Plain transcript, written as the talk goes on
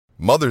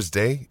Mother's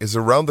Day is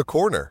around the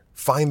corner.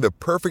 Find the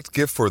perfect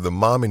gift for the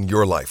mom in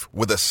your life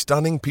with a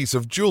stunning piece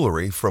of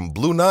jewelry from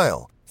Blue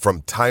Nile.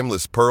 From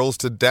timeless pearls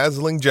to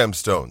dazzling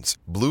gemstones,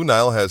 Blue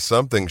Nile has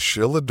something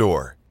she'll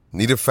adore.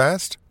 Need it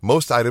fast?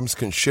 Most items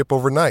can ship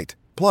overnight.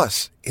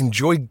 Plus,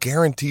 enjoy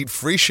guaranteed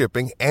free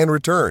shipping and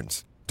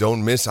returns.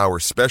 Don't miss our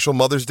special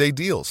Mother's Day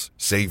deals.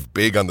 Save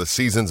big on the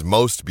season's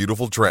most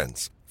beautiful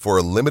trends. For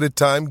a limited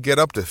time, get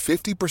up to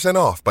 50%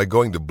 off by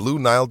going to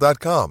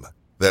BlueNile.com.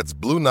 That's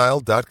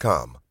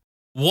BlueNile.com.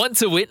 Want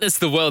to witness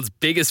the world's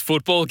biggest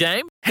football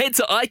game? Head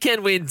to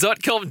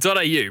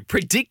iCanWin.com.au,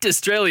 predict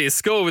Australia's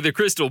score with a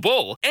crystal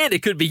ball, and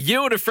it could be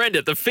you and a friend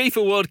at the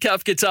FIFA World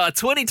Cup Qatar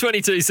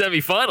 2022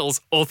 semi-finals,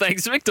 all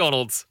thanks to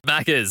McDonald's.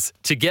 Maccas,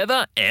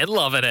 together and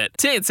loving it.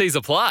 TNCs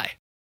apply.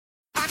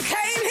 I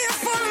came here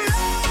for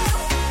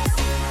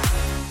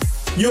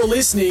love. You're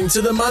listening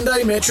to the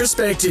Monday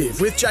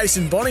Metrospective with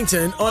Jason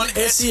Bonington on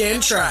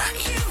SEN Track.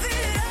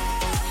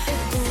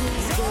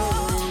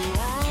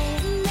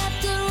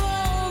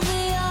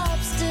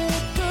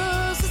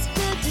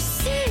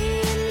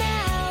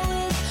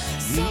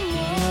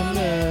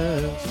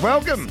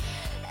 Welcome.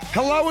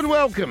 Hello and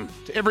welcome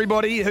to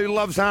everybody who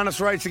loves harness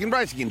racing and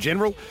racing in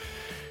general,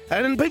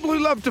 and people who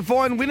love to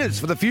find winners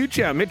for the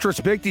future.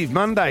 Metrospective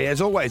Monday,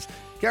 as always.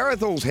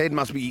 Gareth Hall's head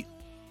must be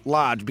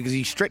large because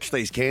he stretched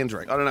these cans,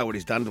 Rick. I don't know what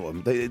he's done to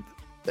them.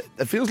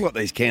 It feels like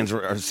these cans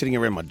are sitting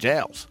around my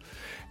jowls.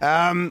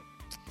 This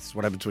is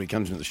what happens when he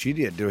comes into the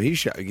studio to do his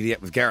show. Giddy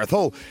up with Gareth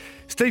Hall.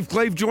 Steve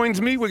Cleve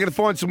joins me. We're going to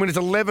find some winners.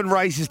 11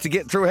 races to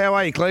get through. How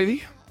are you,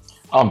 Clevey?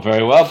 I'm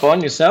very well, Bon.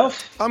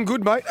 Yourself? I'm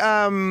good, mate. I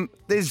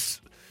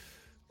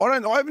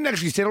haven't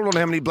actually settled on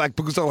how many black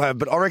bookers I'll have,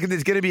 but I reckon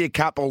there's going to be a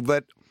couple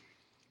that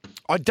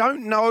I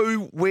don't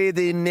know where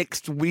their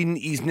next win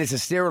is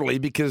necessarily,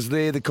 because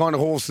they're the kind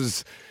of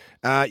horses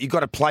you've got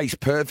to place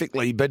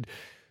perfectly. But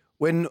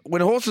when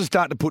horses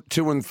start to put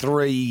 2 and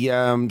 3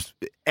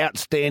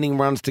 outstanding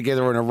runs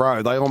together in a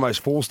row, they almost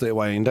force their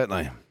way in, don't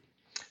they?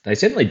 They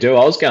certainly do.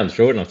 I was going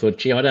through it and I thought,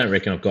 gee, I don't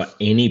reckon I've got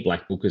any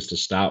black bookers to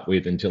start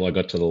with until I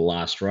got to the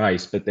last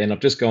race. But then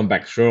I've just gone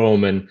back through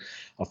them and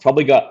I've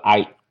probably got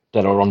 8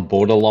 that are on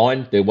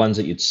borderline. They're ones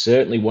that you'd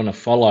certainly want to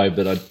follow,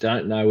 but I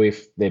don't know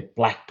if they're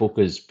black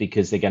bookers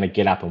because they're going to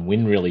get up and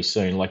win really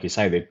soon. Like you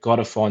say, they've got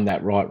to find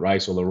that right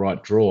race or the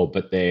right draw,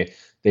 but they're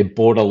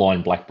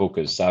borderline black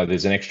bookers. So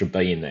there's an extra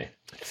B in there.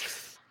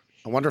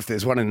 I wonder if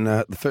there's one in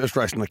the first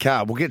race in the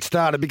car. We'll get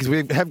started because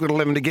we have got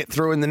 11 to get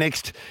through in the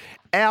next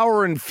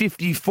hour and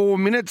 54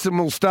 minutes, and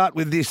we'll start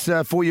with this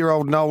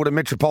 4-year-old Noel, a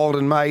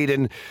Metropolitan made,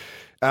 and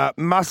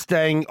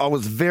Mustang. I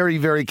was very,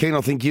 very keen.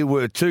 I think you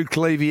were too,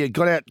 Clevey. It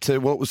got out to,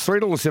 well, it was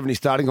 $3.70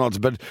 starting odds,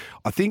 but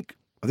I think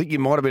you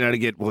might have been able to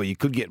get, well, you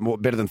could get more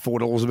better than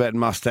 $4 about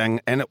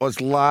Mustang, and it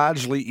was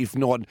largely, if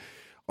not,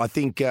 I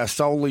think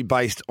solely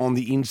based on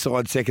the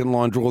inside second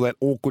line draw, that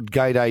awkward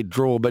gate 8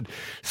 draw. But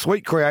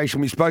Sweet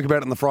Creation, we spoke about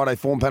it in the Friday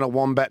form panel,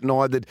 Wombat and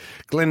I, that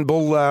Glenn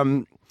Bull,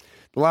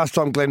 the last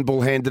time Glenn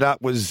Bull handed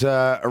up was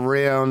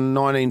around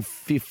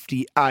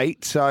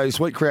 1958, so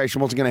Sweet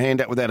Creation wasn't going to hand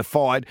up without a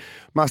fight.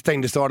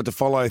 Mustang decided to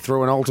follow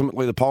through, and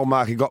ultimately the pole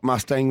marker got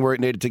Mustang where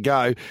it needed to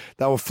go.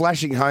 They were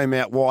flashing home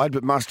out wide,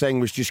 but Mustang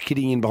was just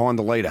kidding in behind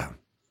the leader.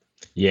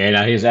 Yeah,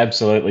 no, he's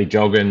absolutely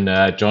jogging.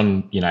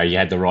 John, you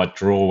had the right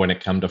draw when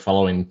it come to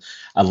following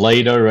a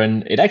leader,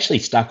 and it actually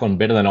stuck on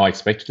better than I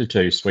expected it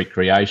to, Sweet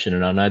Creation.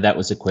 And I know that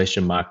was a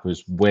question mark,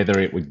 was whether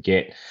it would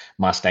get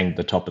Mustang to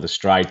the top of the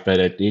straight, but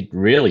it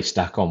really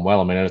stuck on well.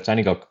 I mean, it's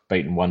only got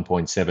beaten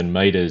 1.7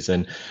 metres,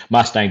 and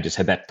Mustang just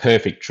had that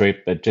perfect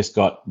trip, but just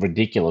got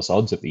ridiculous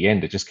odds at the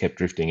end. It just kept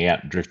drifting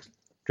out.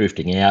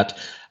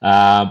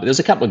 But there's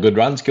a couple of good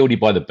runs. Guilty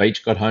by the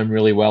Beach got home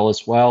really well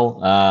as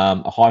well.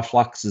 A High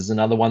Flux is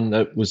another one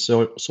that was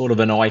sort of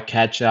an eye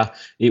catcher.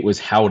 It was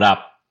held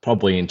up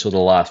probably until the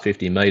last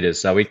 50 metres,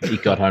 so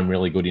it got home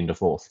really good into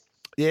fourth.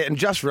 Yeah, and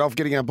Just Ralph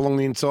getting up along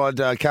the inside,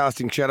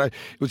 casting shadow. It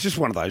was just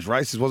one of those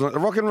races, wasn't it? The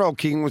Rock and Roll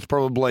King was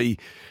probably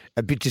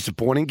a bit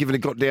disappointing, given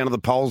it got down to the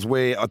poles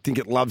where I think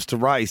it loves to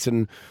race,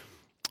 and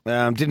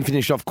didn't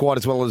finish off quite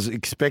as well as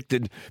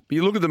expected. But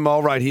you look at the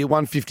mile rate here,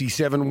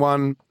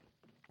 157.1.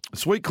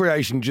 Sweet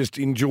Creation just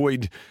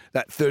enjoyed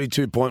that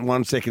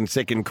 32.1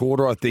 second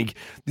quarter, I think.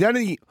 The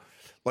only,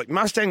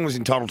 Mustang was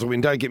entitled to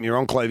win, don't get me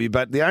wrong, Clevey,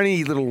 but the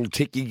only little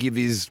tick you give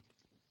is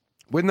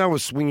when they were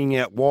swinging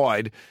out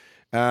wide,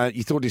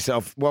 you thought to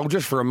yourself, well,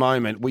 just for a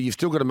moment, you've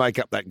still got to make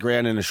up that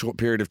ground in a short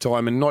period of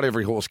time, and not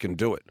every horse can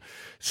do it.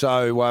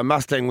 So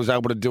Mustang was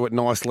able to do it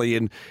nicely,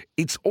 and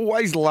it's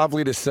always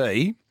lovely to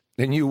see,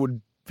 and you would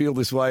feel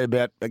this way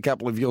about a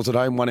couple of yours at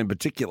home, one in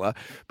particular,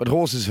 but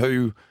horses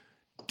who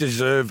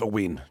deserve a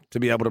win to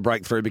be able to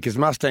break through, because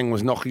Mustang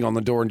was knocking on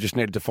the door and just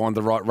needed to find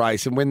the right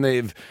race. And when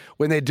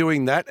they're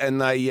doing that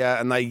and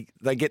they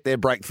get their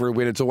breakthrough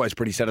win, it's always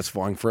pretty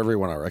satisfying for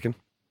everyone, I reckon.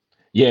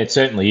 Yeah, it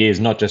certainly is,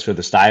 not just for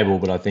the stable,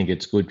 but I think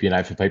it's good,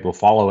 for people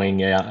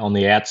following on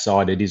the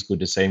outside. It is good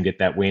to see him get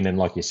that win, and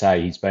like you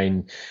say, he's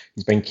been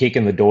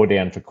kicking the door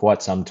down for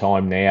quite some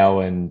time now.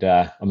 And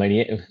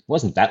it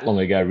wasn't that long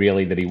ago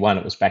really that he won.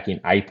 It was back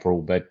in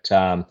April, but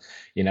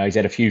he's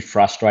had a few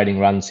frustrating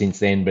runs since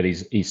then. But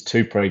his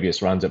two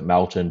previous runs at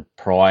Melton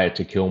prior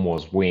to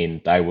Kilmore's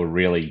win, they were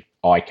really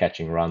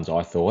eye-catching runs,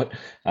 I thought.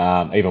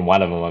 Even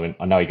one of them,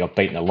 I know he got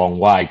beaten a long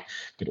way,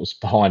 but it was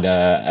behind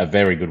a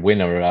very good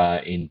winner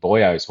in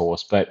Boyo's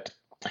horse, but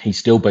he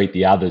still beat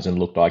the others and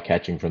looked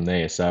eye-catching from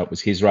there. So it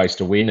was his race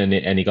to win,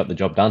 and he got the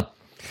job done.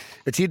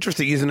 It's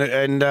interesting, isn't it?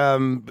 And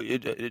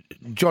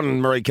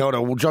John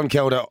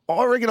Calder,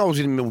 I reckon I was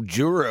in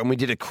Mildura and we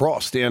did a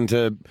cross down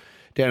at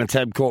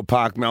Tabcorp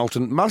Park,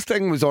 Melton.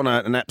 Mustang was on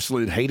an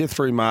absolute heater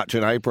through March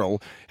and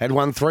April, had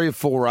won 3 or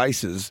 4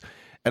 races,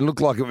 and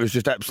looked like it was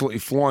just absolutely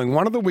flying.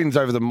 One of the wins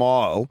over the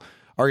mile,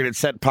 I reckon it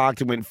sat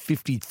parked and went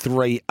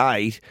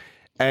 53.8.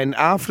 And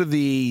after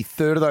the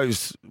third of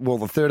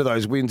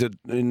those wins at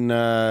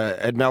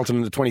Melton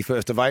on the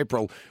 21st of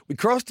April, we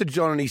crossed to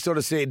John and he sort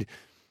of said,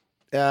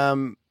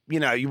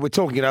 you were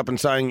talking it up and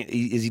saying,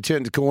 as he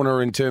turned the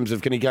corner in terms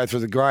of can he go through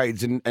the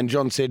grades? And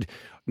John said,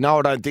 no,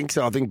 I don't think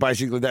so. I think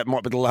basically that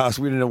might be the last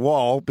win in a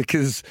while,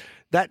 because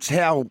that's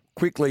how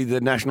quickly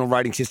the national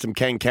rating system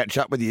can catch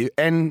up with you.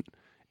 And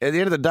at the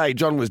end of the day,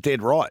 John was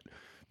dead right,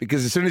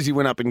 because as soon as he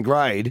went up in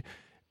grade,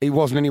 he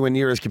wasn't anywhere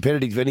near as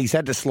competitive, and he's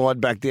had to slide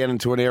back down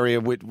into an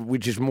area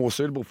which is more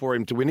suitable for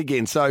him to win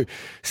again. So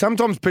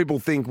sometimes people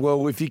think,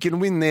 well, if you can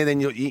win there, then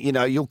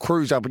you'll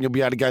cruise up and you'll be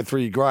able to go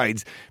through your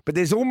grades. But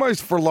there's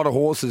almost, for a lot of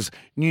horses,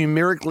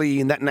 numerically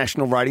in that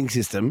national rating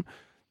system,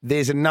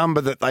 there's a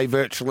number that they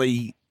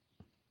virtually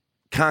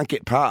can't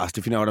get past,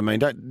 if you know what I mean.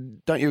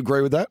 Don't you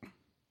agree with that?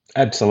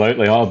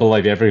 Absolutely. I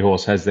believe every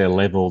horse has their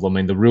level. I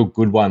mean, the real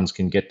good ones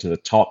can get to the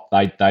top.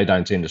 They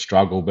don't seem to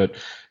struggle. But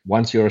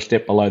once you're a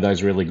step below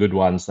those really good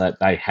ones, that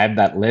they have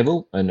that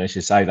level. And as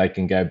you say, they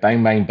can go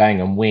bang, bang,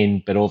 bang and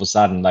win. But all of a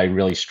sudden they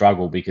really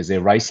struggle because they're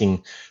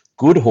racing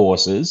good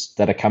horses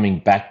that are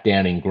coming back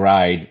down in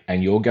grade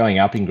and you're going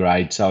up in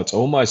grade. So it's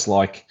almost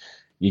like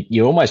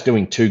you're almost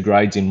doing 2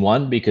 grades in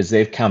one, because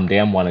they've come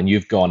down one and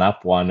you've gone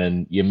up one,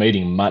 and you're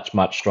meeting much,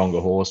 much stronger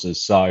horses.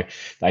 So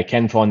they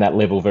can find that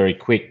level very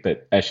quick.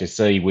 But as you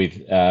see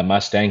with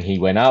Mustang, he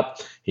went up,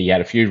 he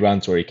had a few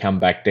runs where he come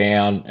back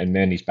down, and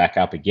then he's back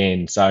up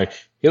again. So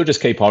he'll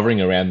just keep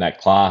hovering around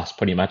that class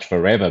pretty much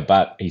forever.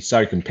 But he's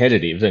so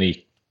competitive, and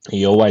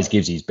he always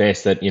gives his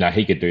best that,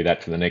 he could do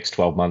that for the next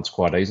 12 months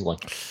quite easily.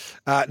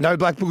 No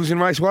black bookers in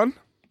race 1?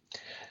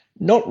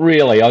 Not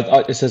really.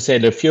 As I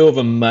said, a few of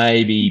them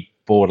maybe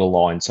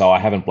borderline, so I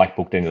haven't black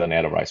booked anything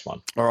out of race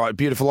 1. All right,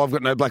 beautiful. I've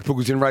got no black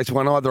bookers in race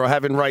 1 either. I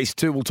have in race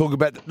 2. We'll talk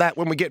about that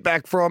when we get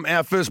back from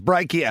our first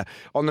break here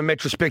on the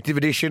Metrospective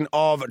edition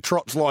of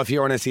Trot's Life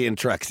here on SEN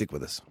Track. Stick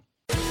with us.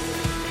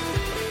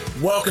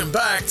 Welcome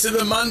back to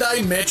the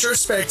Monday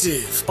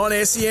Metrospective on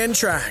SEN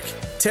Track.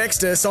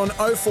 Text us on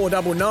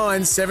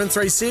 0499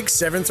 736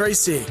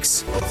 736.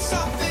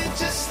 Something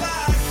just like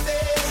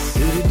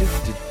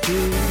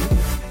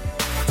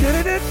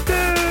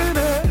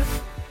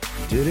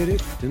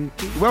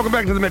Welcome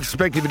back to the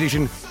Metrospective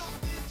edition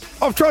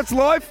of Trot's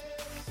Life.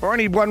 We're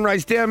only 1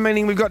 race down,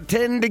 meaning we've got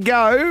 10 to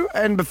go.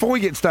 And before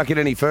we get stuck in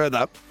any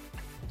further,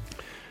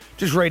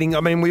 just reading,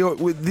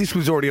 this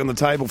was already on the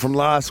table from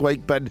last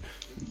week, but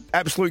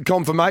absolute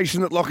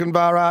confirmation that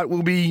Lochinvar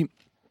will be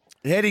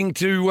heading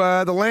to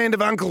the land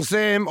of Uncle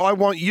Sam. I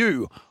want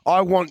you,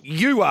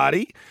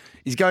 Artie.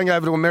 He's going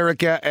over to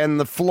America, and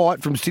the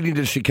flight from Sydney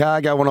to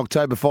Chicago on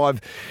October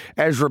 5,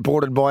 as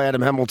reported by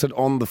Adam Hamilton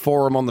on the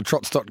forum on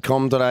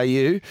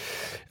thetrots.com.au.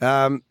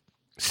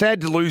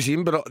 Sad to lose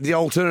him, but the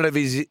alternative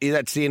is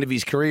that's the end of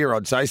his career,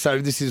 I'd say.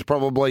 So this is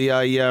probably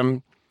a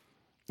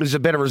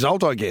better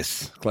result, I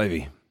guess,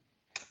 Clevey.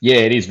 Yeah,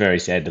 it is very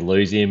sad to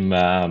lose him.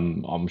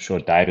 I'm sure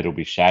David will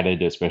be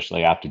shattered,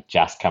 especially after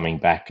just coming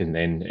back and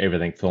then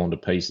everything falling to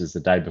pieces the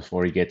day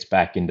before he gets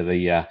back into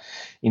the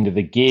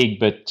gig.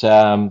 But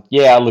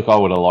look, I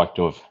would have liked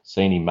to have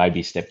seen him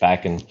maybe step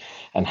back and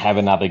have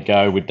another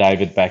go with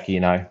David back.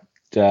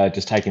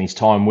 Just taking his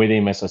time with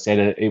him. As I said,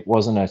 it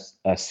wasn't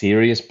a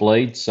serious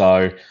bleed,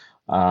 so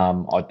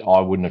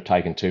I wouldn't have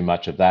taken too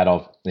much of that.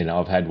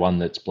 I've had one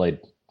that's bled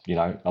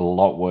a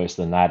lot worse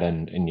than that.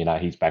 And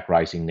he's back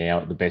racing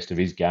now at the best of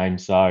his game.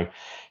 So,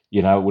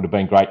 it would have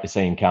been great to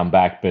see him come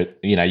back. But,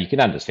 you can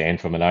understand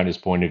from an owner's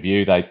point of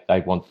view,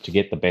 they want to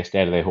get the best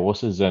out of their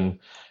horses and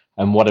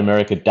what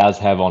America does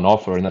have on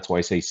offer. And that's why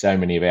you see so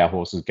many of our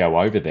horses go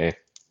over there.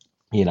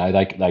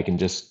 They can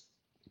just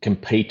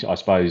compete, I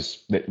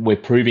suppose. We're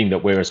proving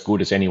that we're as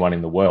good as anyone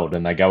in the world.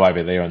 And they go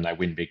over there and they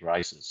win big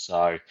races.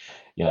 So,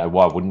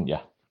 why wouldn't you?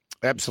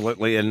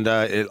 Absolutely, and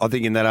I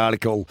think in that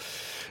article,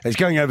 he's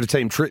going over to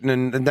Team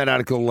Tritton, and that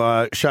article,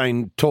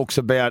 Shane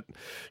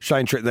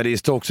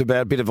Tritton, talks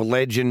about a bit of a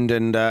legend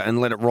and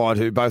Let It Ride,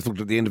 who both looked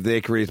at the end of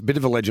their careers. A bit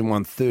of a legend,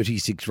 won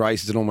 36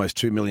 races and almost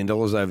 $2 million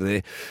over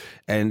there.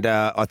 And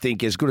I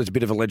think as good as a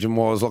bit of a legend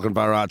was,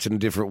 Lochinvar Art's in a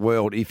different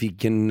world. If he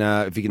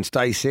can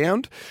stay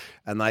sound,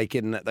 and they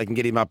can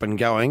get him up and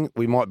going,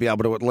 we might be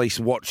able to at least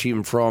watch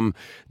him from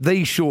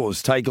these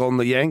shores take on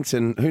the Yanks,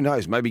 and who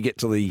knows, maybe get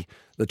to the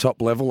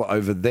top level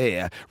over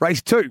there.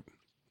 Race 2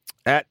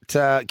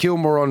 at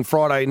Kilmore on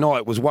Friday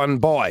night was won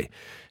by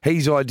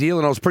He's Ideal,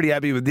 and I was pretty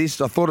happy with this.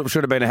 I thought it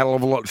should have been a hell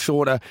of a lot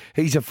shorter.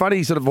 He's a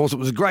funny sort of horse. It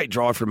was a great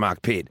drive from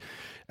Mark Pitt.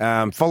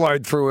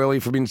 Followed through early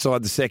from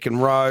inside the second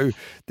row,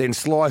 then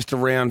sliced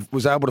around,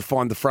 was able to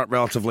find the front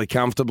relatively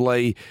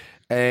comfortably.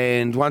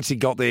 And once he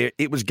got there,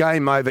 it was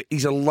game over.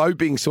 He's a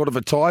loping sort of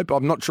a type.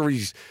 I'm not sure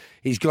he's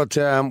got,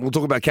 we'll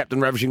talk about Captain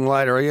Ravishing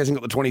later. He hasn't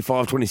got the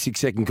 25, 26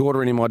 second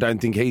quarter in him. I don't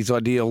think He's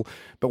Ideal.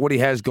 But what he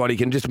has got, he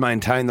can just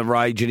maintain the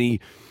rage, and he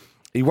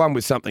won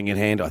with something in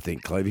hand, I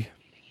think, Clevey.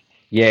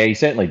 Yeah, he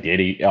certainly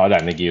did. I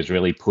don't think he was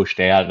really pushed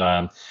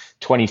out.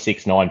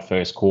 26-9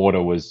 first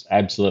quarter was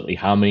absolutely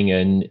humming,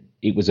 and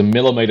it was a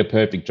millimetre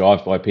perfect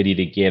drive by Pitty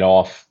to get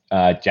off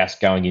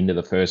just going into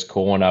the first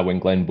corner when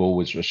Glenn Bull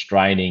was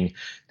restraining.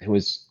 There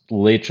was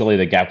literally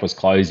the gap was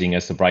closing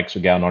as the brakes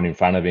were going on in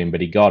front of him,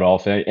 but he got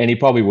off, and he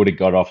probably would have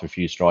got off a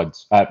few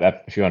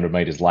hundred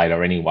metres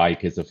later anyway,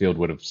 because the field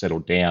would have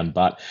settled down.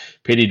 But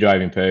Pitty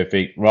drove him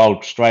perfect,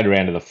 rolled straight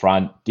around to the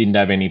front, didn't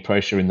have any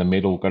pressure in the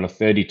middle, got a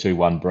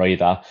 32-1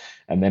 breather.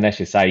 And then, as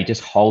you say, he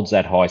just holds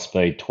that high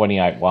speed,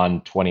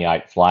 28-1,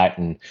 28 flat.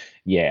 And,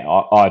 yeah,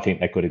 I think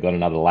they could have got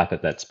another lap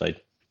at that speed.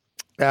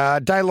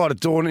 Daylight at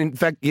Dawn, in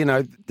fact,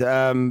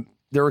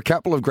 there were a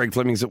couple of Greg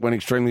Flemings that went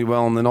extremely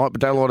well on the night, but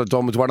Daylight at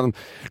Dawn was one of them.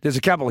 There's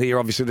a couple here,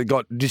 obviously, that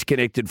got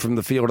disconnected from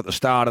the field at the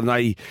start,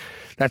 and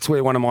that's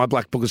where one of my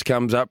black bookers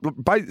comes up.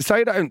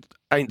 Say it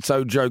Ain't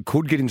So Joe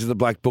could get into the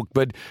black book,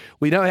 but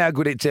we know how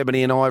good It's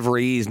Ebony and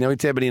Ivory is. Now,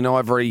 It's Ebony and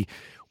Ivory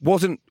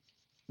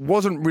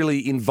wasn't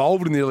really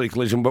involved in the early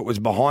collision, but was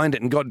behind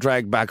it and got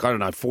dragged back,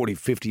 40,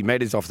 50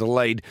 metres off the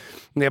lead.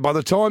 Now, by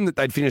the time that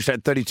they'd finished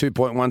that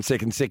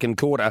 32.1 second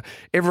quarter,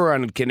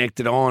 everyone had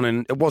connected on,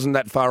 and it wasn't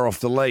that far off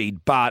the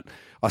lead, but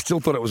I still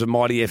thought it was a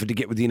mighty effort to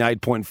get within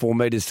 8.4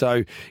 metres.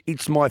 So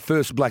it's my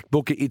first black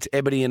book. It's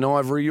Ebony and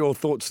Ivory. Your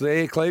thoughts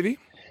there, Clevey?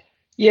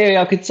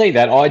 Yeah, I could see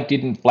that. I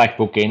didn't black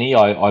book any.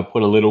 I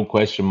put a little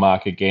question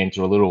mark against,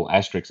 or a little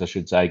asterisk, I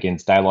should say,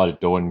 against Daylight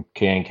at Dawn,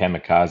 Kian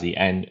Kamikaze,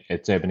 and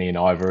It's Ebony and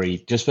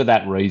Ivory, just for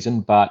that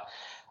reason. But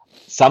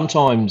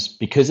sometimes,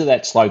 because of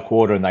that slow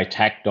quarter and they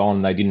tacked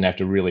on, they didn't have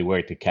to really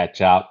work to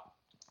catch up,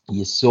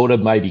 you sort of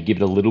maybe give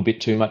it a little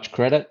bit too much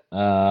credit.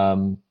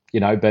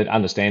 But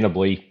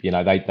understandably,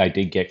 they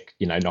did get,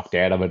 knocked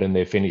out of it, and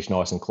they're finished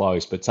nice and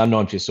close. But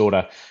sometimes you sort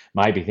of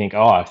maybe think,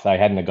 if they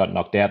hadn't have got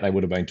knocked out, they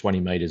would have been 20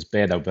 metres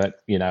better.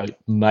 But,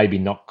 maybe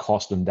not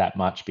cost them that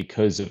much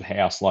because of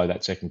how slow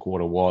that second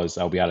quarter was.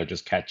 They'll be able to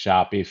just catch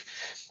up. If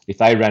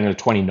they ran a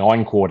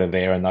 29 quarter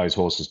there and those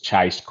horses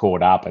chased,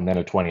 caught up, and then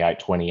a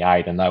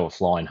 28-28 and they were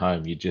flying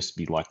home, you'd just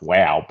be like,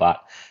 wow.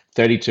 But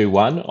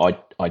 32-1,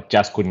 I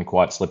just couldn't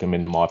quite slip him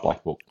into my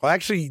black book. I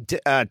actually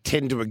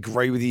tend to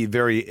agree with you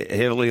very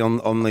heavily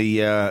on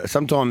the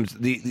sometimes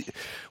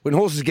when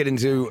horses get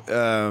into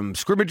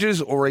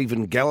scrimmages or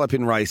even gallop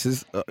in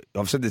races,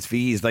 I've said this for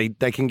years, they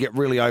can get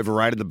really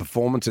overrated, the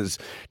performances,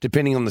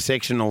 depending on the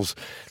sectionals.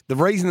 The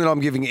reason that I'm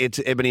giving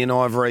It's Ebony and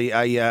Ivory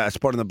a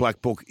spot in the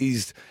black book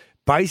is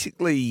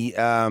basically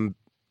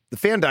the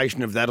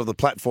foundation of that, or the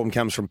platform,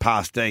 comes from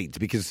past deeds,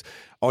 because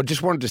I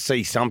just wanted to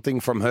see something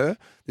from her,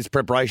 this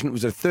preparation. It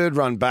was her third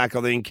run back,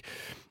 I think,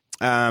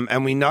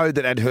 and we know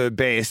that at her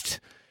best,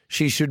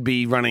 she should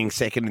be running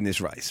second in this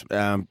race,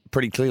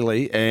 pretty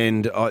clearly,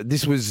 and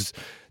this was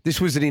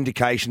an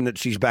indication that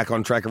she's back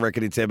on track. I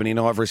reckon It's Ebony and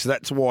Ivory, so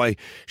that's why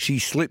she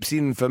slips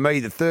in for me.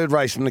 The third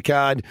race from the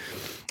card,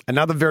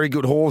 another very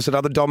good horse,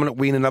 another dominant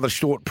win, another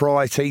short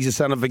price. He's a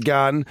Son of a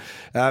Gun.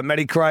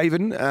 Matty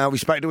Craven, we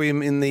spoke to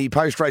him in the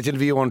post-race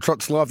interview on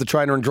Trots Live, the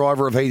trainer and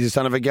driver of He's a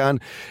Son of a Gun,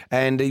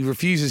 and he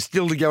refuses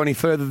still to go any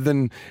further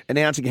than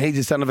announcing He's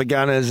a Son of a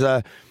Gun as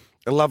a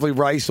lovely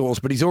racehorse,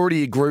 but he's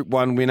already a Group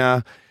 1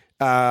 winner.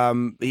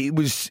 He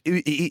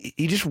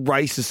just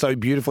races so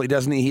beautifully,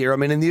 doesn't he, here? I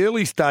mean, in the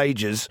early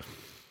stages,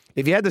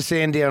 if you had the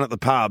sand down at the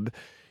pub,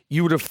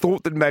 you would have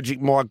thought that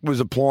Magic Mike was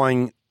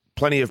applying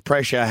plenty of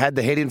pressure, had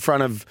the head in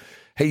front of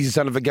He's a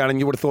Son of a Gun, and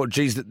you would have thought,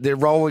 geez, they're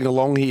rolling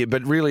along here.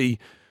 But really,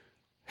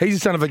 He's a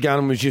Son of a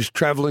Gun was just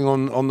travelling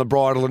on the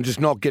bridle and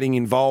just not getting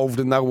involved,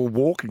 and they were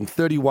walking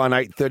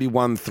 31-8,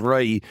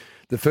 31-3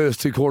 the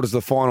first two quarters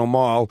of the final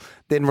mile,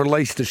 then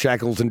released the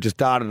shackles and just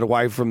darted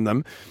away from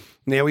them.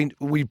 Now,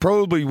 we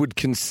probably would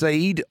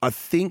concede, I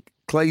think,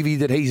 Clevey,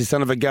 that He's a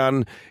Son of a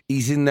Gun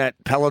is in that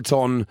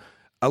peloton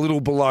a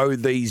little below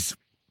these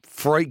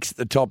freaks at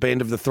the top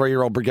end of the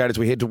 3-year-old brigade as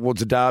we head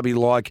towards the Derby,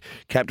 like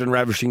Captain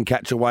Ravishing,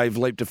 Catch a Wave,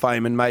 Leap to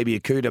Fame, and maybe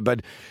Akuta.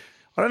 But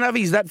I don't know if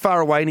he's that far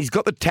away, and he's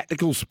got the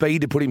tactical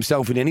speed to put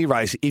himself in any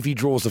race if he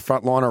draws the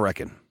front line, I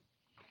reckon.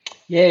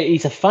 Yeah,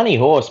 he's a funny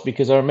horse,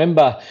 because I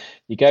remember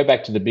you go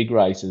back to the big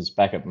races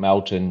back at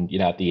Melton,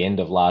 at the end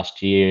of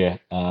last year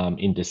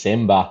in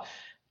December,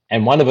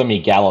 and one of them he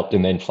galloped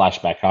and then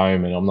flashed back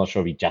home, and I'm not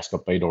sure if he just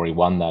got beat or he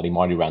won that. He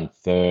might have run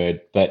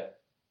third, but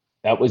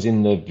that was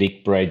in the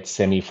Vic Bred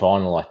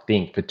semi-final, I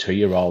think, for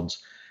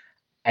 2-year-olds.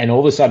 And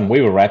all of a sudden,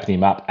 we were wrapping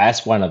him up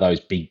as one of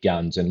those big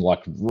guns and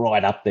like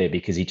right up there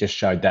because he just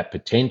showed that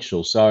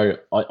potential. So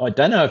I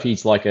don't know if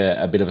he's like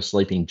a bit of a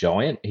sleeping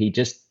giant. He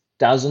just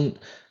doesn't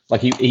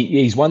like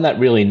he's one that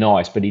really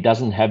nice, but he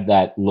doesn't have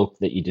that look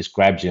that you just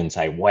grabs you and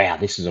say, "Wow,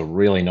 this is a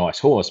really nice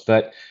horse."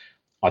 But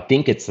I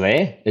think it's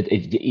there.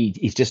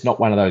 He's just not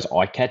one of those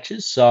eye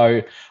catchers.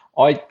 So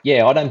I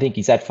don't think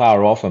he's that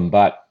far off him.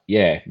 But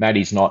yeah,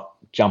 Matty's not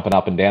jumping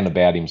up and down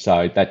about him,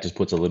 so that just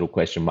puts a little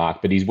question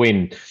mark. But his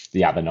win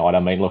the other night, I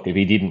mean, look, if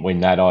he didn't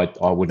win that,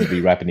 I wouldn't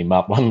be wrapping him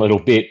up one little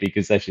bit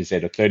because, as you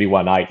said, a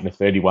 31-8 and a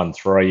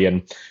 31-3,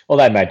 and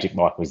although Magic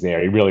Mike was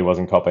there, he really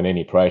wasn't copping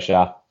any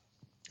pressure.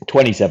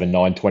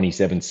 27-9,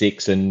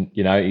 27-6, and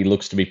he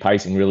looks to be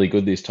pacing really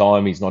good this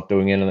time. He's not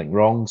doing anything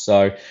wrong,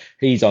 so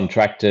he's on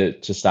track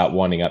to start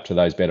winding up to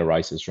those better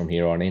races from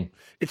here on in.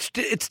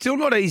 It's still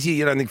not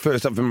easy, I don't think,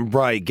 first up from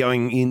Bray,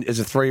 going in as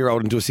a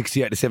 3-year-old into a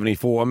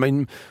 68-74. I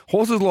mean,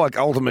 horses like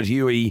Ultimate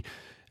Huey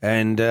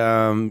and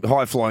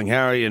High Flying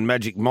Harry and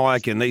Magic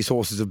Mike and these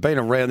horses have been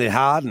around, they're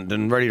hardened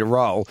and ready to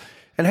roll.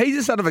 And he's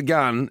a son of a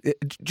gun,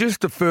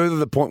 just to further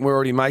the point we're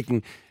already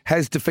making,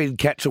 has defeated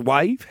Catch a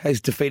Wave,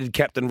 has defeated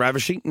Captain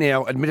Ravishing.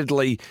 Now,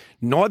 admittedly,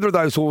 neither of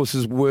those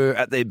horses were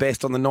at their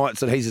best on the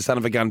nights that he's a son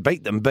of a gun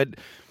beat them, but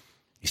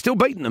he's still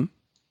beating them.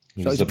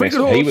 He was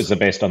the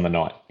best on the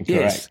night, correct.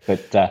 Yes.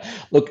 But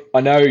look,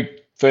 I know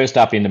first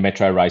up in the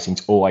metro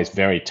racing's always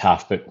very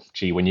tough, but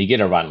gee, when you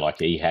get a run like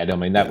he had, I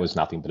mean, that was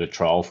nothing but a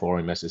trial for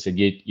him. As I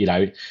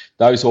said,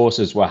 those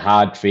horses were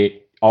hard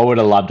fit. I would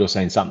have loved to have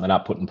seen something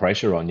up putting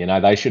pressure on.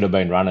 They should have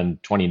been running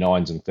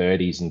 29s and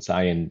 30s and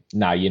saying,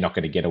 no, you're not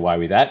going to get away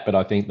with that. But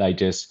I think they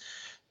just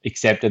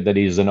accepted that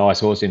he's a nice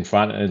horse in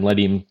front and let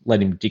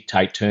him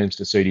dictate terms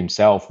to suit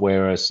himself.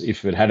 Whereas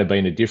if it had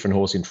been a different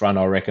horse in front,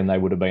 I reckon they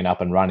would have been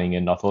up and running.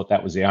 And I thought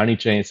that was the only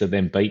chance of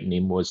them beating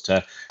him, was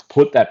to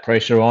put that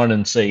pressure on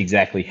and see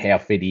exactly how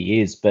fit he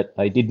is. But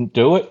they didn't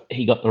do it.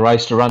 He got the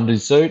race to run to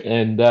his suit,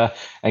 and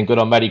good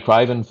on Matty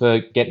Craven for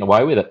getting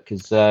away with it,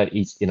 because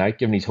he's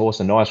given his horse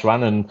a nice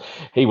run, and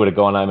he would have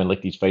gone home and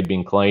licked his feed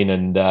bin clean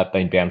and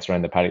been bounced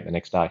around the paddock the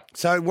next day.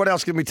 So what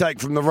else can we take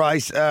from the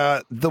race?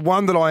 The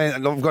one that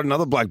I've got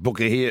another black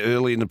booker here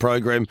early in the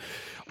program.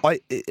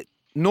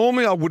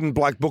 Normally I wouldn't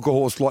black book a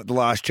horse like the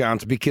Last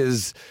Chance,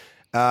 because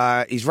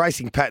his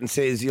racing pattern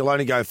says he'll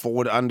only go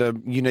forward under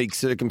unique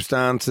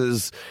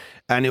circumstances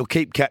and he'll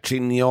keep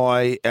catching the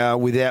eye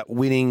without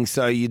winning.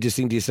 So you just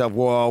think to yourself,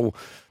 well,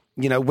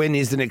 when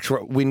is the next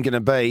win going to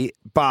be?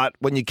 But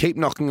when you keep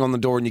knocking on the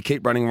door and you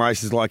keep running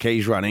races like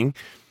he's running,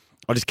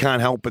 I just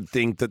can't help but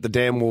think that the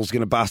damn wall's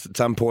going to bust at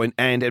some point,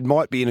 and it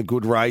might be in a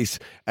good race,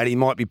 and he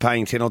might be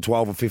paying $10 or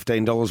 $12 or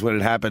 $15 when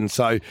it happens.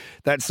 So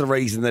that's the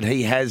reason that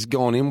he has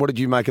gone in. What did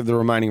you make of the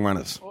remaining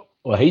runners?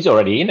 Well, he's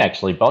already in,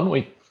 actually,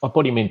 Bon. I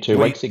put him in 2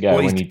 weeks ago.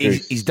 Well,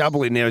 he's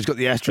doubling now. He's got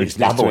the asterisk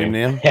next to him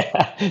now.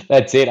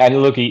 That's it.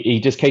 And look, he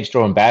just keeps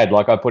drawing bad.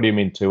 Like, I put him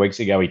in 2 weeks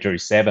ago. He drew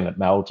 7 at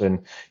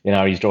Melton.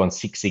 He's drawing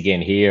 6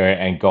 again here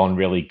and gone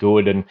really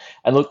good. And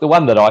look, the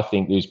one that I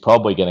think is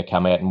probably going to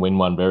come out and win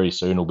one very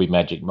soon will be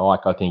Magic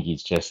Mike. I think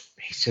he's just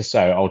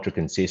so ultra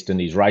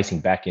consistent. He's racing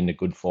back into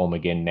good form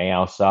again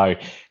now. So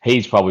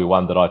he's probably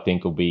one that I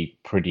think will be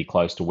pretty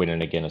close to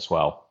winning again as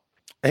well.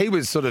 He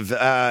was sort of...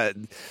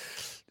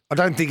 I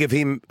don't think of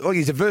him,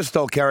 he's a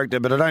versatile character,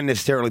 but I don't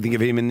necessarily think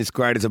of him in this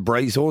grade as a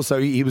breeze horse. So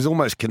he was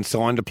almost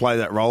consigned to play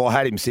that role. I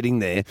had him sitting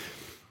there,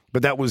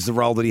 but that was the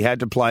role that he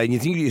had to play. And you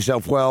think to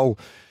yourself, well,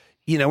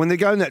 when they're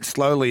going that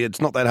slowly, it's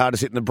not that hard to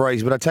sit in the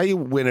breeze. But I tell you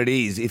when it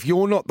is, if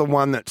you're not the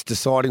one that's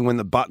deciding when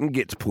the button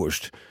gets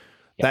pushed,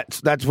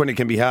 that's when it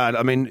can be hard.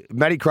 I mean,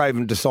 Matty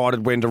Craven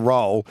decided when to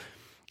roll,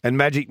 and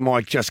Magic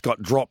Mike just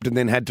got dropped and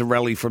then had to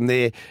rally from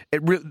there.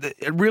 It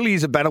really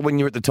is a battle when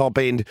you're at the top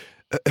end.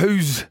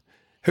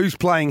 Who's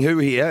playing who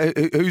here?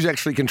 Who's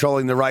actually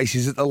controlling the race?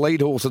 Is it the lead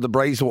horse or the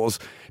breeze horse?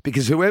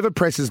 Because whoever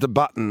presses the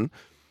button,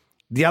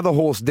 the other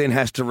horse then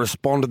has to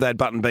respond to that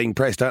button being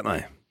pressed, don't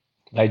they?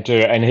 They do.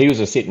 And he was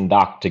a sitting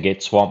duck to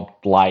get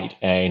swamped late,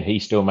 and he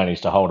still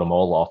managed to hold them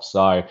all off.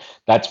 So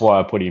that's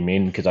why I put him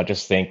in, because I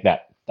just think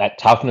that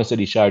toughness that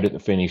he showed at the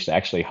finish to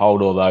actually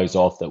hold all those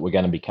off that were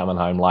going to be coming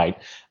home late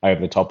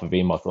over the top of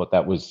him, I thought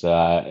that was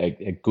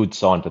a good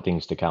sign for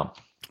things to come.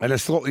 And a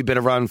slightly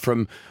better run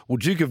from,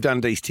 Duke of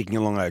Dundee's ticking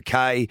along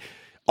okay.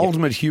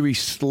 Ultimate Huey,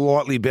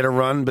 slightly better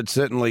run, but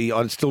certainly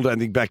I still don't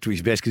think back to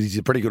his best, because he's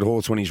a pretty good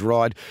horse when he's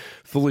ride.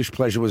 Foolish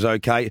Pleasure was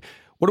okay.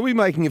 What are we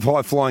making of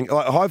High Flying?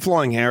 High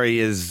Flying Harry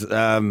is... he's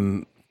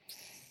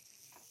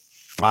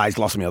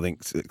lost me, I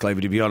think, Cleaver,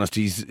 to be honest.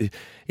 He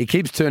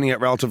keeps turning out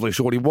relatively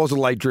short. He was a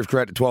late drifter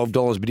out to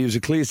 $12, but he was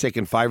a clear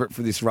second favourite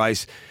for this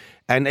race.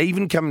 And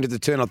even coming to the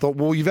turn, I thought,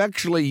 well, you've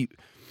actually...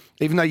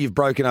 Even though you've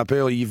broken up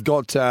early, you've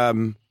got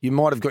you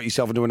might have got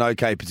yourself into an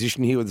okay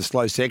position here with the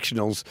slow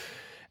sectionals,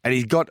 and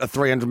he's got a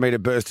 300-metre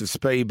burst of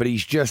speed, but he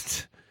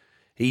just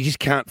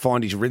can't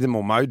find his rhythm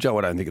or mojo,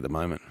 I don't think, at the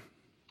moment.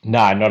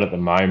 No, not at the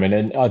moment,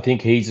 and I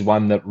think he's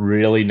one that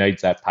really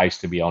needs that pace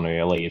to be on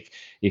early.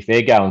 If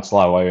they're going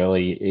slow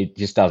early, it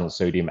just doesn't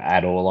suit him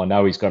at all. I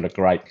know he's got a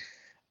great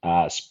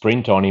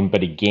sprint on him,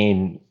 but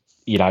again,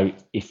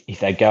 if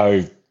they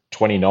go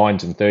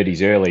 29s and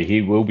 30s early,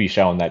 he will be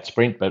showing that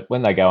sprint. But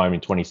when they go home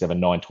in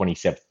 27.9,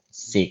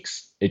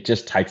 27.6, it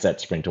just takes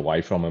that sprint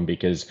away from him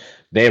because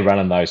they're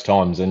running those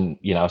times. And,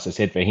 as I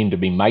said, for him to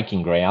be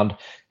making ground,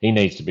 he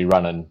needs to be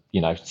running,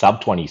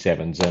 sub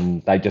 27s,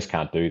 and they just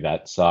can't do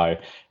that. So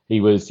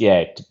he was,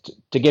 to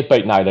get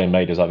beaten 18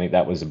 metres, I think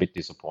that was a bit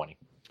disappointing.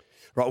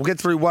 Right, we'll get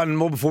through one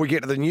more before we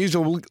get to the news,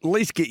 or we'll at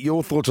least get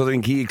your thoughts, I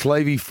think, here,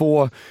 Clevey,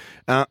 for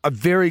a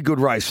very good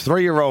race.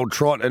 3-year-old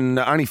trot and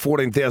only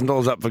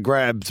 $14,000 up for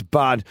grabs,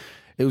 but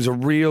it was a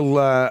real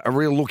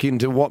look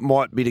into what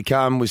might be to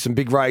come with some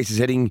big races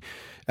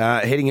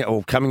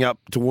coming up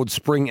towards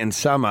spring and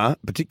summer,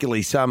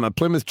 particularly summer.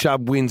 Plymouth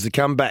Chubb wins the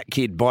Comeback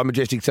Kid by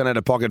Majestic Sun out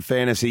of Pocket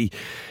Fantasy.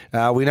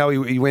 We know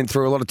he went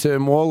through a lot of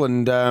turmoil,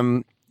 and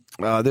there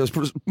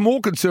was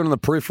more concern on the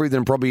periphery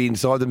than probably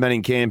inside the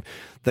Manning camp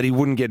that he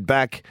wouldn't get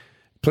back,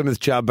 Plymouth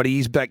Chubb, but he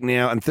is back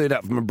now and third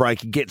up from a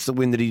break. He gets the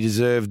win that he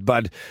deserved,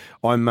 but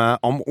I'm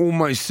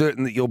almost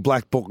certain that your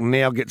black book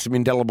now gets some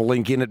indelible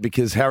ink in it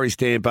because Harry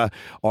Stamper,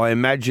 I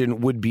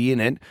imagine, would be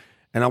in it.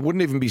 And I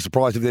wouldn't even be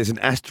surprised if there's an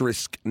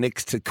asterisk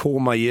next to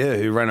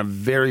Courmayeur, who ran a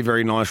very,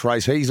 very nice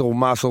race. He's all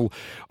muscle.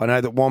 I know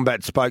that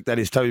Wombat spoke, that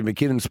is Toby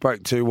McKinnon,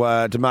 spoke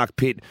to Mark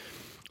Pitt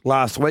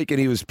last week, and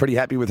he was pretty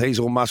happy with He's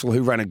All Muscle,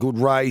 who ran a good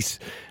race.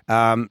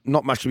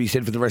 Not much to be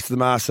said for the rest of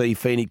them. RC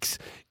Phoenix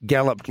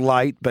galloped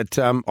late, but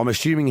I'm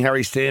assuming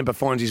Harry Stamper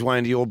finds his way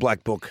into your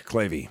black book,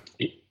 Clevey.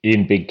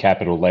 In big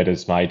capital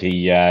letters, mate.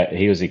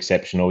 He was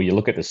exceptional. You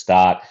look at the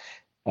start,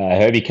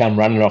 Herbie come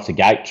running off the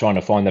gate, trying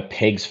to find the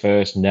pegs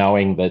first,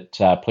 knowing that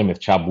Plymouth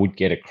Chubb would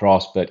get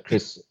across, but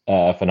Chris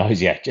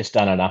Finoziak just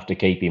done enough to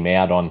keep him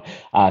out on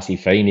RC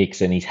Phoenix,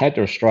 and he's had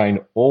to restrain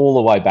all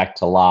the way back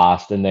to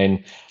last, and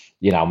then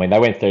they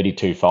went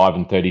 32.5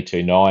 and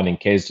 32.9, and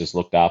Kez just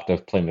looked after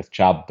Plymouth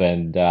Chubb.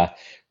 And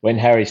when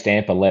Harry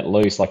Stamper let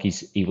loose, like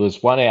he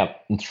was 1 out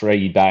and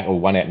 3 back, or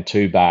 1 out and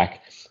 2 back,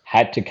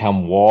 had to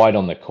come wide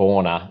on the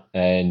corner.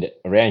 And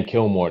around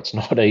Kilmore, it's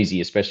not easy,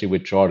 especially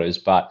with trotters,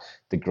 but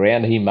the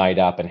ground he made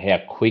up and how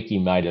quick he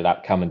made it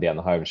up coming down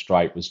the home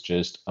straight was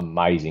just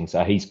amazing.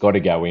 So he's got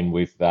to go in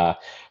with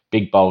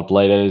big, bold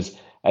letters.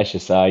 As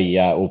you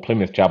say,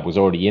 Plymouth Chubb was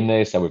already in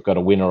there, so we've got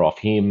a winner off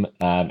him.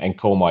 And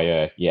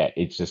Courmayeur,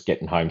 it's just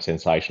getting home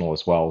sensational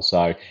as well.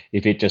 So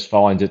if it just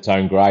finds its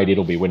own grade,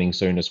 it'll be winning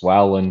soon as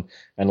well. And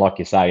like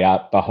you say,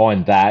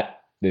 behind that,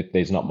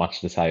 there's not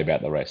much to say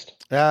about the rest.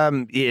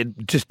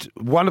 Just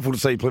wonderful to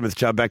see Plymouth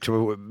Chubb back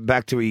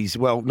to his,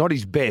 well, not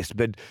his best,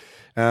 but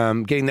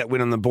getting that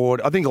win on the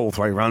board. I think all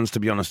 3 runs, to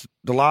be honest,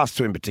 the last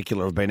 2 in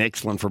particular have been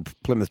excellent for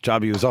Plymouth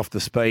Chubb. He was off the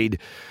speed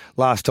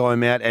last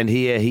time out, and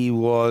here he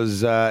was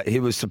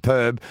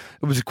superb.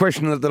 It was a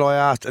question that I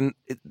asked, and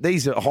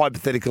these are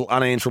hypothetical,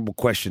 unanswerable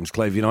questions,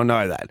 Clevey, and I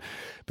know that.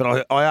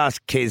 But I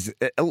asked Kez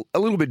a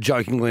little bit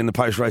jokingly in the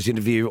post-race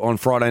interview on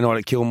Friday night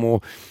at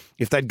Kilmore,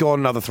 if they'd gone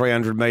another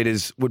 300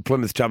 metres, would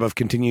Plymouth Chubb have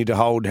continued to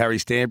hold Harry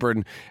Stamper?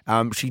 And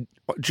she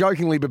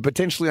jokingly, but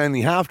potentially only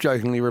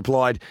half-jokingly,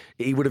 replied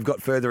he would have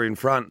got further in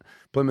front,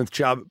 Plymouth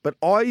Chubb. But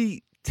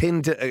I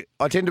tend to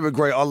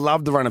agree. I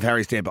love the run of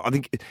Harry Stamper. I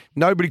think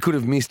nobody could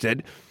have missed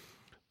it,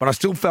 but I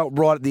still felt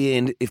right at the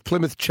end, if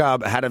Plymouth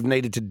Chubb had have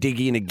needed to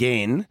dig in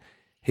again,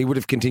 he would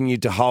have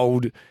continued to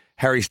hold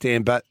Harry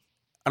Stamper.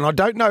 And I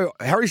don't know,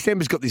 Harry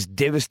Stamper's got this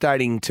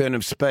devastating turn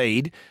of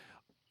speed.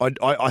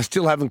 I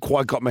still haven't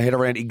quite got my head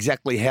around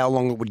exactly how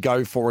long it would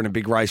go for in a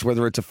big race,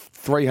 whether it's a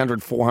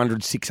 300,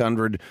 400,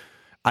 600,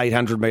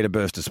 800 metre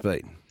burst of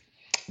speed.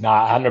 No,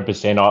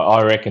 100%.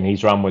 I reckon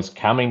his run was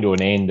coming to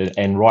an end,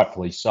 and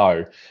rightfully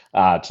so,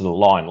 to the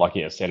line. Like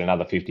you said,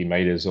 another 50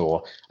 metres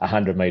or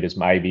 100 metres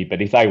maybe.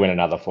 But if they went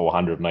another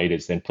 400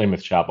 metres, then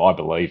Plymouth Chubb, I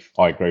agree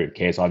with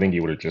Kez, I think he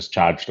would have just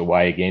charged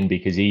away again,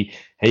 because he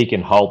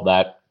can hold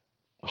that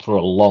for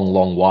a long,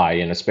 long way,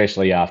 and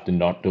especially after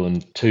not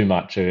doing too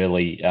much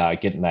early,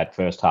 getting that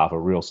first half a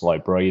real slow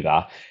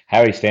breather.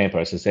 Harry Stamper,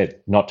 as I said,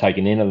 not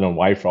taking anything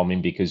away from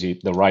him, because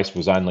the race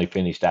was only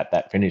finished at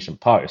that finishing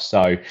post.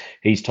 So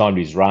he's timed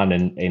his run,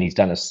 and he's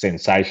done a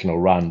sensational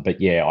run. But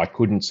I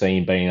couldn't see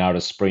him being able to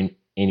sprint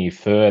any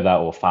further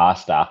or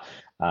faster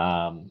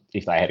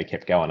if they had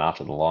kept going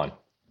after the line.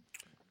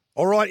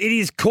 All right, it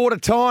is quarter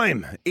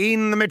time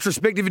in the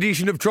retrospective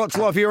edition of Trot's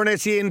Life here on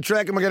SEN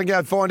Track, and we're going to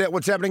go find out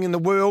what's happening in the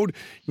world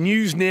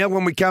news now.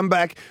 When we come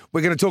back,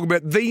 we're going to talk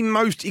about the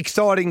most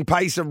exciting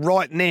pacer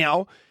right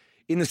now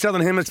in the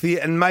Southern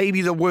Hemisphere and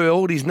maybe the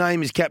world. His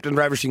name is Captain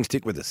Ravishing.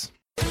 Stick with us.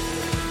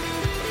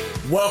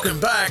 Welcome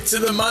back to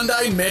the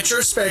Monday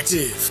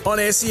Metrospective on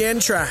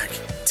SEN Track.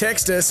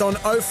 Text us on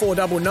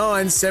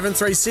 0499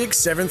 736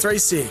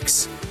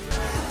 736.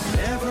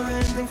 Never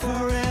ending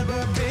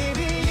forever, baby.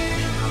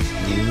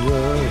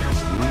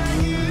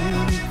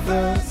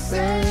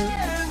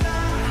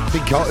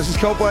 Is this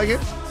Coldplay again?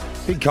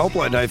 Big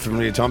Coldplay day from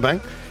near Tom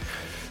Bank.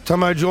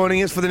 Tomo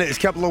joining us for the next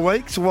couple of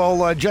weeks while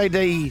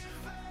JD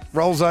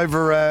rolls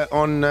over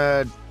on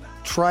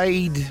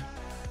Trade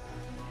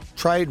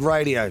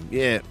Radio.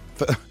 Yeah.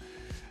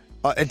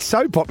 It's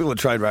so popular,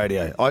 Trade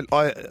Radio.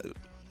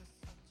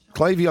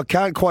 Clevey, I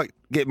can't quite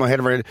get my head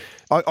around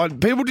it.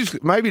 People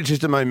just, maybe it's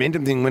just a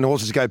momentum thing when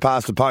horses go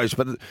past the post,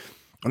 but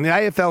when the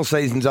AFL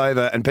season's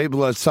over and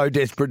people are so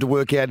desperate to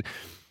work out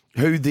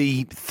who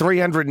the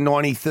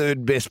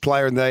 393rd best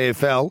player in the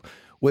AFL,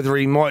 whether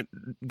he might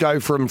go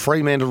from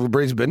Fremantle to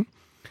Brisbane,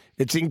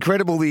 it's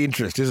incredible the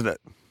interest, isn't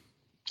it?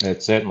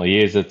 It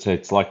certainly is.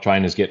 It's like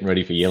trainers getting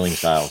ready for yearling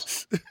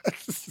sales.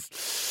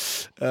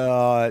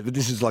 But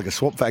this is like a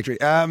swap factory.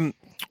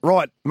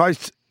 Right,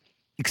 most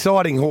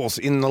exciting horse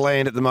in the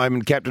land at the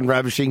moment, Captain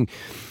Ravishing.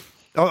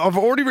 I've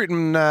already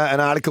written an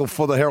article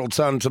for the Herald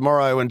Sun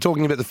tomorrow and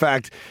talking about the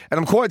fact, and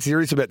I'm quite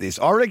serious about this.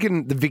 I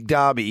reckon the Vic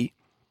Derby,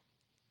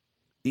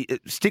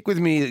 stick with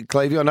me,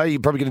 Clevey, I know you're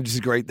probably going to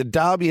disagree, the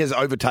Derby has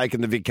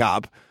overtaken the Vic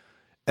Cup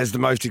as the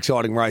most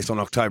exciting race on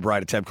October 8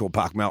 at Tabcorp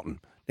Park, Melton.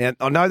 Now,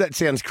 I know that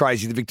sounds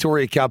crazy. The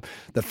Victoria Cup,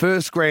 the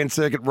first Grand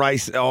Circuit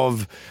race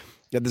of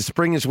the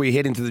spring as we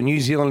head into the New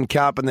Zealand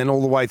Cup and then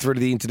all the way through to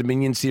the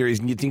Inter-Dominion Series,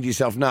 and you think to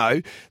yourself, no,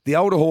 the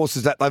older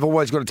horses, that they've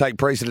always got to take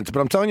precedence. But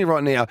I'm telling you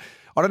right now,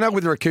 I don't know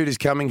whether Akuta's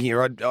coming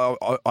here.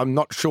 I'm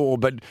not sure.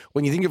 But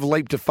when you think of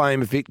Leap to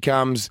Fame, if it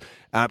comes,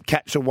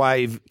 Catch a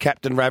Wave,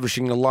 Captain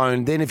Ravishing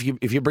alone, then if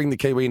you bring the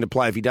Kiwi into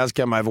play, if he does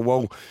come over,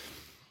 well,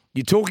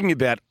 you're talking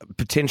about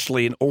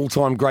potentially an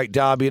all-time great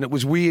derby, and it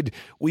was weird.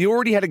 We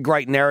already had a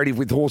great narrative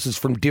with horses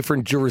from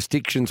different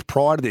jurisdictions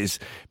prior to this,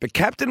 but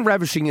Captain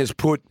Ravishing has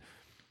put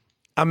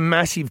a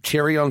massive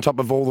cherry on top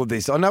of all of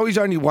this. I know he's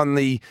only won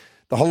the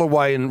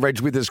Holloway and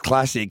Reg Withers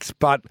Classics,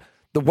 but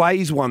the way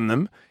he's won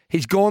them,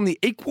 he's gone the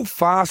equal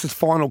fastest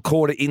final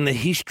quarter in the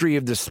history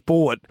of the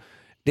sport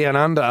down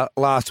under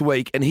last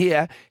week, and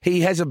here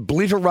he has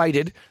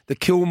obliterated the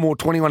Kilmore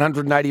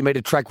 2180-metre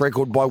track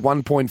record by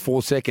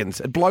 1.4 seconds.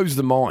 It blows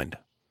the mind.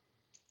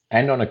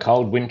 And on a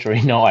cold,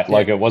 wintry night,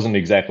 like it wasn't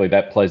exactly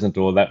that pleasant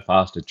or that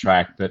fast a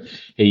track, but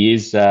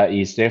he's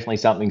definitely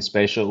something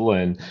special,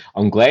 and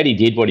I'm glad he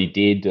did what he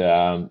did.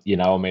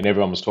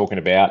 Everyone was talking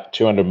about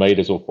 200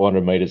 metres or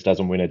 400 metres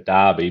doesn't win a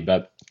derby,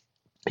 but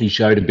he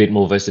showed a bit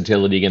more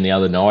versatility again the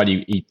other night.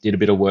 He did a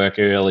bit of work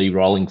early,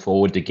 rolling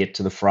forward to get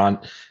to the front.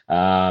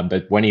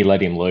 But when he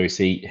let him loose,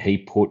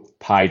 he put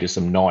pay to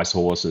some nice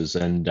horses.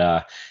 And,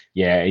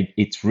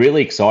 it's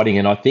really exciting.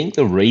 And I think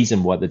the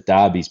reason why the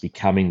Derby is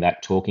becoming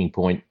that talking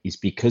point is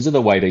because of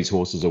the way these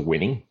horses are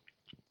winning.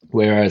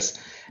 Whereas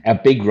our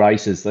big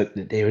races,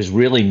 there is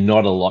really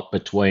not a lot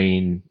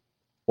between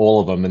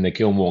all of them in the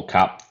Kilmore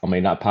Cup. I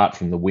mean, apart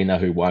from the winner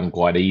who won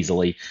quite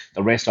easily,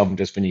 the rest of them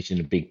just finished in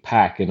a big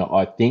pack. And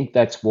I think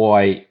that's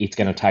why it's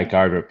going to take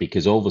over it,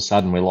 because all of a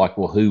sudden we're like,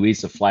 well, who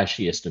is the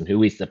flashiest and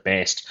who is the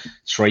best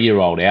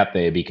 3-year-old out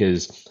there?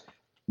 Because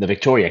the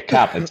Victoria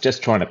Cup, it's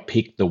just trying to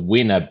pick the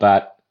winner,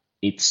 but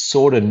it's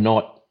sort of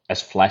not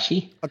as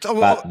flashy.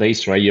 But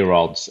these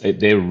 3-year-olds,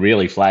 they're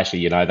really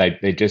flashy.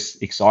 They're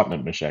just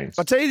excitement machines.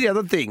 I'll tell you the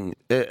other thing,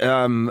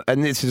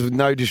 and this is with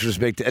no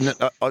disrespect, and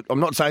I'm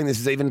not saying this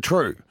is even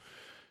true,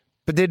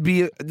 but there'd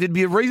be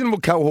a reasonable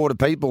cohort of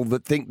people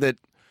that think that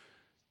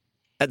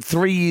at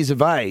 3 years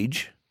of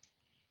age,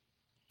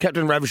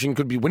 Captain Ravishing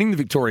could be winning the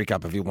Victoria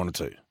Cup if he wanted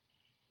to.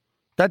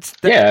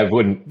 It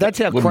wouldn't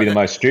be the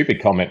most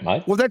stupid comment,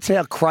 mate. Well, that's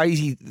how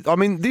crazy. I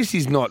mean, this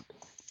is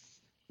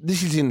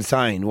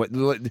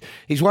insane.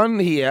 He's won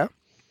here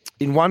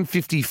in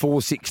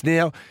 154.6.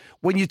 Now,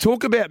 when you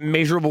talk about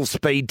measurable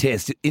speed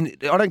tests, I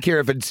don't care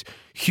if it's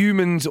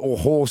humans or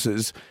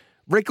horses,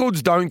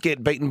 records don't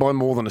get beaten by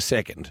more than a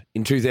second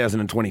in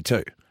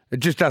 2022. It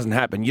just doesn't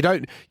happen. You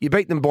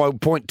beat them by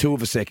 0.2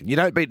 of a second. You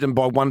don't beat them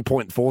by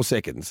 1.4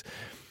 seconds.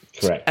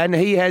 Correct. And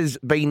he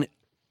hasn't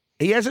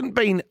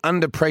been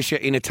under pressure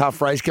in a tough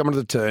race coming to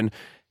the turn.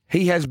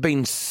 He has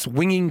been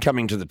swinging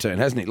coming to the turn,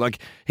 hasn't he? Like,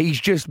 he's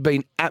just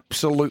been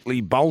absolutely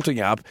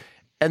bolting up,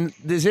 and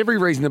there's every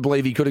reason to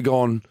believe he could have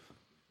gone,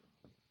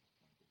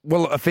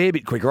 well, a fair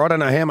bit quicker. I don't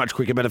know how much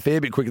quicker, but a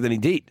fair bit quicker than he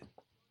did.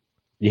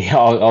 Yeah,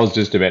 I was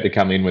just about to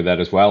come in with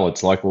that as well.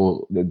 It's like,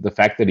 well, the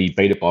fact that he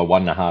beat it by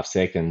 1.5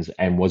 seconds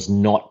and was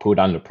not put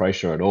under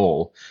pressure at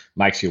all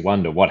makes you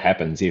wonder what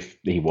happens if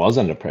he was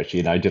under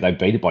pressure. Do they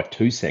beat it by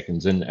 2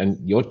 seconds? And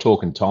you're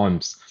talking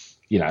times,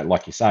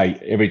 like you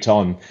say, every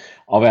time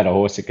I've had a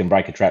horse that can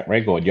break a track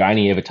record, you're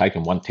only ever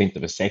taking 1/10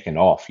 of a second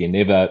off. You're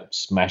never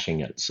smashing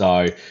it.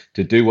 So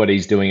to do what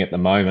he's doing at the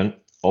moment,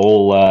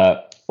 all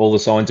the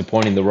signs are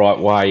pointing the right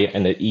way,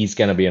 and it is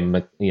going to be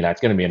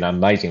it's going to be an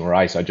amazing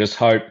race. I just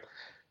hope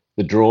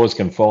the draws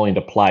can fall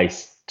into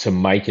place to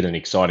make it an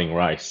exciting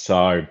race.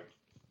 So,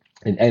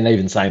 and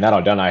even saying that,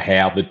 I don't know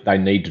how that they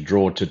need to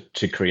draw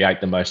to create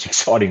the most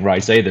exciting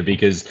race either,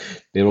 because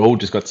they're all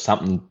just got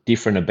something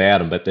different about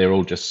them, but they're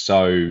all just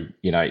so,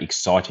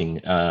 exciting.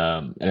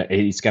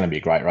 It's going to be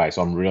a great race.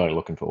 I'm really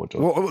looking forward to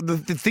it. Well, the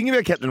thing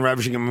about Captain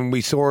Ravishing, I mean,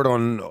 we saw it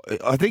on,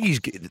 I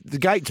think the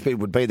Gates people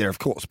would be there, of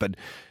course, but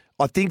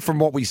I think from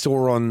what we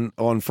saw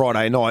on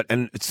Friday night,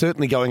 and it's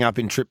certainly going up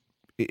in trip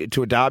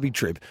to a Derby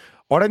trip,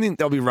 I don't think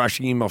they'll be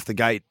rushing him off the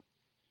gate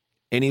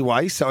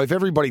anyway. So if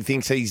everybody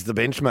thinks he's the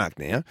benchmark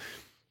now,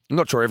 I'm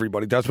not sure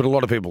everybody does, but a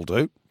lot of people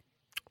do,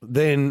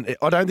 then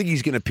I don't think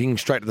he's going to ping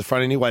straight to the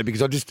front anyway,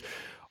 because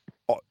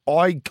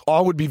I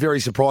would be very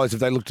surprised if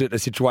they looked at a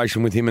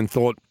situation with him and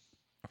thought,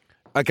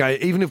 okay,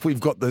 even if we've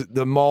got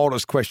the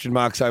mildest question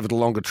marks over the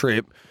longer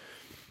trip,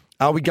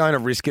 are we going to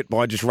risk it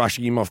by just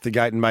rushing him off the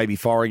gate and maybe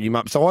firing him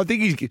up? So I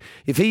think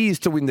if he is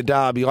to win the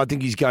Derby, I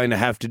think he's going to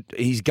have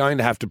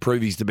to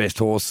prove he's the best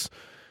horse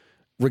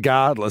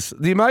regardless.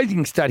 The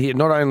amazing stat here,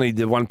 not only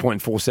the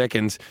 1.4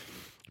 seconds,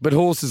 but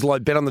horses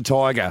like Bet on the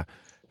Tiger,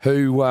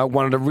 who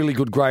won at a really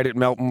good grade at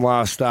Melton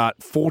last start,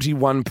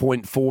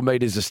 41.4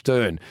 metres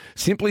astern.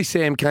 Simply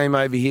Sam came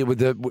over here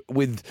with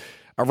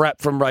a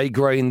rap from Ray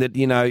Green that,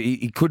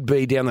 he could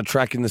be down the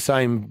track in the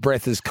same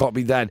breath as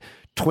Copy That,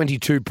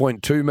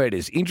 22.2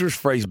 metres. Interest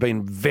Free's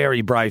been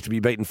very brave to be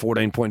beaten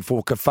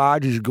 14.4.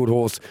 Cafage is a good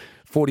horse,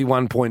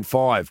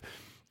 41.5.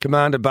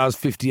 Commander Buzz,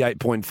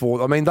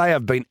 58.4. I mean, they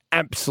have been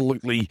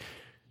absolutely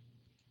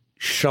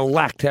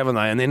shellacked, haven't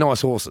they? And they're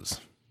nice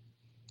horses.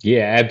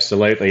 Yeah,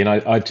 absolutely. And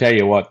I tell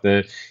you what,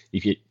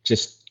 if you're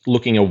just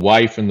looking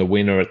away from the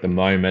winner at the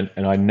moment,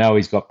 and I know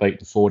he's got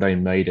beaten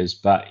 14 metres,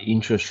 but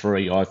Interest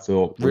Free, I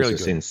thought, was really a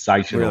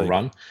sensational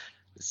run.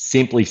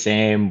 Simply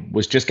Sam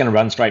was just going to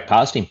run straight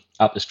past him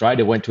up the straight.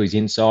 It went to his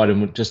inside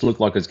and just looked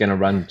like it was going to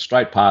run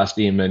straight past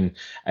him, and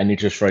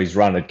Interest Free's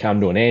run had come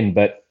to an end.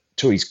 But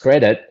to his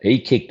credit, he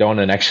kicked on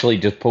and actually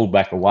just pulled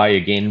back away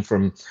again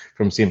from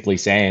Simply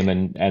Sam,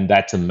 and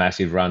that's a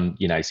massive run,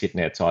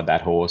 sitting outside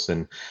that horse,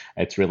 and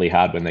it's really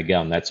hard when they're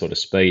going that sort of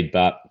speed.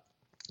 But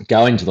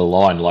going to the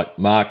line, like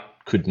Mark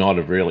could not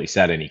have really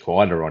sat any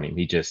quieter on him.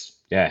 He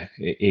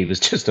was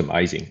just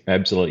amazing,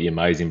 absolutely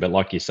amazing. But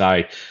like you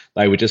say,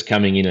 they were just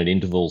coming in at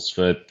intervals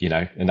for,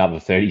 another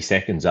 30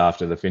 seconds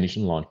after the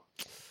finishing line.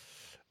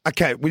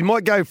 Okay, we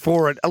might go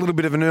for it. A little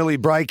bit of an early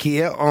break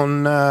here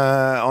on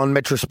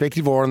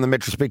Metrospective, or on the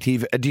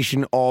Metrospective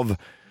edition of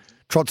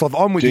Trots Life.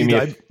 I'm with you,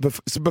 Dave.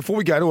 So before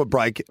we go to a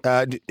break,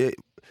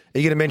 are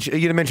you going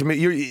to mention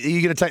me? Are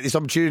you going to take this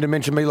opportunity to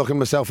mention me locking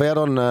myself out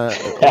on? I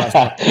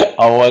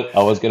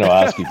was going to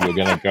ask if you were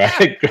going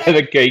to grab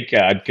a key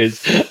card,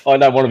 because I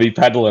don't want to be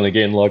paddling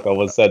again like I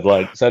was said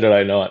like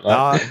Saturday night.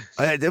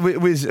 It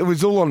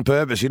was all on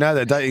purpose,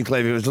 that, don't you,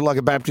 Cleve? It was like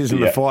a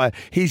baptism of fire.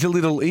 Here's a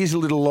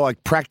little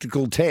like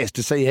practical test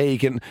to see how you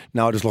can.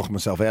 No, I just locked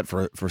myself out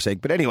for a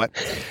sec. But anyway,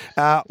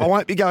 I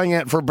won't be going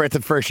out for a breath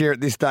of fresh air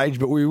at this stage,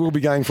 but we will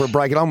be going for a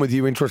break. And I'm with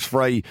you, Interest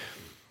Free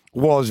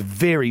was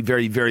very,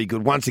 very, very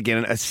good. Once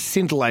again, a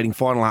scintillating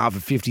final half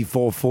of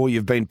 54-4.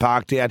 You've been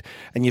parked out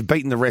and you've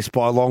beaten the rest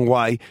by a long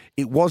way.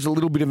 It was a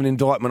little bit of an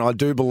indictment, I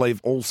do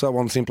believe, also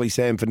on Simply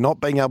Sam for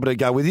not being able to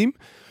go with him.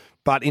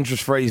 But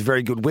Interest Free is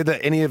very good. Whether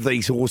any of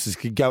these horses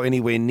could go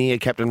anywhere near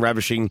Captain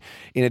Ravishing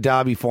in a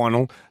Derby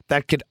final,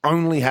 that could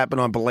only happen,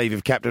 I believe,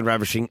 if Captain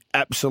Ravishing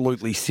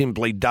absolutely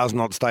simply does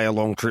not stay a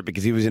long trip,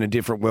 because he was in a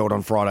different world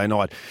on Friday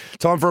night.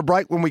 Time for a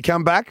break. When we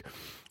come back,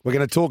 we're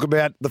going to talk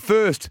about the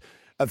first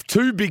of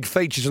two big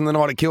features on the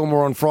night at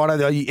Kilmore on Friday,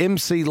 the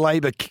MC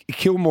Labour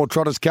Kilmore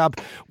Trotters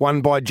Cup, won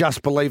by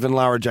Just Believe and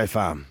Lara J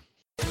Farm.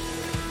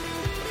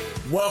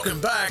 Welcome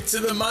back to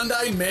the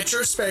Monday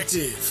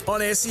Metrospective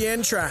on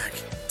SEN Track.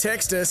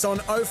 Text us on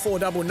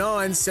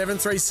 0499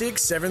 736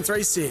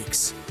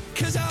 736.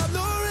 'Cause I'm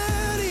not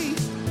ready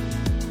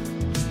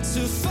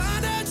to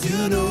find out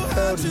you know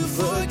how to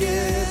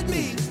forget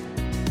me.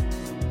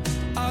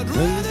 I'd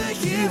rather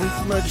hear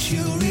how much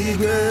you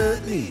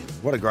regret me.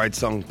 What a great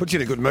song. Puts you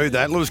in a good mood,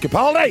 that. Lewis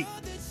Capaldi.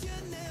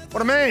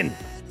 What a man.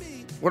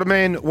 What a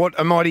man. What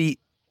a mighty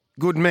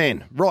good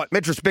man. Right,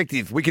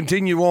 Metrospective. We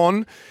continue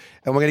on,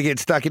 and we're going to get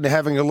stuck into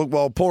having a look.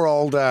 Well, poor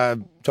old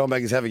Tom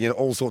Baker's having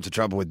all sorts of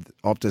trouble with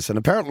Optus, and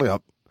apparently I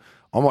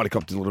might have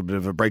copped a little bit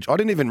of a breach. I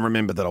didn't even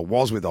remember that I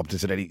was with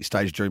Optus at any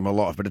stage during my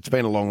life, but it's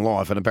been a long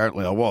life, and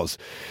apparently I was.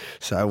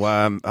 So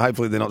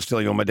hopefully they're not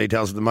stealing all my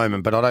details at the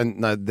moment, but I don't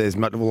know there's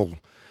much. Well,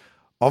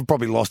 I've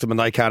probably lost them and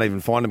they can't even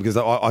find them, because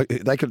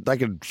they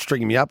could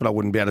string me up and I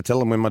wouldn't be able to tell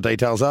them where my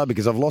details are,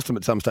 because I've lost them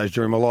at some stage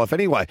during my life.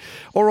 Anyway,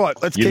 all right,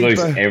 let's keep... You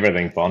lose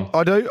everything, Bon.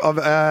 I do.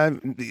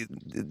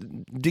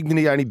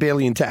 Dignity only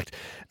barely intact.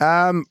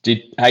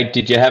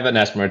 Did you have an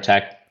asthma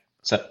attack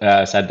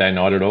Saturday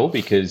night at all?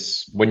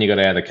 Because when you got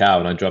out of the car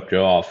and I dropped you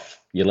off,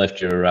 you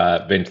left your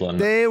Ventolin.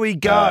 There we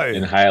go.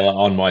 Inhaler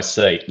on my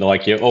seat.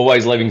 Like, you're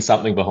always leaving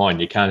something behind.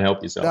 You can't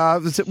help yourself.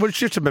 Well, it's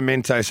just a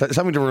memento,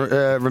 something to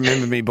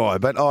remember me by.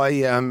 But I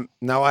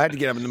had to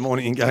get up in the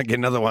morning and go and get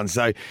another one.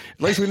 So at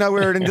least we know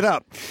where it ended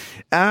up.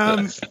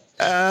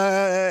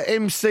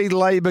 MC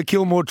Labour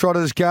Kilmore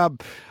Trotters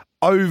Cup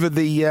over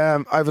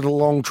the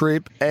long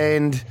trip,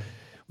 and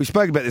we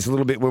spoke about this a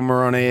little bit when we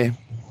were on air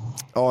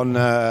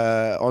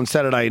on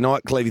Saturday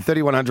night. Clevey,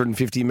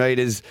 3,150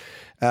 metres.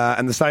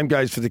 And the same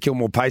goes for the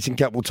Kilmore Pacing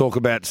Cup we'll talk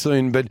about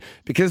soon. But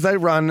because they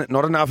run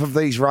not enough of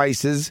these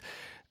races,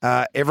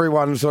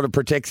 everyone sort of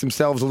protects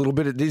themselves a little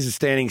bit. It is a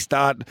standing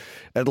start,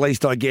 at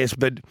least, I guess.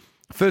 But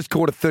first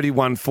quarter,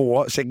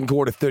 31.4. Second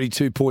quarter,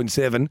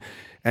 32.7.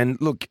 And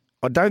look,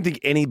 I don't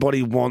think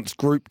anybody wants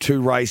Group 2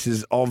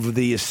 races of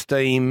the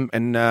esteem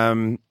and...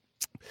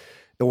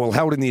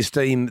 held in the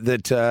esteem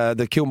that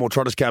the Kilmore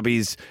Trotters Cup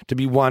is to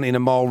be won in a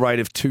mile rate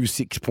of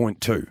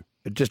 2.6.2.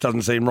 It just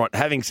doesn't seem right.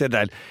 Having said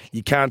that,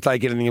 you can't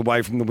take anything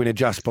away from the winner,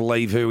 Just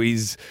Believe, who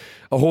is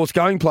a horse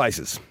going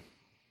places.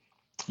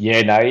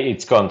 Yeah, no,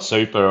 it's gone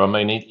super. I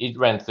mean, it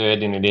ran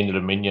third in an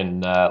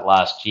Inter-Dominion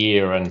last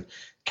year and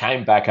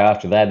came back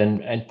after that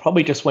and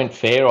probably just went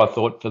fair, I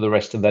thought, for the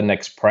rest of the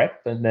next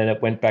prep. And then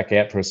it went back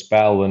out for a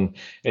spell and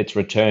it's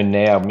returned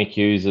now. Mick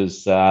Hughes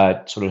has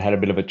sort of had a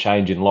bit of a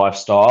change in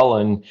lifestyle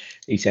and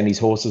he sent his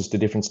horses to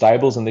different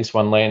stables, and this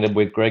one landed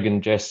with Greg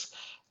and Jess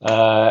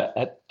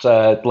at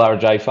Lara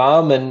J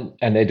Farm, and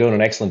they're doing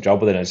an excellent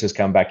job with it. And it's just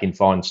come back in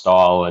fine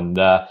style, and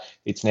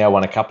it's now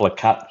won a couple of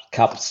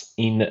cups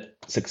in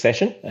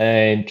succession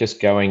and just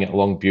going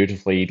along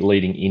beautifully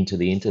leading into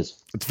the Inters.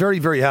 It's very,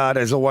 very hard,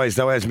 as always,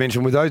 though, as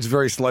mentioned, with those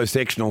very slow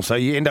sectionals. So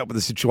you end up with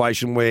a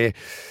situation where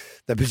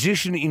the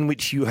position in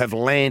which you have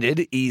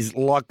landed is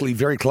likely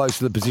very close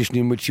to the position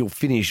in which you'll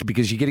finish,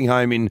 because you're getting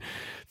home in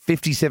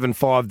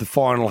 57.5 the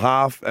final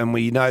half, and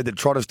we know that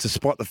trotters,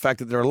 despite the fact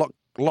that they're a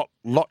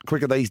lot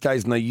quicker these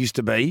days than they used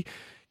to be,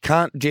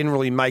 can't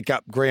generally make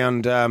up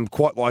ground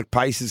quite like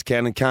paces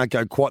can, and can't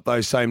go quite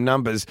those same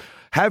numbers.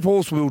 Have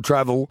horse will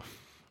travel.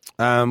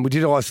 We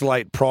did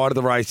isolate prior to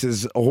the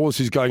races a horse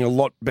who's going a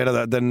lot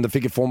better than the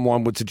figure form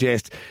line would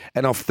suggest.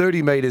 And off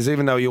 30 metres,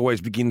 even though he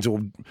always begins,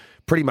 or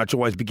pretty much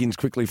always begins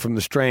quickly from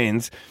the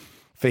strands,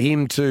 for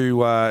him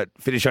to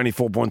finish only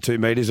 4.2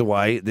 metres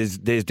away, there's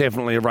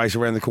definitely a race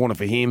around the corner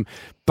for him.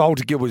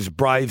 Baltica was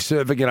brave,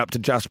 serving it up to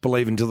Just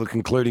Believe until the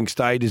concluding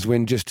stages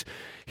when just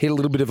hit a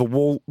little bit of a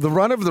wall. The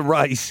run of the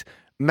race,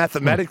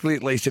 mathematically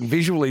at least, and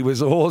visually,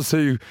 was a horse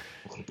who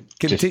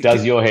just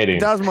does your head in.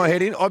 Does my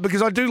head in,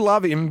 because I do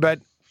love him,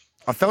 but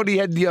I felt he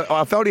had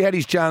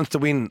his chance to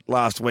win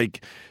last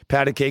week,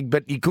 Powder Keg,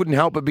 but you couldn't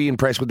help but be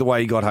impressed with the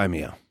way he got home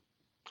here.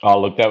 Oh,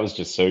 look, that was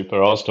just super.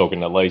 I was talking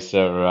to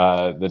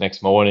Lisa the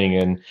next morning,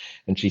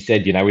 and she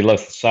said, we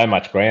lost so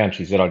much ground.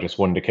 She said, I just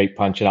wanted to keep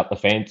punching up the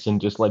fence and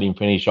just let him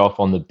finish off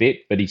on the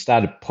bit. But he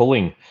started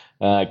pulling,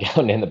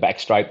 going down the back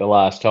straight the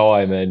last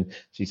time. And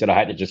she said, I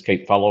had to just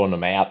keep following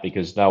him out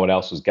because no one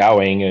else was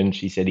going. And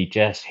she said he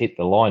just hit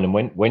the line. And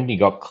when he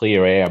got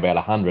clear air, about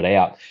 100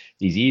 out,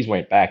 his ears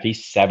went back. He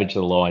savaged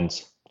the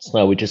lines.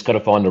 So we just got to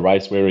find a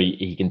race where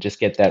he can just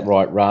get that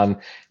right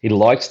run.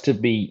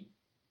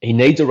 He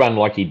needs a run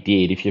like he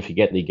did. If you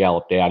forget that he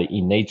galloped out,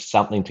 he needs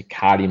something to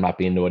cart him up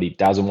into it. He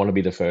doesn't want to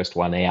be the first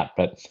one out.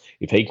 But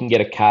if he can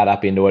get a cart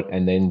up into it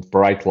and then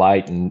break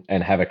late and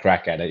have a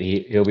crack at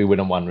it, he'll be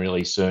winning one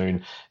really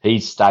soon. He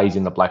stays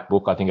in the black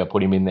book. I think I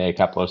put him in there a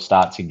couple of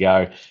starts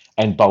ago.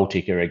 And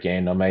Baltica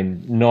again, I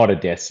mean, not a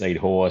death seed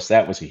horse.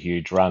 That was a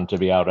huge run to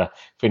be able to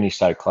finish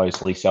so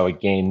closely. So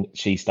again,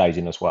 she stays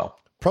in as well.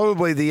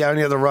 Probably the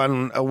only other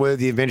run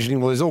worthy of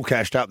mentioning, well, it's all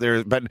cashed up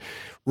there, but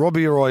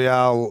Robbie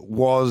Royale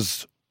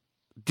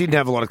didn't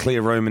have a lot of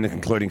clear room in the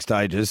concluding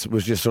stages,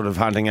 was just sort of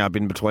hunting up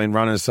in between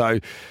runners. So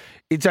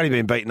it's only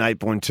been beaten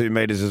 8.2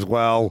 metres as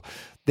well.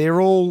 They're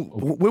all,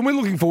 when we're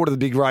looking forward to the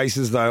big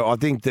races, though, I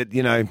think that,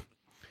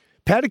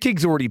 Powder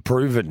Keg's already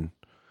proven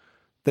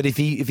that if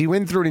he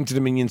went through an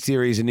Inter-Dominion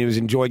series and he was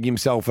enjoying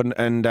himself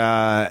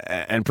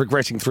and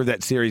progressing through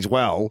that series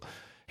well,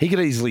 he could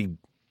easily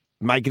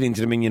make an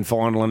Inter-Dominion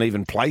final and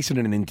even place it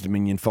in an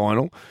Inter-Dominion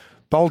final.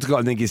 Baltica,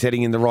 I think, is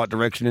heading in the right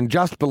direction. And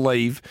Just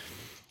Believe,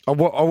 I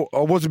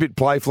was a bit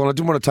playful, and I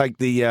didn't want to take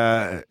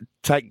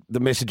the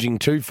messaging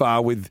too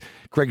far with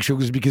Greg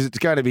Sugars, because it's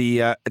going to be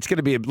a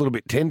little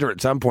bit tender at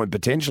some point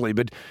potentially.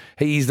 But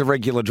he is the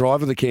regular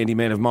driver, the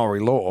Candyman of Maori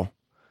Law.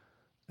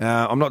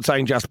 I'm not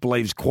saying Just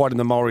Believe's quite in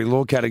the Maori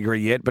Law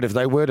category yet, but if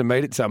they were to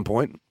meet at some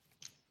point,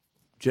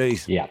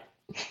 geez, yeah,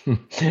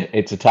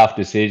 it's a tough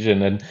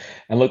decision. And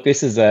look,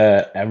 this is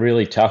a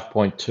really tough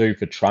point too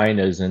for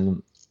trainers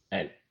and.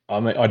 I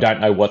mean, I don't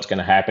know what's going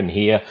to happen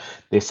here.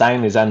 They're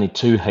saying there's only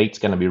 2 heats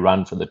going to be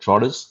run for the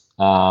trotters.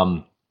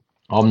 I'm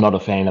not a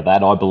fan of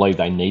that. I believe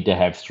they need to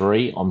have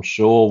 3. I'm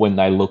sure when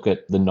they look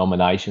at the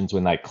nominations,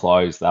 when they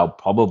close, they'll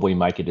probably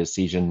make a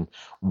decision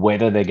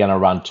whether they're going to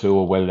run 2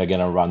 or whether they're going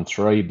to run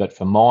 3. But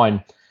for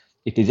mine,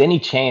 if there's any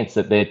chance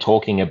that they're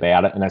talking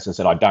about it, and as I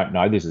said, I don't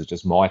know, this is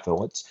just my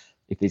thoughts.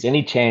 If there's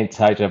any chance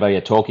HRV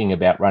are talking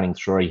about running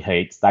 3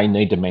 heats, they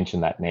need to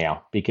mention that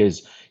now,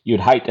 because you'd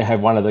hate to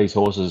have one of these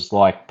horses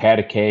like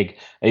Powder Keg,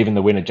 even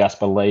the winner Just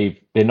Believe,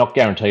 they're not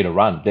guaranteed a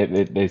run.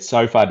 They're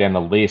so far down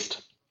the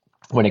list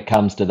when it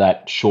comes to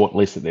that short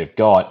list that they've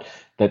got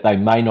that they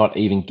may not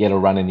even get a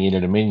run in the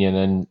Inter-Dominion.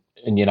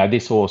 And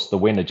this horse, the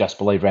winner Just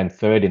Believe, ran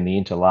 3rd in the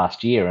Inter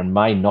last year and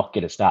may not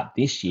get a start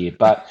this year.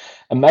 But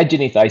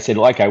imagine if they said,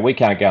 okay, we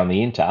can't go in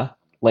the Inter,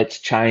 let's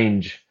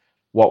change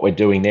what we're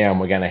doing now and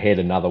we're going to head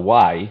another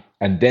way,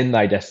 and then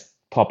they just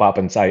pop up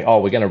and say, oh,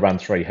 we're going to run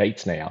 3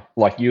 heats now.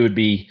 Like, you would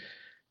be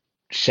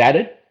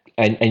shattered,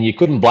 and you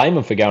couldn't blame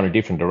them for going a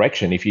different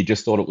direction if you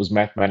just thought it was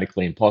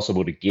mathematically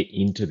impossible to get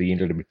into the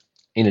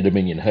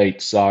Inter-Dominion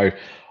heats. So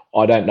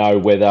I don't know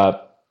whether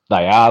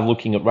they are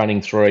looking at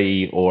running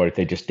 3 or if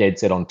they're just dead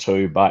set on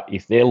 2, but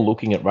if they're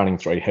looking at running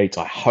 3 heats,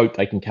 I hope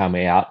they can come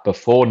out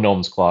before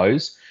noms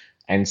close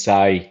and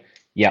say,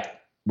 yep,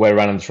 we're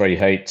running 3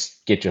 heats,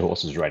 get your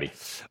horses ready.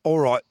 All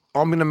right.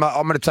 I'm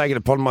gonna take it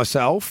upon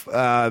myself.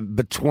 I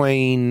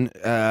will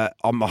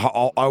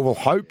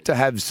hope to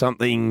have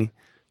something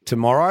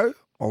tomorrow.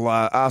 I'll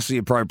ask the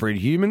appropriate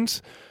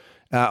humans.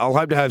 I'll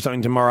hope to have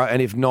something tomorrow,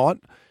 and if not,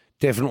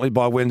 definitely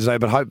by Wednesday,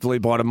 but hopefully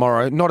by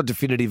tomorrow. Not a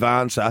definitive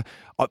answer.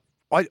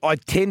 I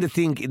tend to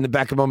think in the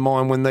back of my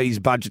mind when these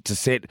budgets are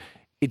set,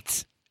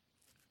 it's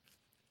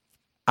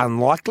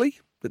unlikely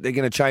that they're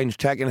going to change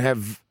tack and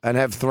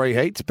have three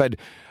heats, but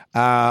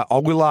I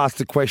will ask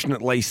the question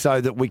at least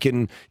so that we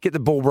can get the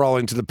ball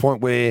rolling to the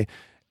point where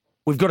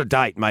we've got a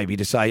date maybe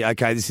to say,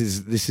 okay, this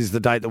is the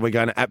date that we're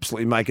going to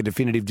absolutely make a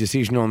definitive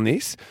decision on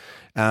this.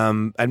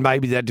 And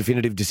maybe that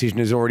definitive decision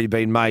has already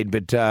been made,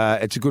 but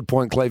it's a good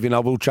point, Clevie, and I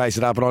will chase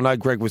it up. And I know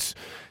Greg was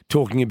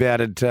talking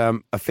about it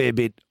a fair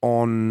bit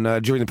on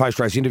during the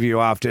post-race interview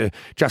after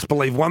Just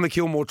Believe won the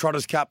Kilmore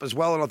Trotters Cup as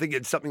well, and I think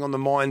it's something on the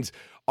minds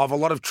of a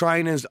lot of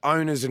trainers,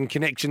 owners and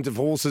connections of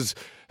horses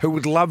who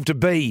would love to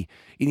be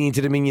in the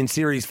Inter-Dominion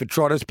Series for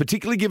Trotters,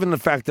 particularly given the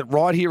fact that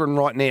right here and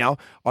right now,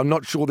 I'm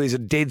not sure there's a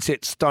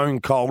dead-set,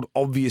 stone-cold,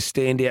 obvious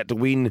standout to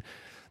win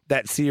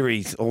that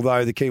series,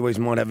 although the Kiwis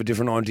might have a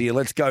different idea.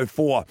 Let's go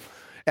for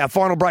our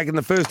final break in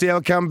the first hour.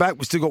 Come back.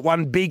 We've still got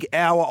one big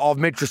hour of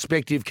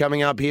Metrospective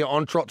coming up here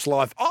on Trots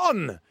Life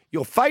on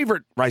your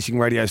favourite racing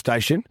radio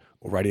station,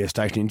 or radio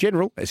station in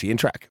general, SEN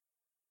Track.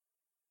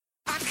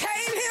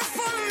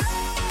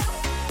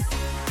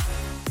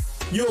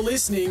 You're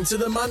listening to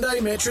the Monday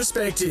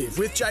Metrospective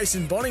with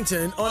Jason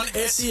Bonington on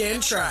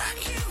SEN Track.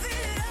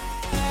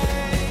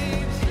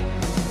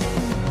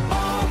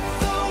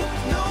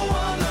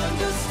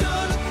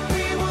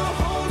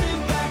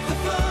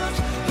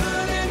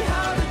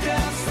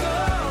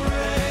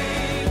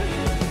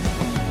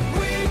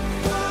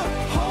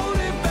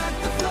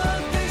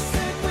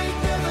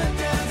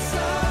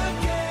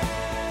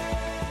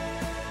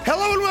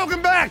 Hello and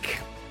welcome back.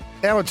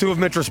 Hour 2 of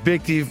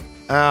Metrospective.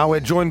 We're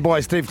joined by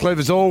Steve Cleave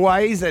as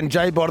always and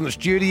Jay Bott in the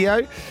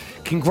studio.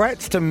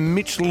 Congrats to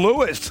Mitch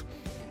Lewis,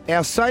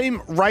 our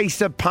same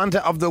racer punter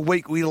of the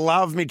week. We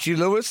love Mitchy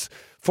Lewis.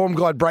 Form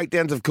Guide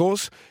breakdowns, of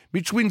course.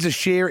 Mitch wins a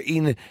share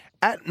in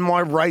At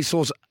My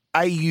Racehorse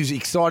AU's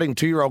exciting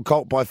 2-year-old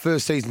colt by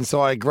first season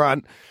sire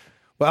Grunt.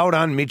 Well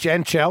done, Mitch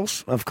and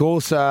Chels, of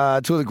course. Two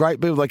of the great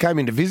people. They came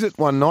in to visit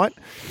one night.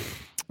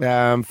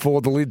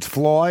 For the Lids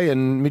Fly,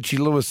 and Mitchy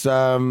Lewis,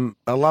 a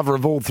lover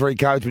of all three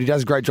codes, but he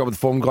does a great job with the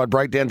Form Guide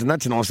breakdowns, and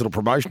that's a nice little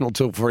promotional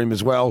tool for him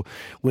as well,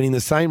 winning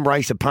the same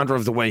race a punter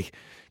of the week.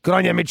 Good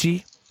on you,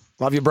 Mitchy.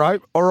 Love you, bro.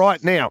 All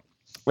right, now,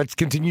 let's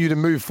continue to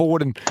move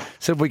forward and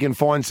see if we can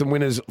find some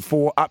winners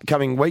for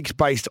upcoming weeks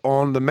based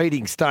on the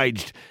meeting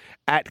staged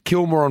at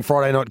Kilmore on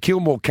Friday night.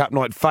 Kilmore Cup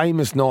night,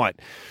 famous night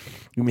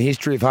in the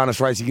history of harness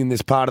racing in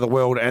this part of the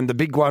world. And the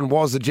big one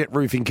was the Jet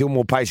Roofing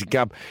Kilmore Pacing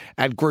Cup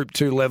at Group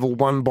 2 level,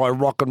 won by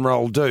Rock and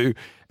Roll Do.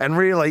 And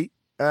really,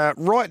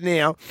 right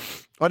now,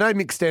 I know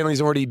Mick Stanley's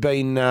already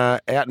been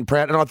out and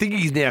proud, and I think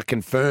he's now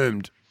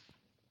confirmed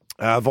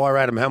via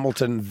Adam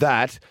Hamilton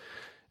that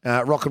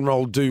Rock and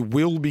Roll Do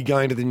will be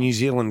going to the New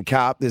Zealand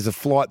Cup. There's a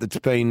flight that's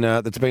been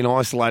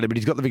isolated, but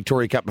he's got the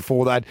Victoria Cup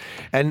before that.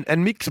 And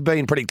Mick's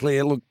been pretty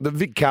clear. Look, the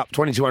Vic Cup,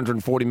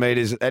 2,240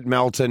 metres at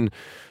Melton,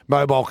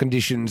 mobile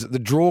conditions. The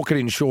draw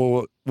can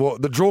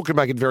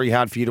make it very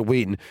hard for you to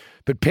win.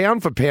 But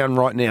pound for pound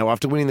right now,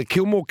 after winning the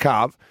Kilmore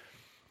Cup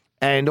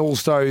and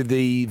also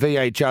the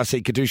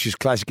VHRC Caduceus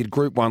Classic at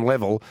Group 1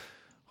 level,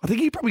 I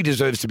think he probably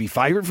deserves to be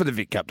favourite for the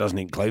Vic Cup, doesn't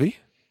he, Clevie?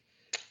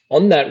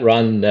 On that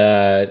run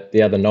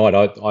the other night,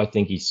 I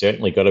think he's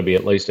certainly got to be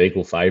at least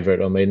equal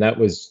favourite. I mean, that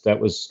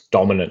was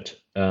dominant.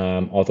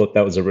 I thought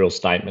that was a real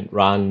statement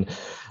run.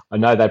 I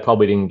know they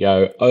probably didn't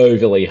go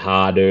overly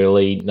hard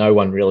early. No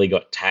one really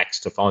got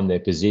taxed to find their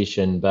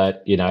position,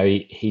 but, you know,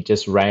 he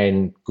just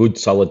ran good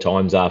solid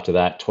times after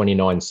that,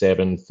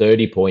 29.7,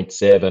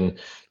 30.7,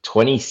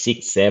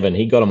 26.7.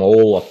 He got them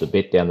all off the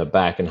bit down the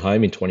back and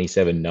home in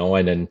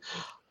 27.9. And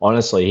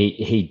honestly,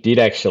 he did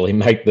actually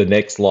make the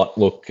next lot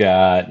look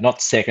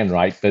not second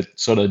rate, but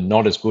sort of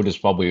not as good as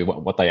probably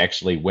what they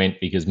actually went,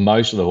 because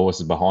most of the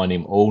horses behind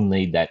him all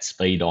need that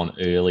speed on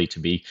early to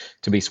be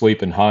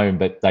sweeping home,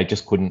 but they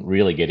just couldn't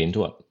really get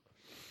into it.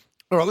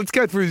 All right, let's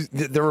go through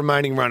the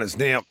remaining runners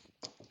now.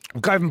 We'll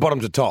go from bottom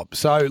to top.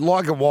 So,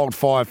 Like a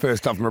Wildfire,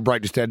 first up from a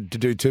break, just had to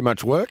do too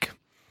much work.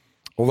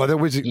 Although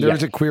there is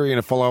a query and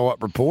a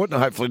follow-up report,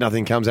 and hopefully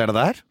nothing comes out of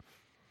that.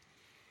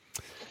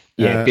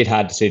 Yeah, a bit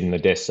hard to sit in the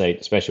death seat,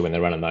 especially when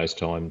they're running those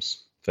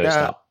times first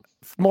up.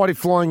 Mighty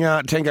Flying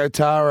Tango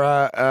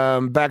Tara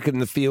back in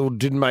the field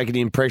didn't make any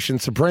impression.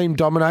 Supreme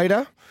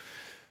Dominator.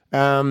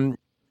 Did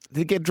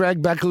it get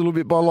dragged back a little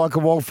bit by Like a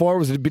Wildfire, or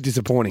was it a bit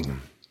disappointing?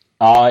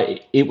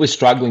 It was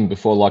struggling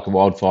before Like a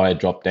Wildfire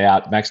dropped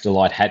out. Max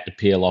Delight had to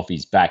peel off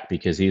his back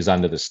because he was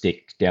under the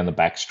stick down the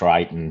back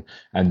straight and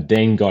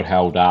then got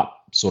held up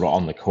sort of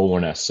on the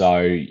corner.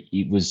 So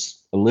it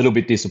was a little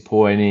bit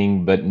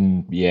disappointing, but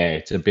yeah,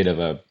 it's a bit of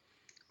a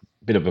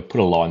put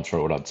a line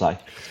through it, I'd say.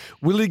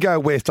 Will he go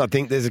west? I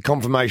think there's a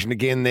confirmation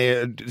again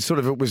there. Sort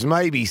of, it was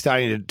maybe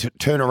starting to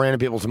turn around in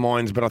people's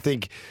minds, but I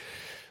think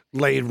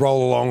lead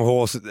roll along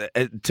horse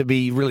to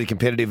be really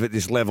competitive at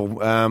this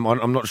level.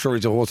 I'm not sure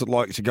he's a horse that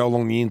likes to go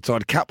along the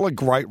inside. A couple of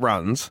great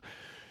runs.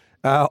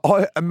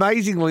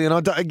 Amazingly, and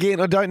I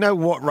don't know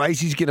what race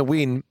he's going to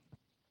win,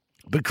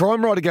 but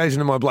Crime Rider goes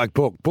into my black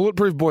book.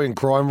 Bulletproof Boy and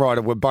Crime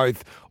Rider were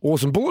both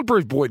awesome.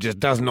 Bulletproof Boy just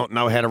does not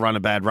know how to run a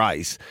bad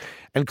race.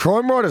 And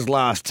Crime Rider's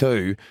last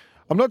two,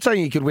 I'm not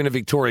saying he could win a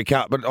Victoria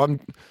Cup, but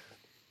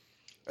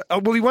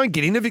well, he won't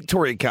get in a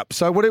Victoria Cup.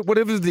 So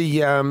whatever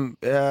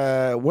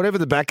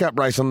the backup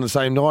race on the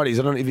same night is,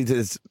 I don't know if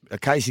it's a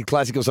Casey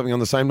Classic or something on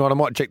the same night. I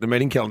might check the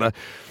meeting calendar.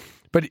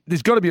 But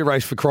there's got to be a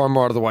race for Crime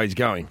Rider the way he's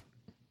going.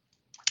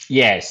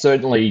 Yeah,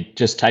 certainly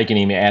just taking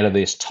him out of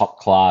this top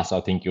class,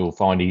 I think you'll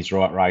find his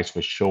right race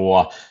for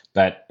sure.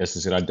 But as I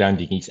said, I don't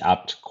think he's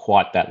up to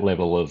quite that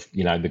level of,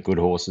 the good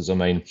horses. I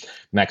mean,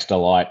 Max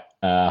Delight,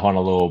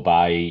 Honolulu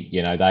Bay,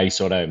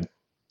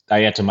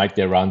 they had to make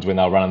their runs when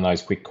they were running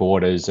those quick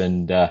quarters,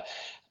 and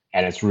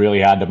it's really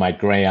hard to make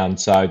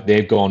ground. So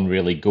they've gone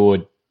really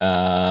good.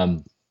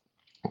 The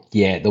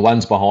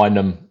ones behind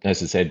them,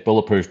 as I said,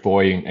 Bulletproof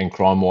Boy and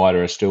Crime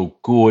Rider are still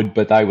good,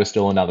 but they were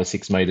still another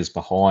 6 metres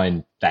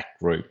behind that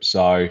group.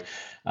 So,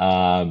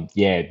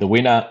 the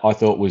winner I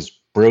thought was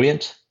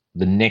brilliant.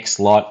 The next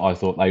lot, I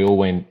thought they all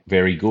went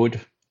very good.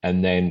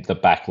 And then the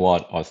back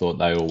lot, I thought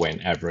they all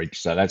went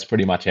average. So that's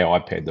pretty much how I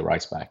paired the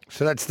race back.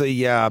 So that's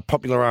the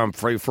Popular Arm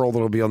Free-for-all that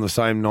will be on the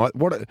same night.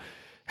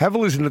 Have a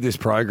listen to this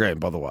program,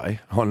 by the way,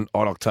 on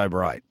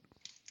October 8.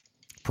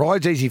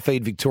 Pride's Easy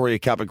Feed Victoria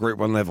Cup at Group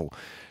 1 level.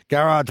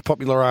 Garage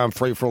Popular Arm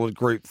Free-for-all at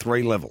Group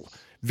 3 level.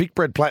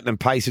 Vicbred Platinum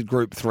Pace at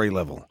Group 3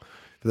 level.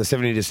 For the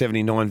 70 to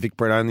 79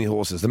 Vicbred only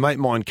horses. The Mate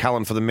Mine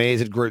Cullen for the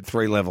mares at Group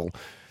 3 level,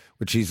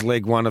 which is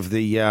leg one of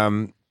the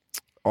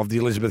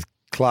Elizabeth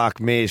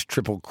Clark Mares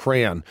Triple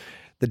Crown.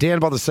 The Down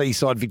by the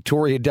Seaside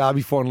Victoria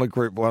Derby final at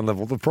Group 1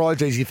 level. The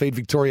Pride's Easy Feed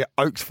Victoria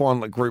Oaks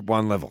final at Group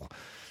 1 level.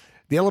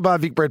 The Elabar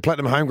Vicbred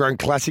Platinum Homegrown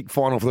Classic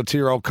final for the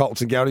 2-year-old Colts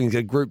and Geldings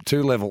at Group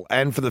 2 level,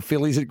 and for the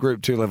fillies at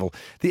Group 2 level.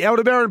 The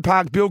Aldebaran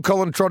Park Bill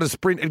Collin Trotter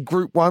Sprint at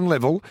Group 1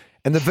 level,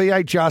 and the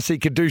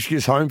VHRC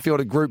Caduceus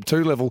Homefield at Group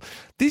 2 level.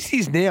 This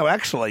is now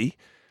actually,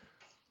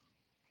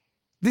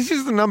 this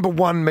is the number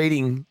one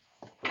meeting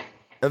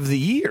of the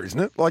year, isn't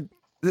it? Like,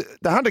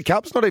 the Hunter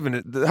Cup's not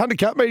even, the Hunter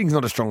Cup meeting's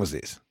not as strong as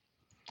this.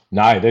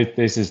 No,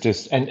 this is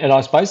just, and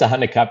I suppose the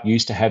Hunter Cup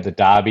used to have the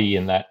Derby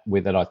and that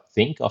with it, I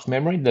think, off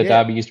memory. The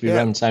Derby used to be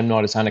run the same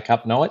night as Hunter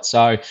Cup night.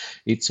 So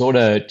it sort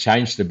of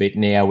changed a bit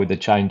now with the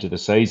change of the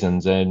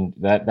seasons. And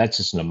that's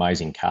just an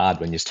amazing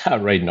card when you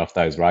start reading off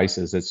those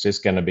races. It's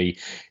just going to be,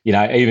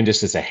 even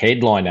just as a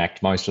headline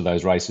act, most of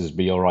those races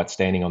be all right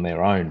standing on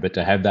their own. But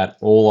to have that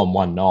all on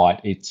one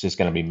night, it's just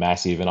going to be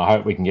massive. And I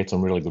hope we can get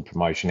some really good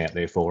promotion out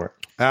there for it.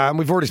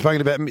 We've already spoken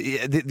about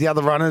the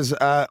other runners.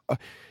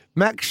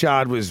 Max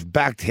Shard was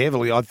backed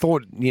heavily. I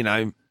thought,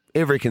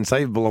 every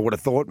conceivable I would have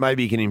thought.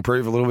 Maybe he can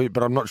improve a little bit,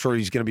 but I'm not sure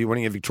he's going to be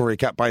winning a Victoria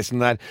Cup based on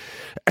that.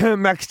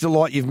 Max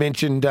Delight, you've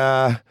mentioned,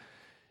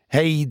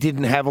 he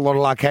didn't have a lot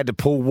of luck, had to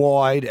pull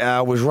wide,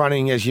 was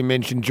running, as you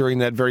mentioned, during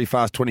that very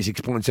fast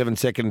 26.7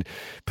 second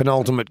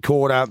penultimate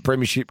quarter,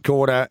 premiership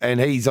quarter, and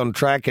he's on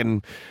track.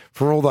 And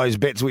for all those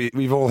bets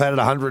we've all had at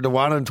 100 to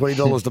 1 and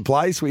 $20 to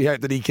place, we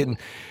hope that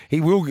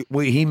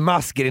he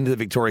must get into the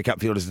Victoria Cup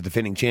field as the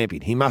defending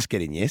champion. He must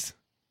get in, yes?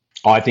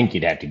 I think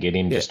you'd have to get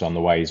him just on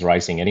the way he's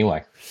racing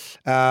anyway.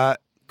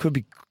 Could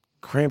be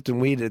cramped and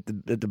weird at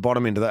the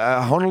bottom end of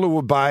that.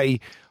 Honolulu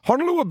Bay.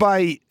 Honolulu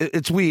Bay,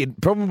 it's weird.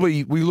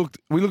 Probably we look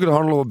at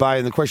Honolulu Bay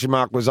and the question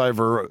mark was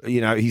over,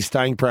 his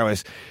staying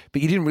prowess.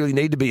 But you didn't really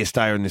need to be a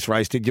stayer in this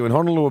race, did you? And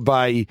Honolulu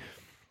Bay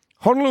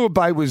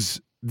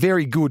was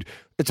very good.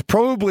 It's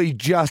probably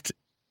just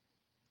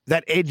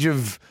that edge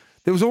of.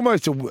 There was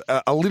almost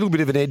a little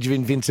bit of an edge of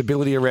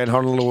invincibility around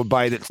Honolulu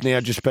Bay that's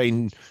now just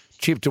been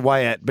chipped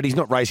away at, but he's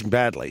not racing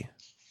badly.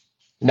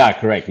 No,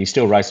 correct. He's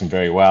still racing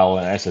very well.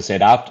 And as I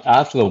said,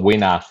 after the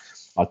winner,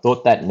 I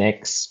thought that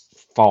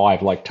next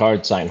five, like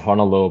Torrid St.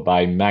 Honolulu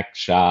Bay, Max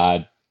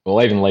Shard,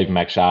 we'll even leave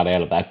Max Shard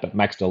out of that, but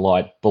Max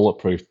Delight,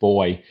 Bulletproof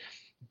Boy,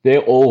 they're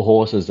all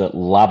horses that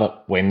love it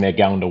when they're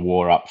going to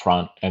war up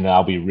front, and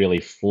they'll be really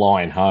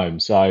flying home.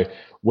 So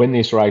when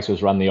this race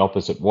was run the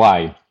opposite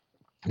way,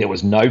 there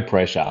was no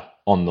pressure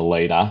on the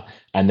leader,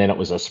 and then it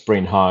was a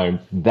sprint home.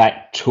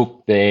 That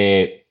took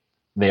their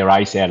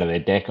ace out of their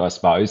deck, I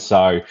suppose.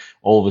 So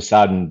all of a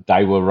sudden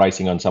they were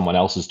racing on someone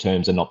else's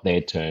terms and not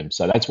their terms.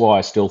 So that's why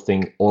I still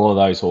think all of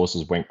those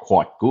horses went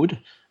quite good.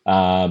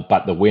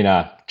 But the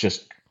winner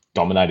just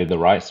dominated the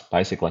race,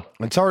 basically.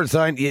 And Torrid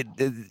saying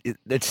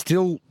it's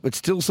still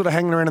sort of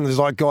hanging around in the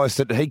zeitgeist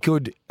that he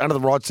could, under the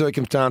right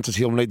circumstances,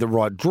 he'll need the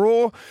right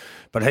draw,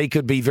 but he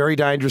could be very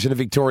dangerous in a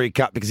Victoria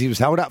Cup because he was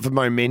held up for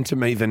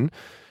momentum even.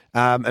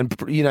 And,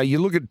 you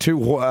look at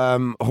two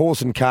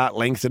horse and cart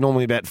lengths, they're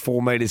normally about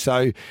 4 metres.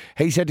 So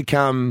he's had to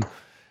come,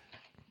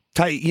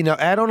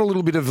 add on a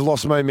little bit of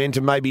lost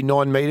momentum, maybe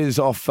 9 metres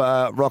off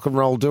Rock and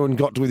Roll Do and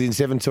got to within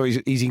 7. So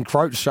he's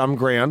encroached some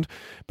ground.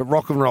 But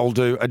Rock and Roll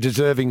Do, a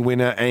deserving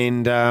winner.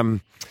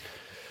 And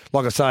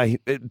like I say,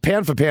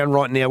 pound for pound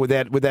right now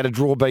without a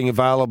draw being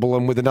available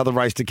and with another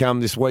race to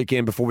come this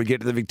weekend before we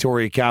get to the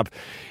Victoria Cup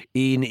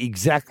in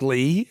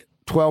exactly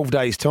 12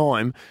 days'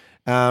 time,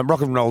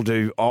 Rock and Roll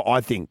Do,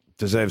 I think,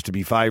 deserves to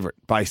be favourite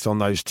based on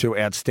those two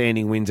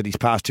outstanding wins at his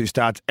past two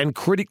starts. And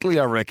critically,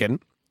 I reckon,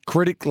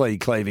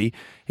 Clevey,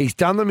 he's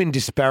done them in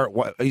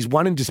he's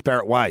won in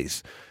disparate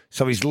ways.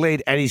 So he's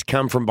led and he's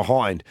come from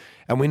behind.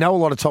 And we know a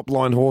lot of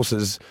top-line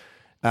horses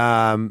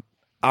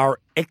are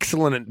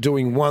excellent at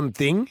doing one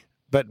thing,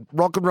 but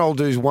Rock and Roll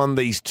Do's won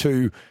these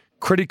two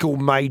critical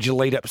major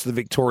lead-ups to the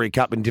Victoria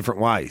Cup in different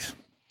ways.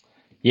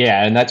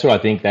 Yeah, and that's what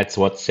I think. That's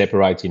what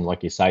separates him,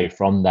 like you say,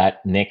 from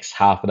that next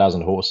half a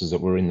dozen horses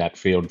that were in that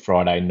field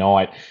Friday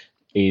night,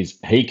 is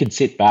he could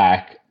sit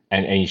back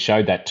and he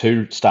showed that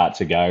 2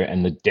 starts ago,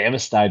 and the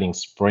devastating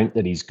sprint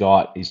that he's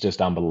got is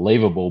just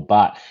unbelievable.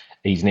 But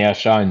he's now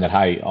shown that,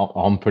 hey,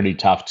 I'm pretty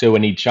tough too.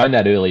 And he'd shown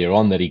that earlier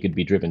on that he could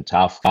be driven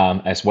tough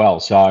as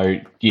well. So,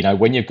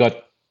 when you've got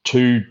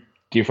 2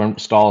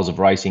 different styles of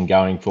racing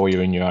going for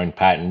you in your own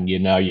pattern,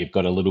 you've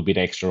got a little bit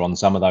extra on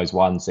some of those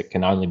ones that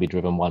can only be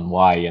driven one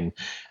way. And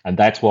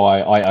that's why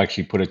I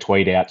actually put a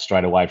tweet out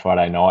straight away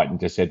Friday night and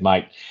just said,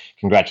 mate,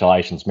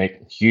 congratulations,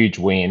 Mick, huge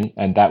win.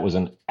 And that was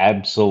an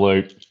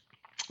absolute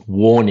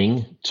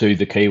warning to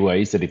the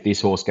Kiwis that if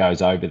this horse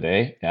goes over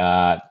there,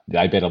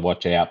 they better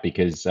watch out,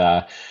 because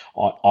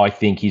I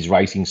think his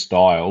racing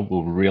style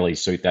will really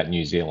suit that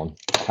New Zealand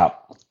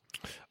Cup.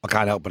 I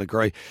can't help but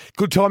agree.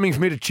 Good timing for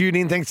me to tune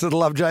in. Thanks to the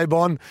Love J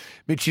Bond.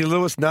 Mitchie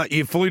Lewis, no,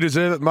 you fully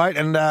deserve it, mate,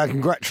 and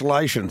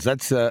congratulations.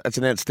 That's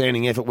an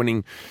outstanding effort,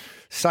 winning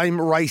Same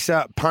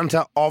Racer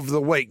Punter of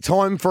the Week.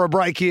 Time for a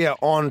break here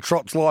on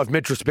Trots Live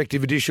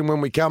Metrospective Edition.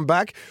 When we come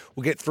back,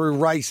 we'll get through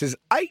races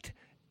 8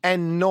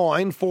 and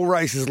 9. 4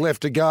 races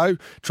left to go.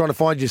 Trying to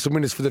find you some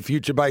winners for the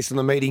future based on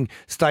the meeting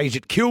staged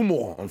at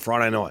Kilmore on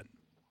Friday night.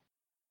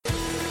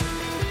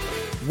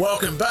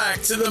 Welcome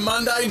back to the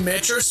Monday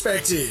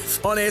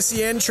Metrospective on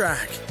SEN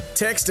Track.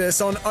 Text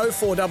us on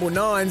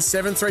 0499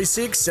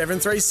 736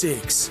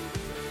 736.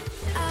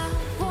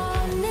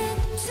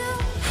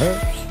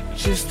 Hurt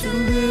just a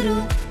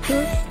little,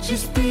 hurt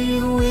just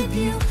being with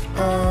you.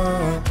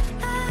 I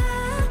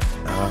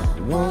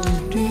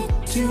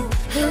wanted to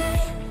hurt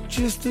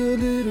just a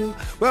little.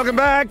 Welcome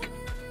back.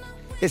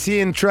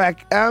 SEN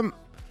Track.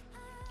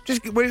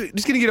 We're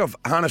just going to get off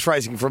harness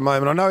racing for a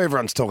moment. I know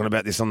everyone's talking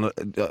about this on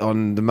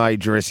the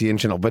major SEN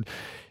channel, but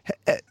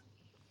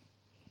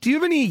do you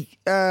have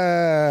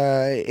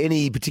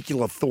any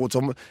particular thoughts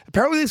on?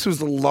 Apparently, this was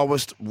the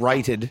lowest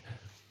rated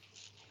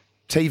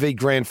TV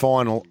grand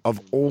final of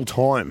all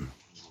time.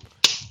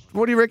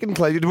 What do you reckon,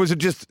 Clay? Was it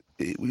just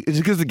is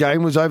it because the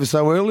game was over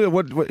so early,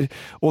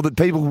 or that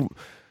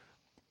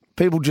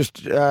people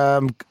just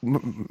I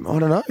don't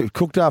know,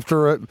 cooked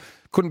after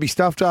couldn't be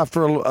stuffed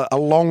after a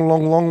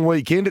long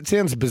weekend? It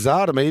sounds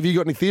bizarre to me. Have you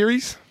got any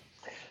theories?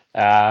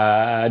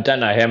 I don't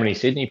know how many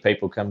Sydney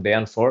people come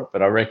down for it,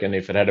 but I reckon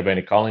if it had been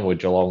a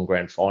Collingwood-Geelong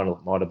grand final,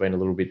 it might have been a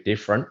little bit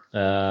different.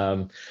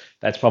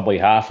 That's probably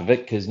half of it,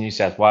 because New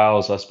South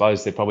Wales, I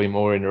suppose they're probably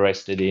more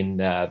interested in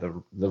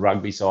the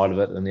rugby side of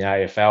it than the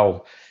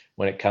AFL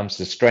when it comes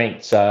to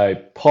strength. So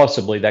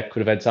possibly that could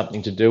have had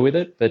something to do with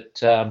it.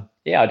 But, I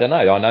don't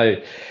know. I know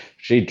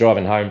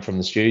driving home from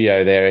the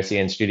studio there,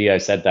 SEN studio,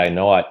 Saturday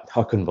night,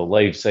 I couldn't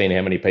believe seeing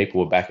how many people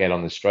were back out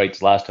on the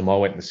streets. Last time I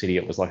went in the city,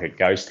 it was like a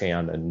ghost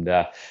town, and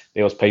there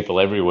was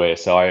people everywhere.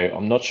 So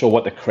I'm not sure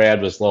what the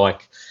crowd was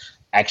like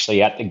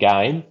actually at the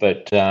game,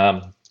 but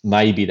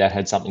maybe that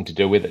had something to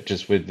do with it,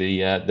 just with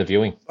the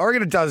viewing. I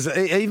reckon it does.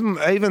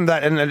 Even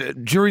that,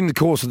 and during the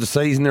course of the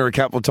season, there were a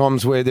couple of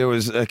times where there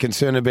was a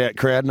concern about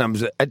crowd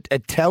numbers.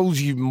 It tells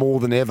you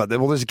more than ever.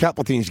 Well, there's a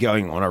couple of things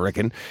going on, I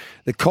reckon.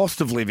 The cost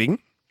of living,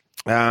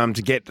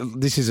 to get,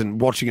 this isn't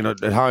watching it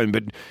at home,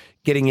 but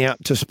getting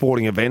out to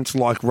sporting events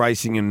like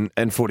racing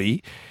and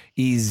footy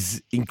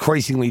is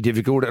increasingly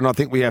difficult, and I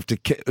think we have to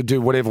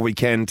do whatever we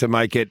can to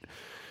make it,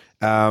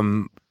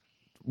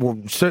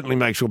 we'll certainly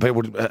make sure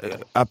people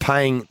are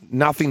paying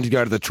nothing to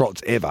go to the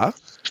trots ever,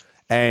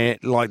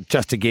 and like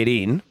just to get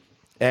in,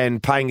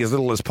 and paying as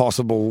little as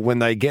possible when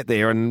they get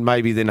there, and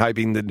maybe then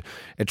hoping that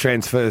it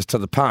transfers to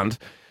the punt.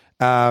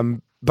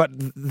 But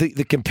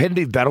the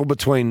competitive battle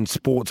between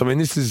sports, I mean,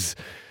 this is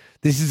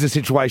a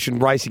situation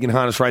racing and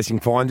harness racing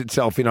finds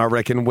itself in, I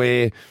reckon,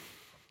 where,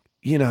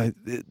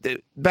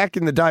 back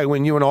in the day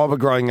when you and I were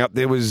growing up,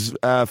 there was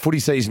footy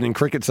season and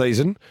cricket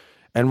season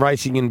and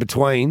racing in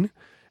between,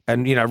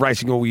 and,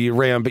 racing all year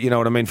round, but you know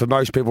what I mean, for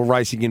most people,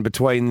 racing in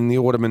between in the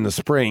autumn and the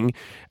spring,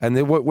 and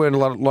there weren't a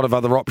lot of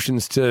other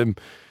options to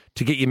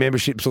get your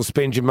memberships or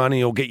spend your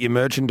money or get your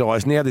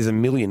merchandise. Now there's a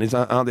million,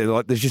 aren't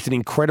there? There's just an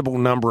incredible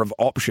number of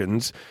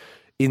options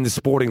in the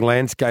sporting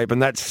landscape,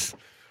 and that's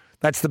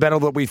the battle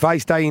that we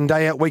face day in,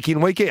 day out, week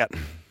in, week out.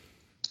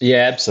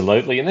 Yeah,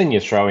 absolutely. And then you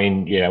throw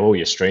in, all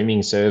your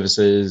streaming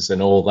services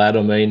and all that.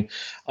 I mean,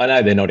 I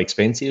know they're not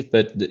expensive,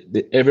 but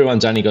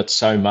everyone's only got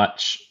so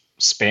much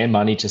spare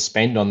money to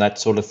spend on that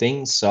sort of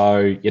thing.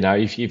 So,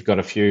 if you've got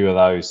a few of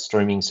those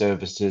streaming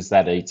services,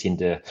 that eats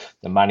into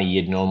the money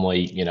you'd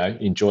normally,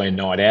 enjoy a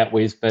night out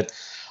with. But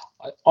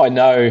I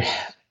know,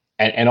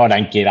 and I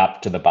don't get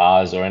up to the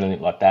bars or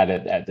anything like that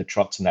at the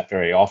trots and that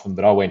very often,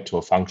 but I went to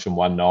a function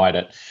one night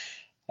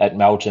at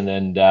Melton,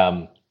 and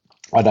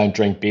I don't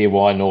drink beer,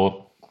 wine, or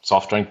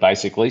soft drink,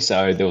 basically.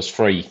 So there was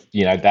free,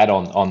 that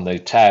on the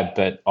tab,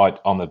 but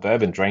I'm a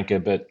bourbon drinker,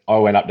 but I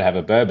went up to have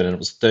a bourbon and it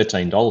was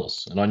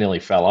 $13 and I nearly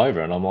fell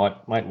over. And I'm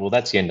like, mate, well,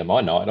 that's the end of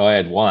my night. I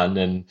had one.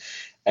 And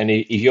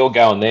if you're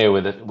going there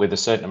with a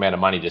certain amount of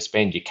money to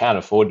spend, you can't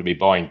afford to be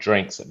buying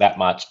drinks at that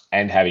much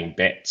and having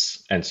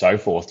bets and so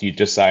forth. You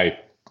just say,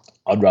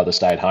 I'd rather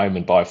stay at home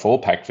and buy a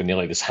 4-pack for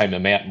nearly the same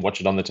amount and watch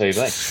it on the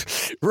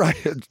TV. Right,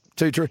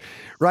 too true.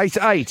 Race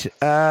 8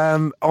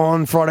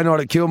 on Friday night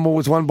at Kilmore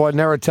was won by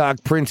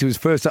Naratak Prince, who was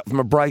first up from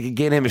a break.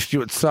 Again, Emma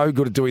Stewart's so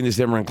good at doing this,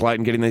 Emma and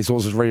Clayton, getting these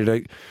horses ready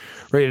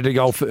to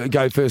go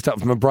first up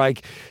from a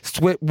break.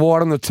 Swept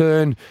wide on the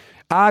turn.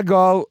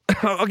 Argyle,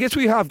 I guess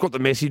we have got the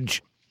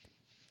message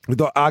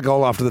with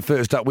Argyle after the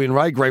first up win.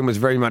 Ray Green was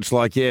very much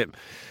like, yeah,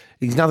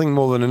 he's nothing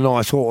more than a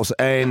nice horse,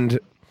 and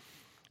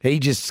he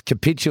just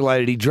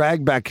capitulated. He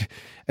dragged back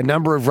a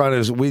number of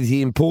runners with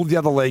him, pulled the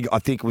other leg, I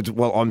think,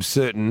 I'm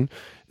certain.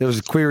 There was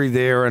a query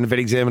there and a vet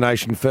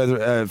examination,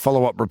 further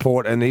follow-up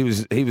report, and he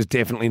was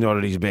definitely not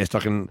at his best. I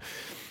can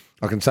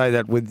say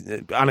that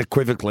with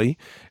unequivocally.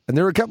 And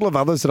there are a couple of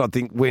others that I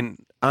think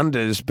went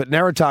unders, but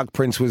Naratak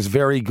Prince was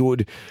very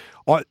good.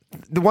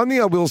 The one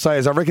thing I will say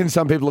is I reckon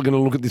some people are going to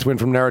look at this win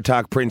from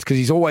Naratak Prince because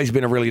he's always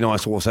been a really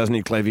nice horse, hasn't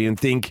he, Clevy, and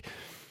think,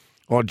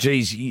 oh,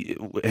 geez,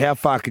 how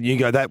far can you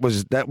go? That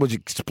was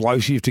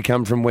explosive to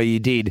come from where you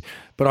did.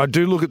 But I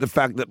do look at the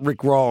fact that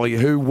Rick Riley,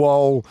 who,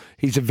 while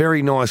he's a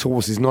very nice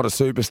horse, is not a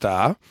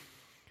superstar,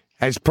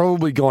 has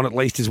probably gone at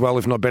least as well,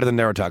 if not better, than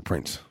Naratak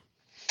Prince.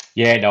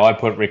 Yeah, no, I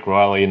put Rick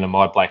Riley into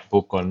my black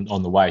book on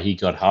the way he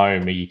got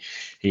home.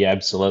 He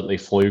absolutely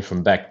flew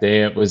from back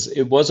there.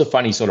 It was a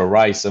funny sort of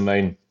race. I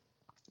mean,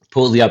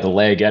 pulled the other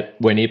leg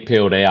when it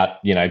peeled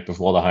out,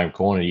 before the home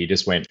corner, you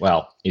just went,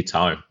 well, it's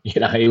home.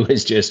 He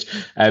was just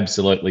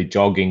absolutely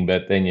jogging,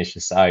 but then you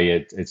should say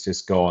it's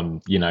just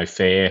gone,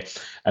 fair.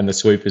 And the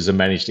swoopers have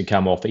managed to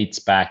come off its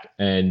back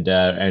and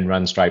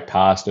run straight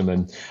past him.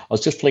 And I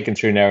was just flicking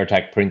through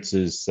Naratak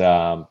Prince's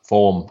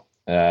form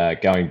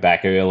going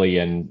back early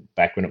and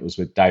back when it was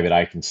with David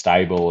Aiken's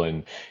stable.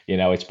 And,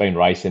 it's been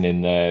racing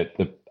in the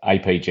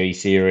APG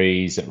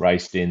series. It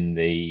raced in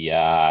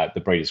the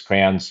Breeders'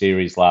 Crown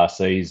series last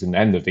season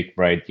and the Vic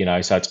Bred,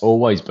 so it's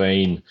always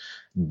been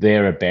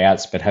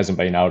thereabouts, but hasn't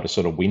been able to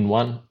sort of win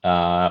one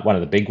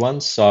of the big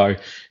ones. So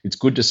it's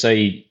good to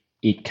see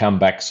it come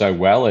back so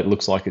well. It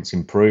looks like it's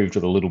improved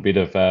with a little bit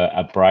of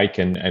a break,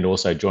 and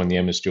also joined the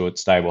Emma Stewart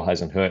stable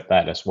hasn't hurt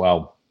that as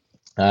well.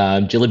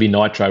 Jilliby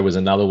Nitro was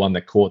another one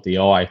that caught the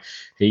eye.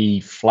 He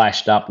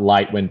flashed up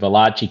late when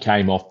Valachi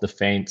came off the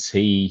fence.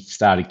 He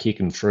started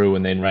kicking through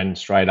and then ran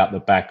straight up the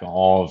back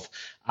of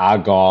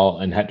Argyle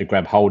and had to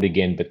grab hold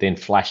again, but then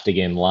flashed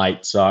again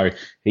late. So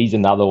he's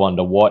another one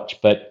to watch.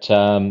 But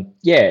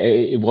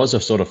it was a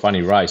sort of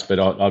funny race, but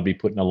I'd be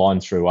putting a line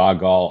through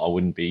Argyle. I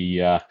wouldn't be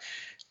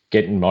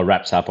getting my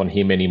wraps up on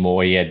him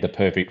anymore. He had the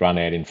perfect run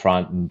out in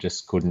front and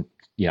just couldn't,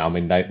 they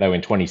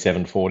went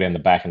 27-4 down the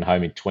back and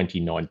home in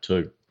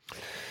 29-2.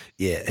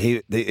 Yeah,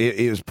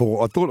 he was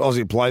poor. I thought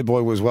Aussie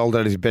Playboy was well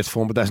done at his best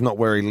form, but that's not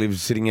where he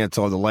lives, sitting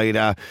outside the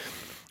leader.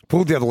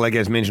 Pulled the other leg,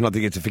 as mentioned. I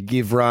think it's a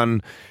forgive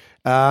run.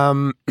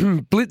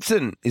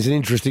 Blitzen is an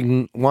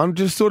interesting one.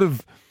 Just sort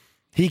of,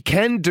 he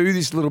can do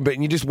this a little bit,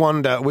 and you just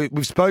wonder. We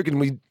spoke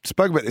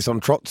about this on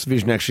Trot's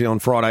Vision actually on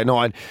Friday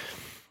night.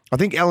 I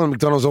think Alan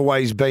McDonald's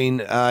always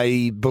been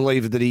a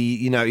believer that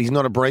he's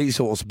not a breeze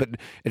horse, but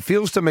it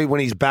feels to me when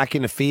he's back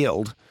in the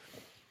field,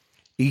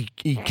 he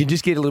can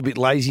just get a little bit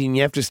lazy and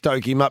you have to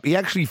stoke him up. He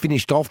actually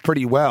finished off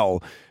pretty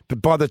well,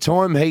 but by the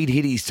time he'd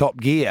hit his top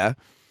gear,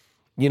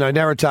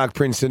 Naratak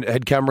Prince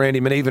had come around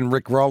him, and even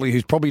Rick Riley,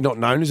 who's probably not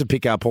known as a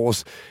pickup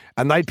horse,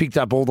 and they picked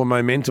up all the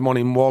momentum on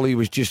him while he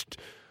was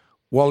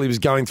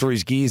going through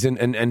his gears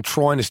and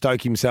trying to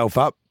stoke himself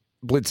up,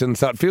 Blitzen.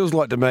 So it feels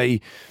like to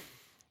me,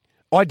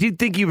 I did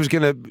think he was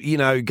going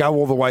to, go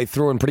all the way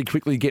through and pretty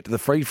quickly get to the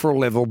free-for-all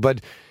level,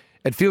 but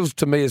it feels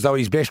to me as though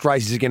his best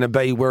races are going to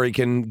be where he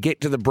can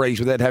get to the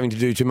breeze without having to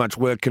do too much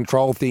work,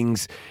 control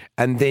things,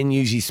 and then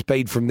use his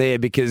speed from there,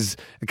 because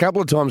a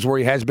couple of times where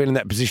he has been in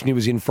that position he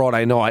was in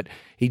Friday night,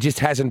 he just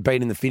hasn't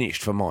been in the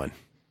finished for mine.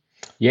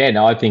 Yeah,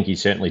 no, I think he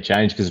certainly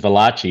changed, because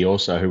Valachi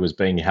also, who was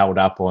being held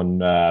up on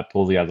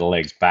pull the other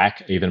legs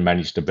back, even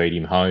managed to beat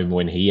him home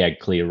when he had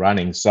clear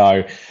running.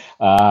 So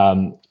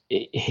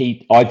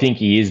I think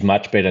he is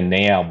much better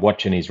now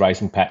watching his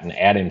racing pattern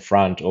out in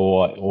front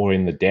or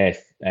in the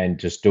death and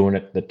just doing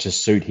it to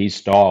suit his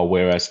style.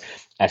 Whereas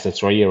as a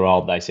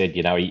 3-year-old, they said,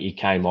 he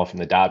came off in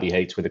the Derby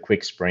heats with a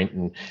quick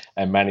sprint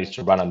and managed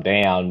to run him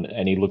down,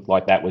 and he looked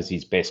like that was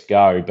his best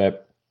go.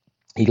 But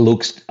he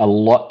looks a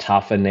lot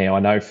tougher now. I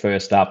know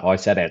first up, I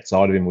sat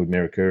outside of him with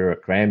Mirakura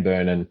at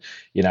Cranbourne, and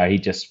he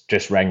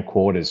just ran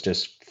quarters.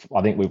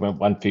 I think we went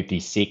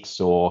 156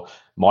 or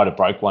might have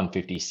broke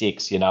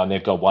 156. And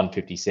they've got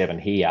 157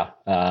 here,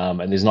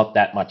 and there's not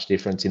that much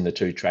difference in the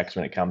two tracks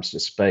when it comes to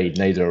speed.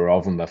 Neither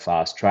of them are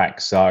fast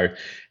tracks, so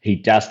he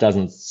just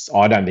doesn't.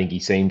 I don't think he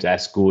seems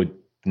as good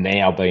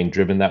now being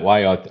driven that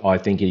way. I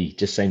think he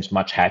just seems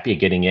much happier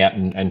getting out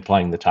and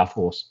playing the tough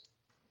horse.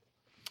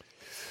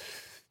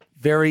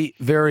 Very,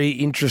 very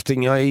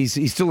interesting.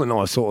 He's still a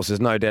nice horse, there's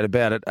no doubt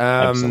about it.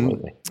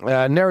 Absolutely.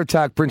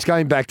 Naratak Prince,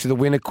 going back to the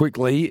winner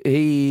quickly,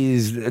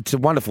 it's a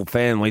wonderful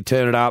family.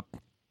 Turn it up.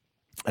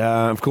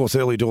 Of course,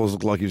 early doors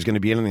looked like he was going to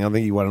be anything. I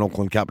think he won an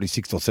Auckland Cup at his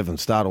 6th or 7th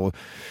start, or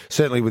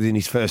certainly within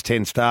his first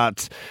 10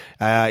 starts.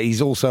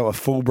 He's also a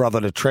full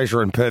brother to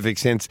Treasure in perfect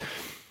sense.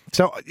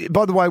 So,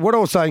 by the way, what I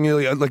was saying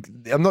earlier,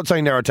 I'm not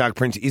saying Naratak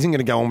Prince isn't going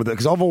to go on with it,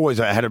 because I've always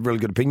had a really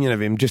good opinion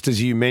of him, just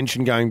as you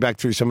mentioned, going back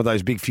through some of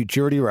those big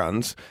futurity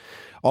runs.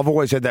 I've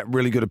always had that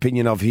really good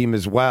opinion of him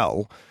as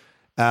well.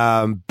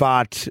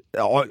 But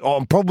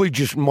I'm probably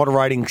just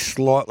moderating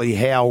slightly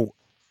how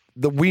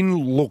the win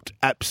looked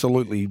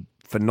absolutely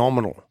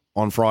phenomenal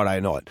on Friday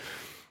night.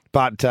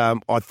 But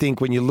I think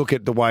when you look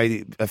at the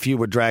way a few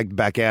were dragged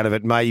back out of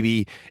it,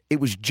 maybe it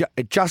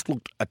just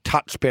looked a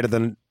touch better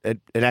than it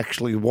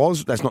actually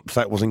was. That's not to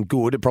say it wasn't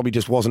good. It probably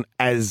just wasn't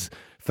as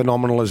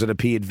phenomenal as it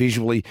appeared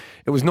visually.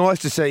 It was nice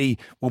to see,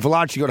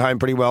 Valachi got home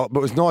pretty well,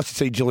 but it was nice to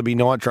see Jillaby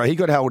Nitro. He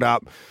got held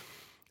up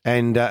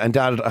and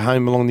darted at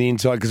home along the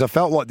inside, because I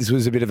felt like this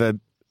was a bit of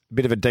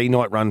a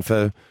D-night run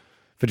for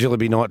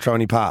Jillaby Nitro,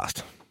 and he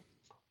passed.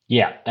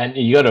 Yeah, and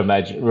you got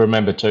to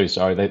remember too,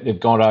 they've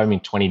gone home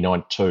in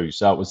 29-2.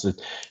 So it was the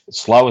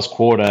slowest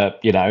quarter,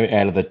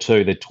 out of the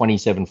two. They're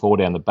 27-4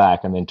 down the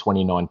back and then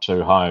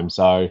 29-2 home.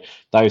 So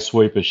those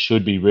swoopers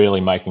should be really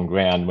making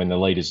ground when the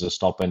leaders are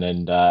stopping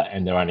and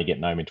they're only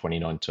getting home in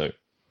 29-2.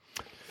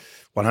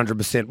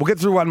 100%. We'll get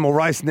through one more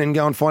race and then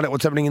go and find out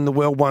what's happening in the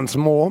world once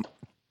more.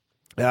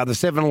 The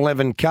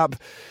 7-Eleven Cup,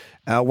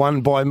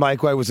 won by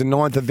Makeway, was the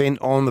 9th event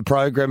on the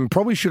program.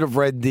 Probably should have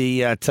read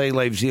the tea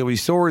leaves here. We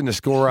saw in the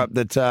score-up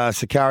that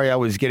Sicario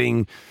was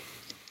getting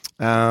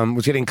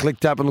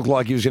clicked up and looked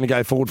like he was going to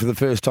go forward for the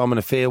first time in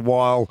a fair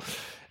while.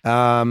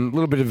 A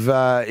little bit of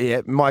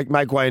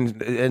Makeway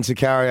and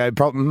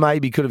Sicario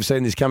maybe could have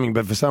seen this coming,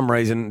 but for some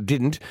reason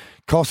didn't.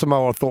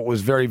 Cosimo, I thought,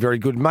 was very, very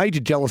good. Major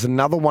Jealous,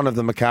 another one of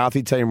the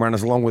McCarthy team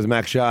runners, along with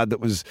Max Shard, that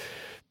was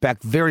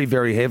back very,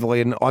 very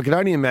heavily. And I could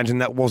only imagine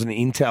that wasn't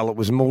intel. It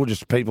was more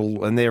just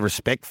people and their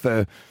respect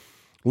for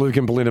Luke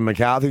and Belinda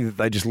McCarthy that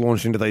they just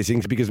launched into these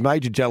things, because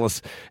Major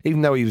Jealous,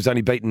 even though he was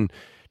only beaten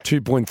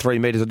 2.3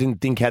 metres, I didn't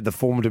think had the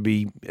form to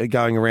be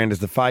going around as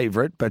the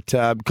favourite. But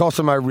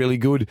Cosimo, really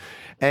good.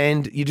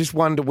 And you just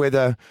wonder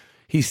whether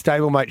his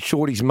stablemate,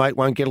 Shorty's mate,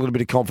 won't get a little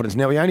bit of confidence.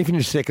 Now, he only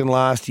finished second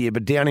last year,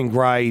 but down in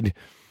grade,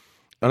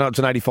 I know it's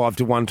an 85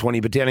 to 120,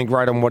 but down in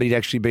grade on what he'd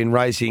actually been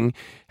racing,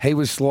 he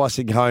was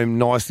slicing home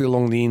nicely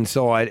along the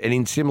inside. And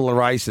in similar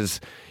races,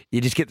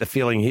 you just get the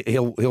feeling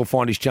he'll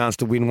find his chance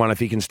to win one if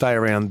he can stay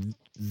around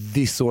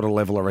this sort of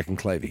level, I reckon,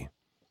 Clevey.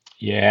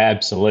 Yeah,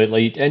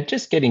 absolutely. And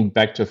just getting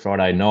back to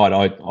Friday night,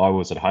 I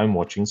was at home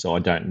watching, so I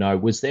don't know.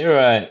 Was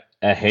there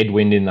a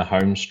headwind in the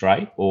home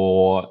straight,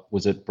 or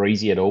was it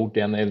breezy at all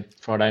down there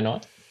Friday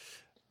night?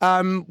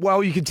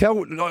 Well, you could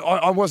tell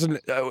I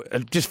wasn't.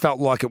 It just felt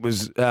like it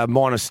was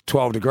minus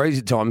 12 degrees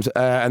at times,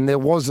 and there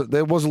was a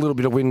little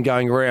bit of wind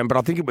going around. But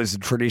I think it was a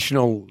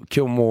traditional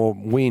Kilmore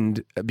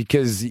wind,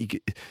 because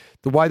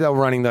the way they were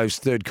running those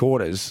third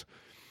quarters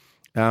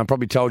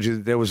probably told you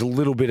that there was a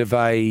little bit of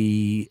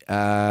a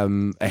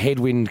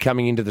headwind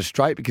coming into the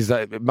straight, because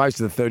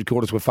most of the third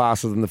quarters were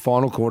faster than the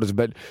final quarters.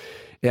 But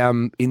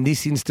in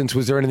this instance,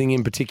 was there anything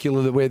in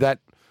particular where that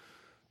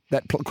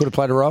could have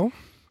played a role?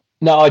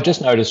 No, I just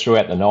noticed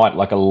throughout the night,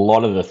 like a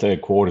lot of the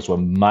third quarters were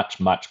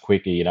much, much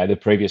quicker. The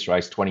previous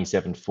race,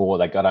 27-4,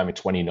 they got home at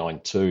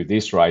 29-2.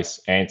 This race,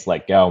 Ants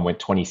let go and went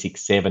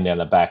 26-7 down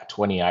the back,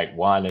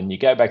 28-1. And you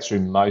go back through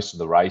most of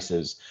the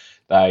races,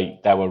 they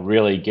were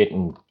really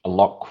getting a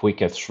lot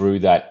quicker through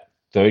that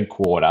third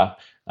quarter.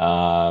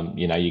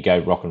 You go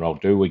rock and roll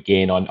do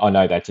again. I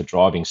know that's a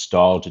driving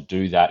style to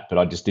do that, but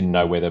I just didn't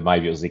know whether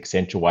maybe it was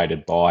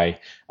accentuated by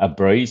a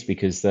breeze,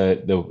 because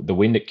the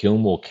wind at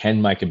Kilmore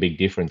can make a big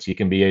difference. You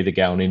can be either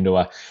going into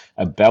a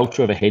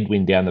belter of a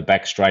headwind down the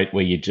back straight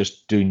where you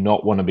just do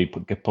not want to be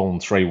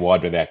pulling three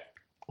wide without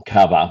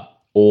cover,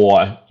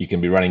 or you can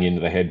be running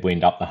into the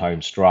headwind up the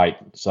home straight.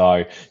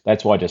 So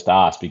that's why I just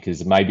asked,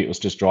 because maybe it was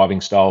just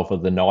driving style for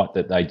the night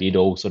that they did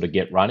all sort of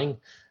get running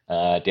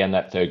down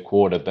that third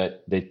quarter.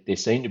 But there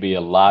seemed to be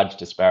a large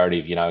disparity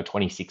of,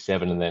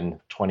 26-7 and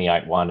then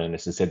 28-1. And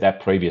as I said, that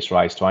previous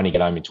race to only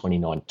get home in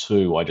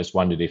 29-2, I just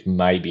wondered if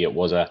maybe it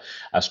was a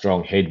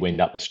strong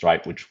headwind up the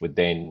straight, which would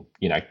then,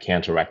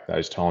 counteract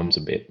those times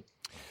a bit.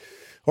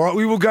 All right,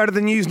 we will go to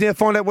the news now,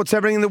 find out what's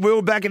happening in the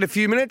world back in a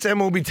few minutes, and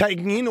we'll be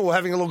taking in or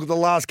having a look at the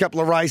last couple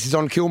of races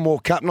on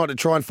Kilmore Cup Night to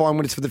try and find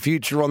winners for the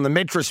future on the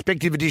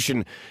retrospective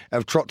edition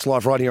of Trot's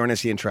Life right here on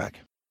SEN Track.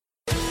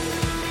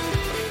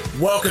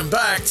 Welcome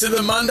back to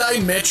the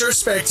Monday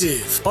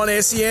Metrospective on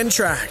SEN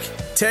Track.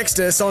 Text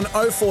us on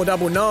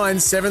 0499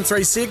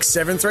 736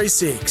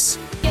 736.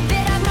 You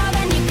bit on more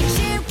than you can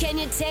chew, can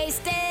you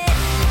taste it?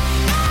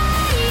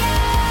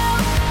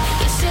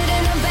 You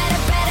should've known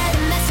better to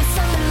mess with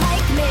someone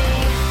like me.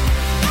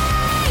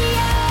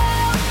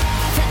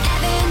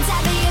 Forever and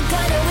ever you're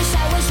gonna wish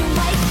I was your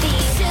wifey.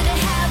 Should've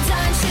held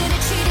on,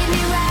 should've treated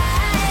me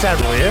right. Is that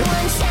Leah?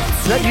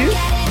 Is that you?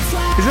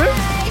 Is it?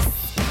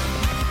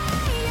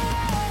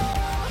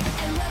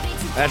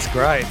 That's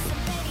great.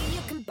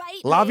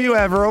 Love you,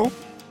 Averill.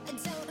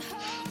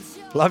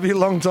 Love you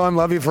long time,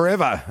 love you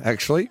forever,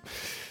 actually.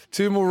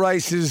 2 more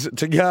races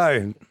to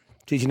go.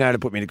 Did you know to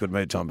put me in a good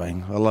mood, Tom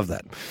Bean? I love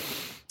that.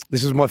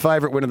 This was my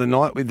favourite win of the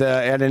night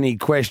without any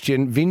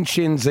question.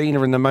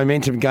 Vincenzina in the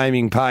Momentum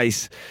Gaming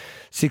Pace,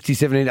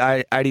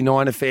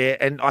 67-89 affair.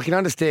 And I can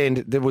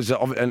understand there was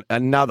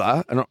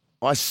another, and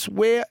I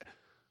swear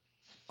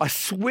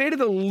to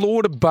the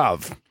Lord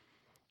above,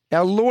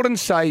 our Lord and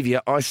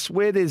Saviour, I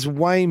swear there's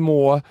way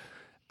more,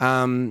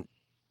 and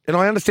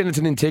I understand it's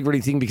an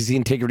integrity thing because the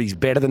integrity is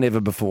better than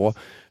ever before,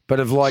 but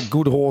of like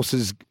good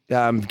horses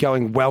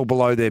going well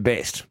below their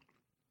best.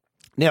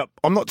 Now,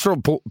 I'm not sure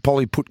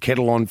Polly put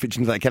Kettle on fits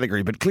into that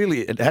category, but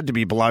clearly it had to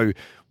be below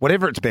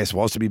whatever its best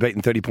was to be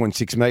beaten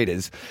 30.6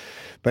 metres.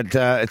 But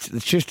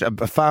it's just a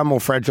far more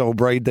fragile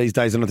breed these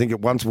days than I think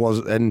it once was,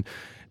 and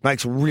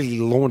makes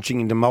really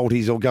launching into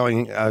multis or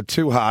going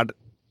too hard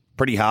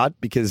pretty hard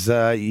because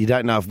you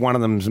don't know if one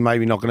of them's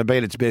maybe not going to be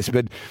at its best.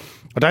 But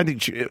I don't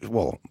think,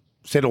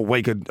 said all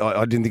week,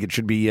 I didn't think it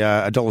should be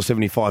a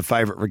 $1.75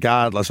 favourite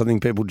regardless. I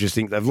think people just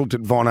think they've looked at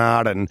Von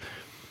Art and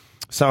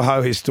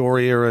Soho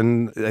Historia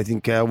and they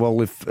think,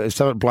 if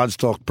Summit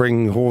Bloodstock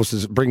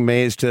bring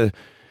mares to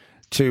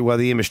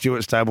the Emma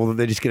Stewart stable, that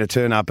they're just going to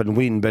turn up and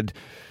win. But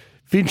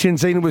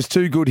Vincenzina was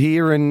too good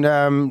here,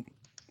 and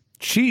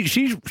she's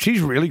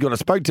really good. I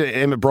spoke to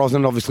Emma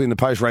Brosnan, obviously, in the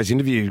post-race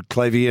interview,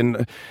 Clevey,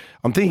 and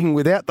I'm thinking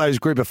without those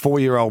group of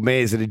 4-year-old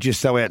mares that are just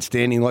so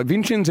outstanding, like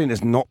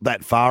Vincenzina's not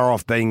that far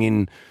off being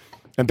in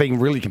and being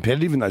really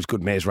competitive in those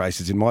good mares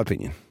races, in my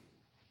opinion.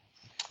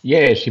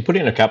 Yeah, she put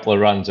in a couple of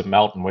runs at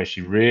Melton where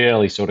she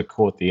really sort of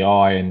caught the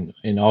eye, and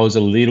I was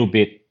a little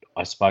bit,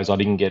 I suppose I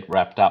didn't get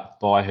wrapped up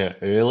by her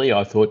early.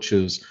 I thought she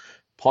was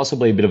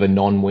possibly a bit of a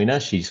non-winner.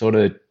 She sort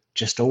of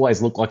just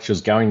always looked like she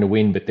was going to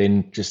win, but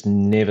then just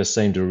never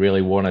seemed to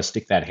really want to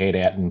stick that head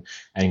out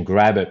and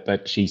grab it.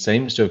 But she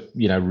seems to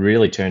have,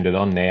 really turned it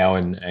on now,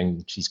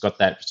 and she's got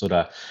that sort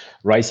of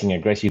racing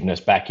aggressiveness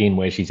back in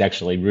where she's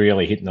actually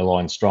really hitting the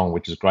line strong,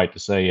 which is great to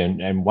see.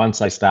 And once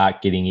they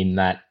start getting in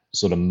that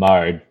sort of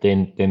mode,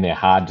 then they're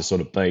hard to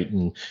sort of beat.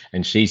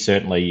 And she's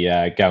certainly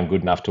going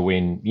good enough to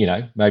win,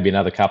 maybe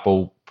another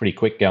couple pretty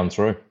quick going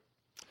through.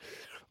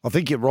 I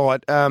think you're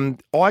right.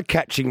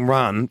 Eye-catching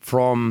run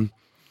from...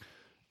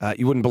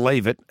 you wouldn't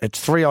believe it. It's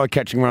 3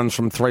 eye-catching runs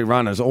from 3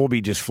 runners.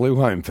 Orby just flew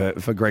home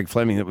for Greg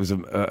Fleming. It was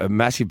a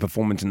massive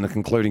performance in the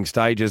concluding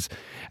stages.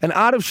 And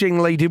Art of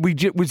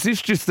Shingli, was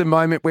this just the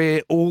moment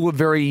where all the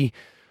very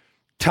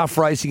tough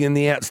racing and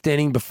the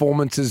outstanding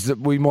performances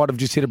that we might have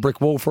just hit a brick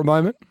wall for a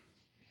moment?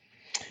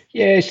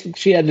 Yeah,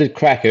 she had to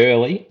crack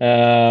early.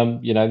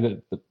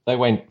 They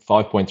went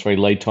 5.3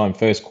 lead time,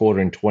 first quarter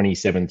in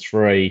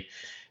 27.3,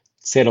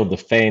 settled the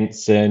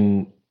fence,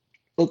 and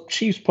look,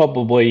 she's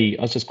probably,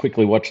 I was just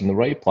quickly watching the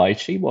replay,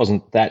 she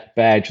wasn't that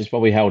bad. She was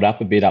probably held up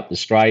a bit up the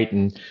straight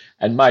and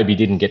maybe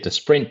didn't get to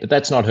sprint, but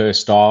that's not her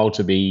style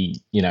to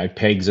be,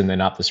 pegs and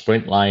then up the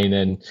sprint lane.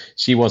 And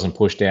she wasn't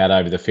pushed out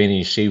over the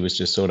finish. She was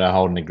just sort of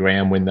holding the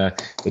ground when the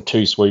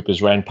 2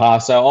 sweepers ran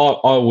past. So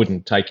I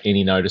wouldn't take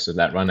any notice of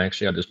that run,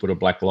 actually. I just put a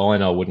black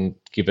line. I wouldn't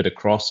give it a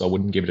cross. I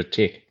wouldn't give it a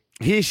tick.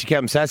 Here she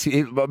comes,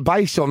 Sassy.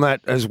 Based on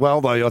that as well,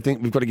 though, I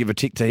think we've got to give a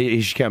tick to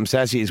Here she comes,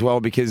 Sassy as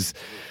well, because...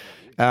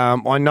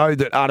 I know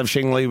that Art of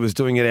Shingli was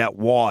doing it out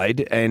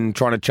wide and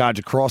trying to charge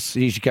across.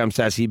 Here she comes,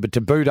 Sassy. But to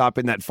boot up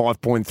in that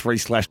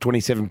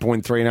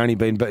 5.3/27.3 and only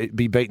be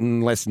beaten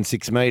less than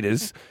 6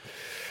 metres,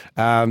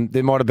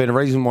 there might have been a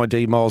reason why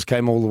D Miles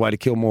came all the way to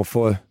Kilmore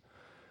for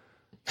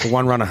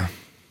one runner.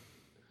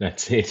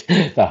 That's it.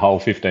 The whole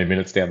 15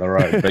 minutes down the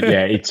road. But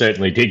yeah, it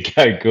certainly did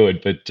go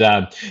good. But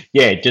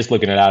just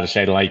looking at Art of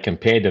Shingli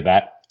compared to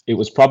that, it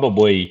was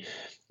probably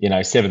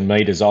 7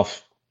 metres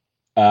off.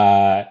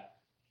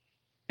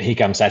 Here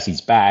Comes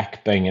Sassy's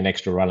back, being an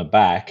extra runner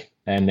back,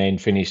 and then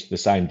finished the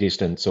same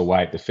distance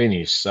away at the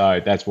finish. So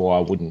that's why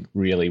I wouldn't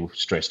really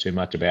stress too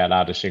much about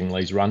Art of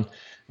Shingli's run.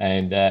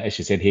 And as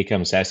you said, Here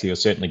Comes Sassy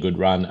was certainly a good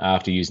run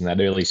after using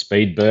that early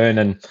speed burn.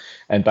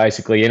 And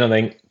basically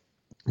anything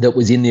that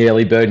was in the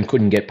early burn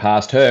couldn't get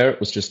past her. It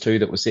was just 2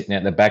 that were sitting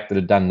out the back that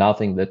had done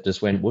nothing, that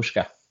just went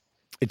whooshka.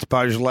 It's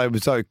Beaujolais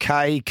was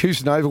okay.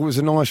 Kusanova was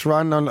a nice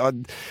run. I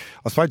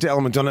spoke to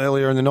Alan McDonough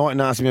earlier in the night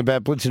and asked him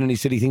about Blitzen, and he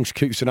said he thinks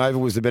Kusanova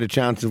was the better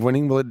chance of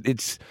winning. Well,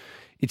 it's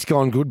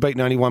gone good,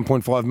 beating only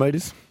 1.5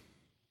 metres.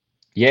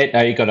 Yeah,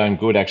 no, you got on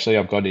good, actually.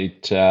 I've got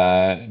it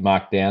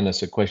marked down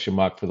as a question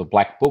mark for the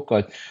Black Book.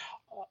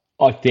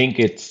 I think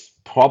it's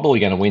probably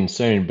going to win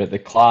soon, but the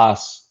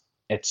class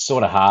it's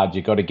sort of hard.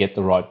 You've got to get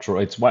the right draw.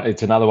 It's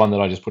another one that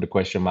I just put a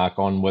question mark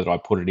on whether I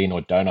put it in or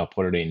don't I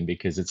put it in,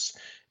 because it's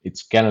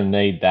going to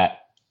need that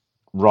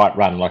right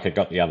run like it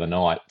got the other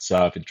night.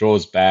 So if it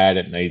draws bad,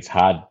 it needs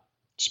hard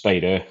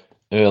speed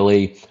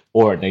early,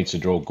 or it needs to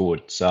draw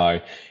good.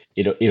 So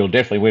it'll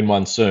definitely win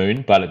one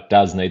soon, but it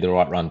does need the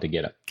right run to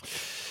get it.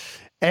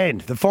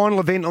 And the final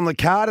event on the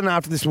card, and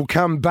after this we'll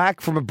come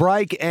back from a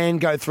break and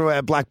go through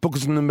our black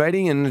bookers in the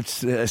meeting, and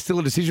it's still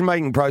a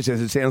decision-making process,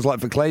 it sounds like,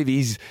 for Cleve.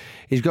 He's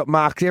got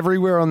marks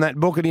everywhere on that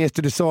book, and he has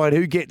to decide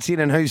who gets in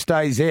and who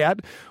stays out.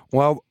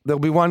 Well, there'll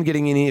be one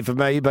getting in here for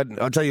me, but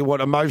I'll tell you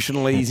what,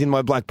 emotionally, he's in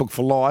my black book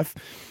for life,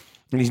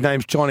 and his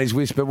name's Chinese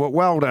Whisper.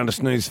 Well done to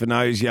Snooze for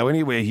Nosio.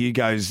 Anywhere he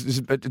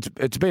goes,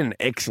 it's been an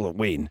excellent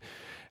win.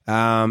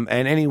 And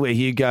anywhere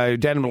you go,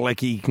 Dan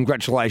Malecki,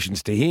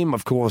 congratulations to him,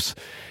 of course,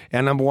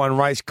 our number one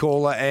race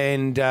caller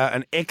and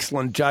an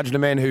excellent judge, and a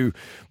man who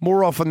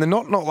more often than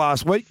not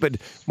last week, but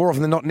more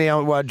often than not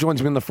now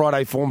joins me in the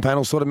Friday form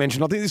panel, sort of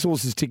mentioned, I think this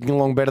horse is ticking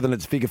along better than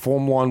its figure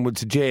form line would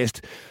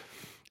suggest.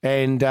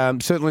 And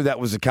certainly that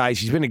was the case.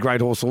 He's been a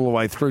great horse all the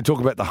way through. Talk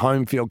about the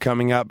home field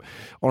coming up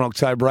on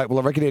October 8. Well,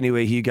 I reckon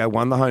anywhere Hugo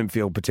won the home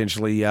field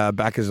potentially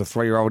back as a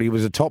 3-year-old. He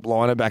was a top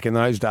liner back in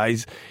those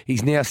days.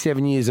 He's now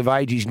 7 years of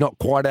age. He's not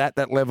quite at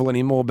that level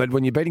anymore. But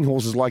when you're beating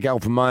horses like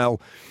Alpha Male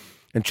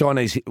and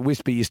Chinese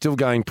Whisper, you're still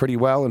going pretty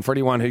well. And for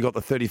anyone who got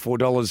the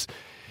 $34,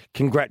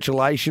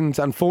 congratulations.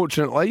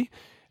 Unfortunately,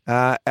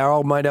 our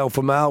old mate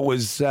Alpha Male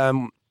was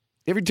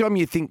every time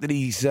you think that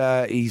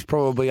he's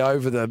probably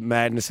over the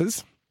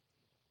madnesses,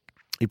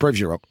 he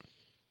proves you wrong.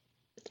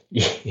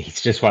 Yeah,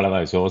 he's just one of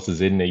those horses,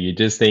 isn't he? You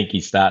just think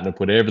he's starting to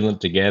put everything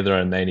together,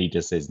 and then he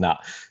just says, nah,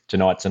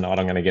 tonight's the night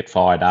I'm going to get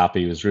fired up.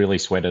 He was really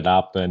sweated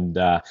up, and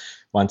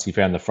once he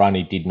found the front,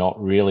 he did not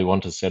really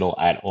want to settle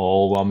at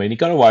all. I mean, he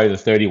got away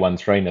with a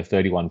 31-3 and a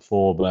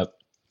 31-4, but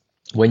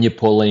when you're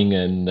pulling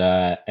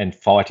and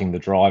fighting the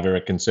driver,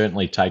 it can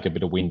certainly take a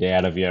bit of wind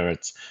out of you.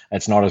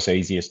 It's not as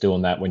easy as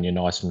doing that when you're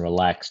nice and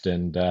relaxed.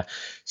 And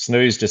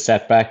Snooze just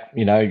sat back.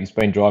 You know, he's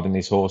been driving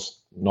this horse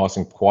nice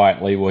and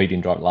quietly. Well, he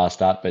didn't drive last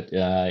start, but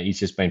he's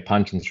just been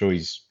punching through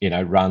his,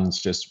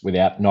 runs just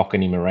without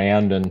knocking him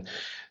around. And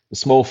the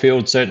small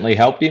field certainly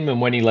helped him.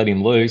 And when he let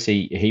him loose,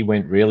 he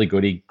went really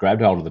good. He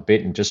grabbed hold of the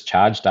bit and just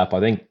charged up. I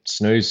think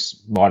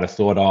Snooze might have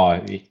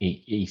thought,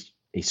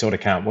 he sort of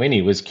can't win.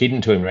 He was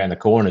kidding to him around the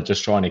corner,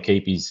 just trying to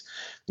keep his,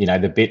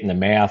 the bit in the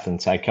mouth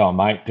and say, come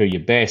on, mate, do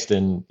your best.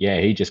 And, yeah,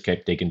 he just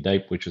kept digging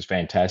deep, which was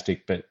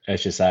fantastic. But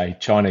as you say,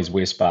 Chinese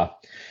Whisper,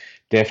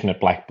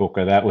 definite black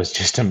booker. That was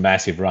just a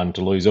massive run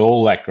to lose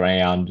all that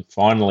ground,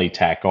 finally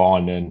tack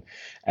on.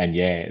 And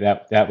yeah,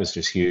 that was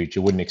just huge.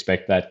 You wouldn't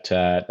expect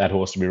that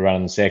horse to be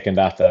running second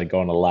after they'd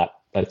gone a lap,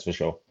 that's for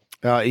sure.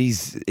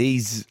 He's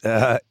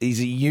a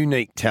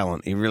unique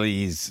talent. He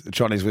really is,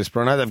 Chinese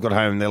Whisper. I know they've got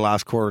home in their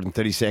last quarter in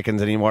 30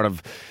 seconds, and he might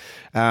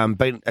have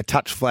been a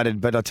touch flattered.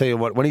 But I tell you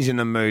what, when he's in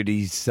the mood,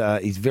 he's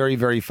very,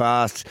 very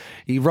fast.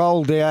 He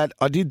rolled out.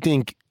 I did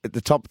think at the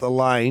top of the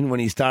lane when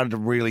he started to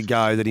really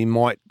go that he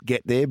might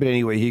get there. But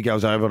anyway, he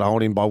goes over to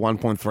hold him by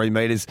 1.3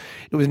 metres.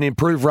 It was an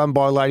improved run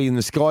by Lady in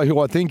the Sky, who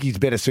I think he's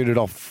better suited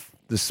off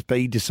the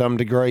speed to some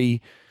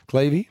degree,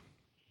 Clevey.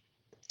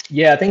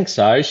 Yeah, I think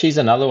so. She's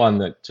another one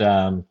that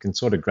can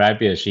sort of grab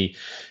you. She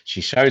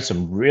shows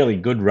some really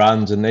good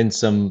runs and then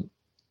some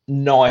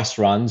nice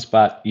runs,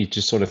 but you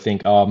just sort of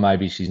think, oh,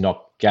 maybe she's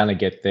not going to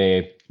get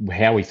there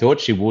how we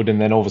thought she would,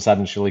 and then all of a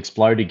sudden she'll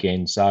explode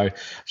again. So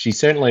she's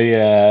certainly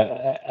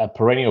a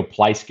perennial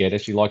place getter.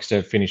 She likes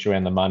to finish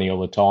around the money all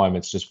the time.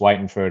 It's just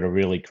waiting for her to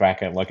really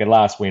crack it. Like her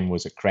last win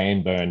was at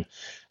Cranbourne,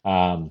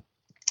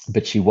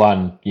 but she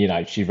won,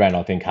 she ran,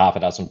 I think, half a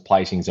dozen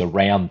placings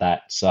around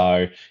that.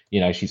 So,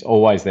 she's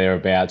always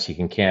thereabouts. You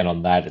can count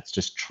on that. It's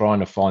just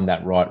trying to find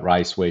that right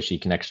race where she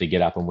can actually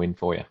get up and win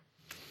for you.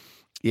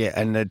 Yeah,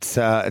 and it's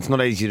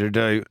not easy to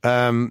do.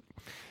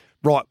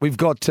 Right, we've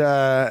got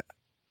our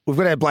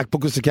black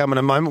bookers to come in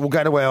a moment. We'll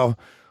go to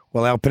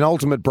our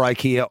penultimate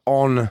break here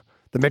on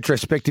the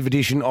retrospective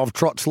edition of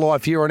Trot's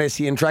Life here on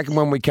SEN Track. And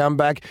when we come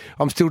back,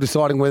 I'm still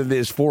deciding whether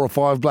there's 4 or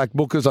 5 black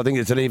bookers. I think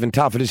it's an even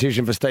tougher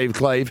decision for Steve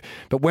Cleve.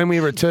 But when we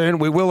return,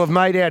 we will have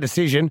made our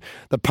decision.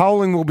 The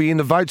polling will be in,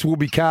 the votes will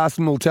be cast,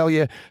 and we'll tell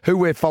you who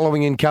we're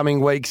following in coming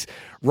weeks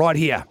right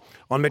here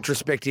on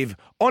Metrospective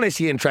on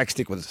SEN Track.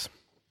 Stick with us.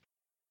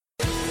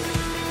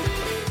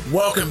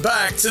 Welcome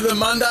back to the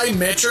Monday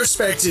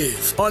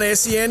Metrospective on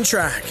SEN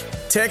Track.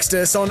 Text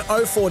us on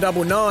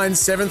 0499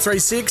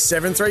 736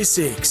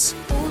 736.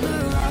 Older,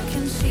 I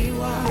can see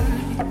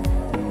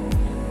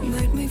why you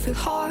made me feel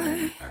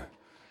high.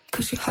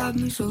 'Cause you had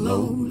me so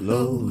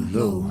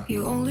low.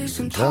 You only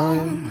some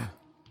time.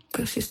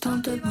 'Cause you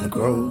stunted my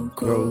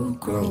growth. A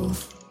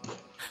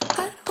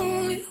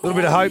little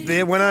bit of hope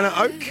there. Winona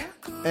Oak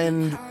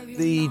and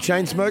the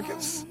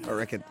Chainsmokers, I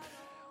reckon.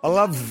 I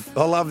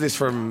love this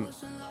from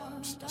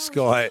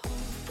Sky.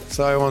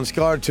 So on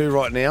Sky 2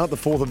 right now, the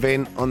 4th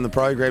event on the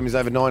program is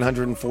over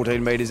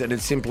 914 metres, and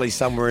it's simply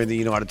somewhere in the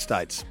United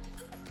States.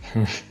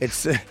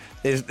 It's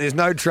there's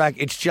no track.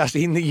 It's just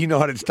in the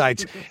United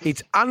States.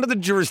 It's under the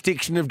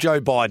jurisdiction of Joe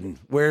Biden,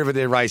 wherever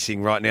they're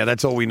racing right now.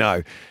 That's all we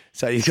know.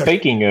 So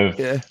Speaking of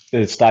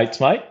the States,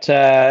 mate,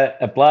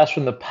 a blast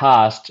from the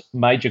past,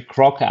 Major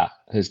Crocker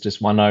has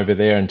just won over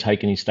there and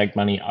taken his stake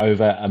money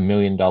over $1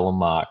 million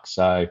mark.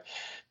 So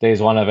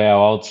there's one of our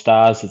old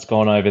stars that's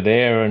gone over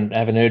there and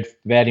haven't heard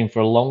about him for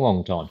a long,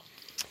 long time.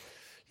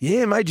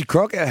 Yeah, Major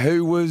Crocker,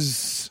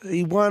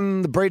 he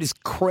won the Breeders'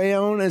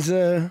 Crown as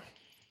I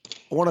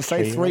want to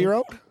say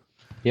 3-year-old.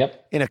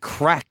 Yep. In a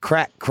crack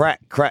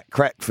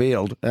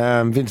field.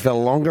 Vince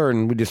Vallelonga,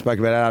 and we just spoke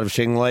about Art of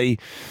Shengli.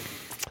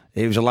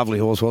 He was a lovely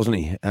horse, wasn't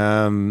he?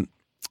 And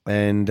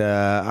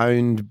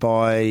owned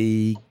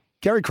by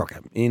Gary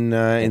Crocker in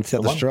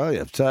South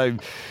Australia. So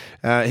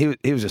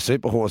he was a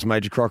super horse,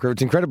 Major Crocker.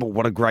 It's incredible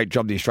what a great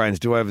job the Australians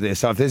do over there.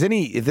 So if there's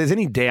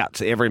any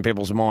doubts ever in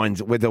people's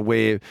minds whether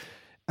we're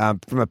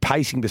from a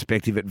pacing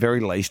perspective, at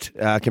very least,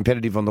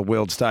 competitive on the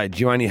world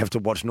stage, you only have to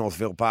watch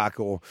Northfield Park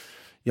or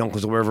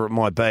Yonkers or wherever it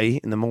might be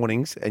in the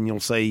mornings, and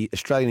you'll see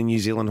Australian and New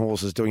Zealand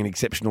horses doing an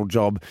exceptional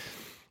job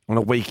on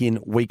a week-in,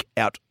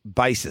 week-out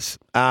basis.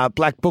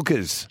 Black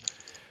Bookers,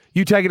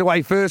 you take it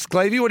away first,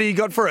 Clevey. What do you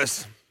got for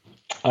us?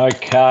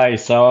 Okay,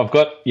 so I've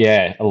got,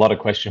 a lot of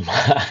question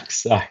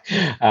marks. So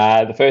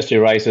the first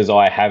two races,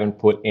 I haven't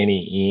put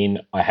any in.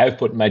 I have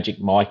put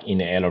Magic Mike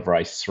in out of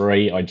race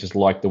 3. I just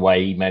like the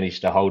way he managed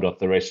to hold off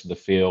the rest of the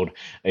field,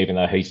 even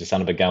though he's the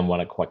son of a gun,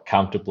 won it quite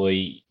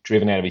comfortably,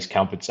 driven out of his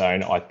comfort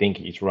zone. I think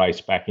he's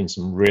raced back in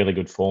some really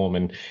good form,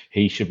 and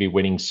he should be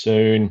winning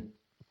soon.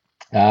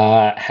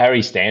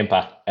 Harry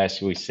Stamper, as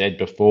we said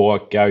before,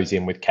 goes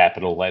in with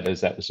capital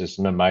letters. That was just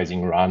an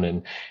amazing run,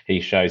 and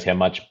he shows how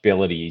much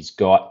ability he's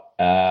got.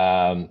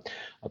 I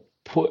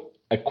put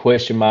a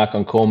question mark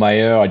on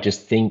Cormayer. I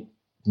just think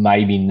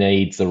maybe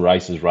needs the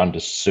races run to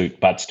suit,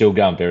 but still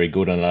going very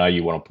good, and I know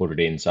you want to put it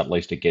in, so at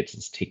least it gets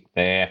its tick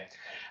there.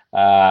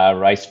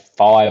 Race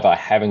 5, I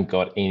haven't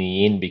got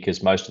any in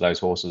because most of those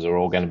horses are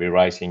all going to be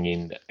racing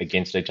in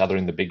against each other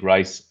in the big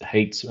race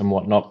heats and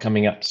whatnot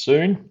coming up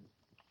soon.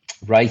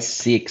 Race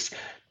 6,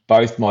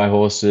 both my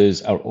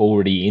horses are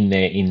already in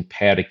there in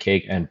Powder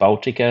Keg and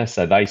Baltica,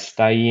 so they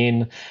stay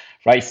in.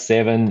 Race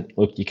 7,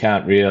 look, you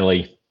can't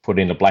really put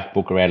in a Black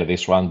Booker out of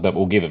this one, but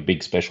we'll give a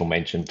big special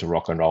mention to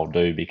Rock and Roll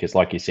Do because,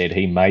 like you said,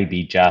 he may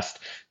be just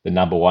the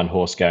number one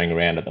horse going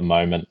around at the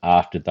moment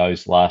after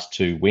those last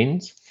 2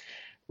 wins.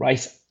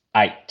 Race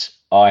 8,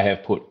 I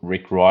have put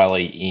Rick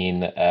Riley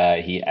in.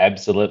 He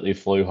absolutely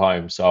flew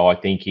home, so I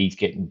think he's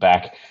getting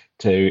back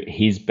to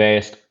his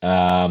best.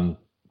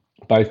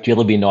 Both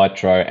Jillaby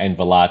Nitro and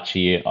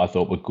Valachi I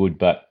thought were good,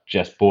 but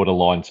just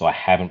borderline, so I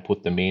haven't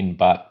put them in,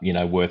 but,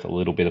 worth a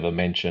little bit of a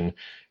mention.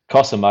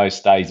 Cosimo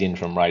stays in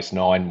from race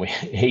 9.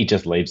 He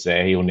just leaves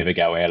there. He'll never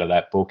go out of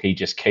that book. He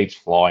just keeps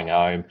flying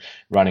home,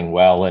 running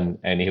well,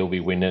 and he'll be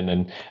winning.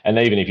 And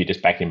even if you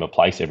just back him a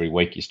place every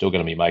week, you're still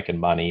going to be making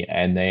money.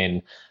 And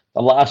then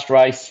the last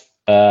race,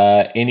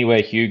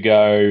 Anywhere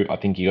Hugo, I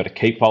think you got to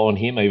keep following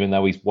him, even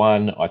though he's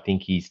won. I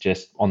think he's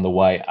just on the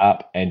way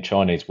up, and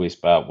Chinese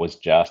Whisper was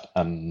just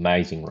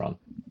amazing run.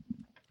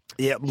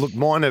 Yeah, look,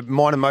 mine are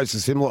mostly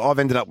similar. I've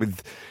ended up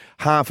with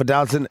half a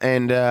dozen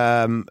and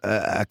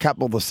a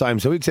couple of the same.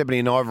 So it's Ebony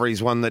and Ivory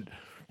is one that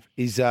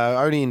is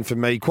only in for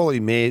me. Quality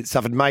mare,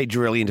 suffered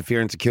major early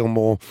interference at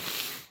Kilmore.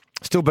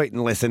 Still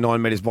beaten less than 9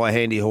 metres by a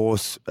handy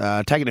horse.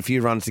 Taken a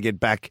few runs to get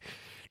back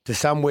to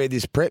somewhere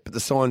this prep, but the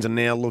signs are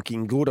now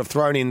looking good. I've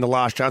thrown in the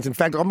Last Chance. In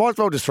fact, I might as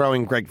well just throw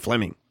in Greg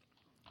Fleming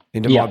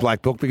into my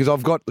black book because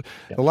I've got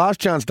the Last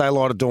Chance,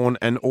 Daylight of Dawn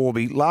and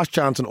Orby. Last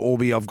Chance and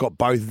Orby, I've got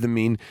both of them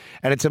in.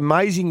 And it's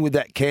amazing with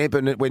that camp,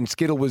 and when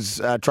Skittle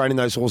was training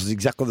those horses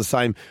exactly the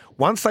same,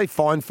 once they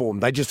find form,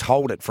 they just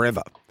hold it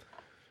forever.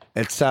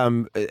 It's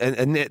and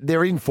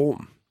they're in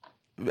form.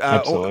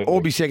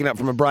 Orby second up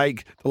from a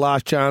break, the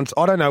Last Chance.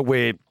 I don't know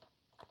where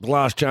the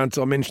Last Chance,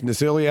 I mentioned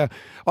this earlier,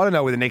 I don't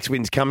know where the next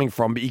win's coming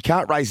from, but he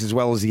can't race as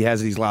well as he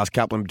has his last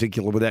couple in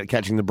particular without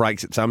catching the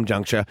breaks at some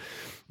juncture.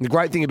 The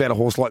great thing about a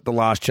horse like the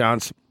Last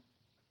Chance,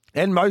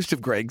 and most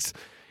of Greg's,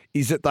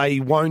 is that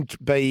they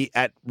won't be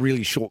at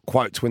really short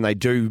quotes when they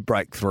do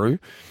break through.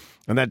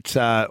 And that's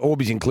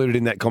Orby's included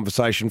in that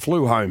conversation.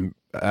 Flew home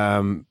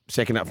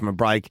second up from a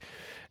break.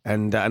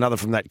 And another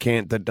from that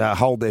camp that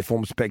hold their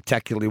form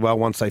spectacularly well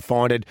once they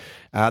find it.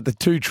 The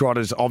 2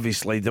 trotters,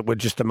 obviously, that were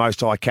just the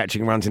most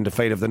eye-catching runs in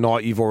defeat of the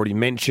night, you've already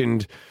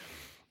mentioned.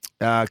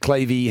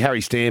 Clevey,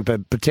 Harry Stamper,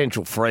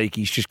 potential freak.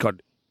 He's just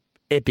got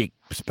epic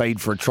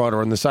speed for a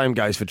trotter, and the same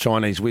goes for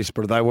Chinese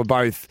Whisper. They were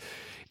both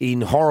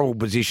in horrible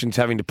positions,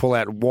 having to pull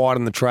out wide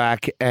on the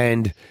track,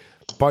 and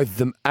both of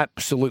them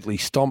absolutely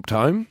stomped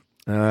home.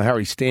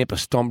 Harry Stamper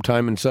stomped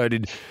home, and so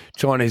did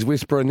Chinese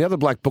Whisper. And the other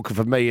black booker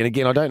for me, and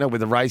again, I don't know where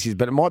the race is,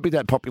 but it might be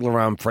that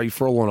Popular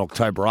free-for-all on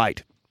October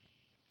 8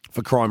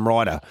 for Crime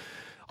Rider.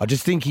 I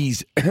just think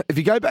he's, if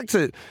you go back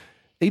to,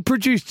 he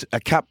produced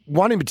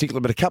one in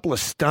particular, but a couple of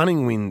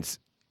stunning wins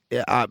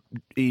at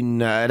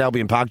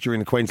Albion Park during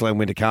the Queensland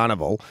Winter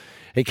Carnival.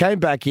 He came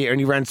back here and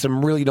he ran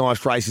some really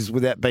nice races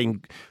without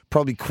being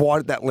probably quite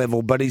at that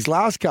level. But his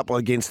last couple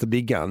against the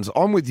big guns,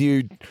 I'm with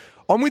you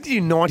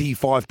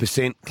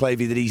 95%,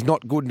 Clevey, that he's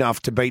not good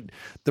enough to beat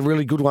the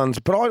really good ones.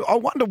 But I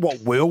wonder what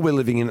world we're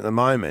living in at the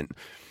moment.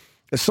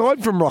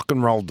 Aside from Rock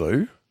and Roll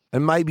Do,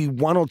 and maybe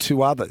one or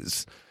two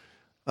others,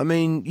 I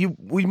mean,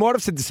 we might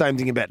have said the same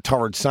thing about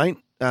Torrid Saint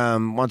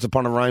once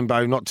upon a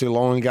rainbow not too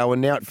long ago,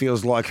 and now it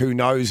feels like, who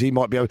knows, he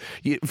might be able...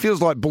 It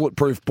feels like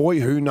Bulletproof Boy,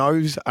 who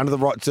knows, under the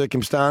right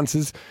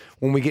circumstances,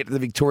 when we get to the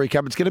Victoria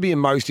Cup. It's going to be a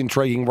most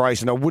intriguing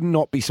race, and I would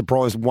not be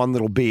surprised one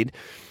little bit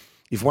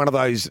if one of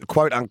those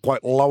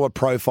quote-unquote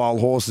lower-profile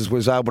horses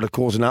was able to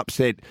cause an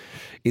upset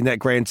in that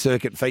Grand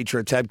Circuit feature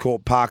at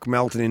Tabcorp Park,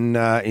 Melton,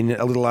 in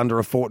a little under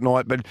a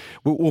fortnight. But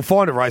we'll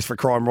find a race for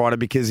Crime Rider,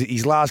 because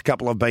his last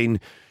couple have been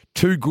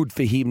too good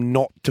for him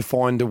not to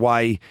find a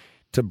way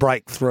to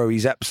break through.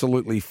 He's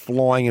absolutely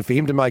flying, and for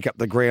him to make up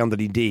the ground that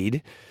he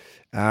did,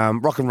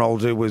 Rock and Roll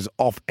Do was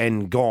off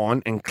and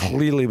gone, and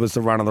clearly was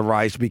the run of the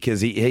race,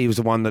 because he was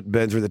the one that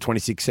burned through the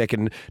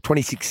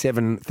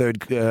 26-7 third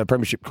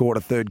premiership quarter,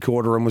 third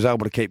quarter, and was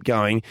able to keep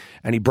going,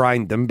 and he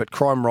brained them. But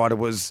Crime Rider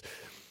was,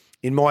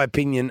 in my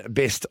opinion,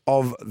 best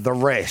of the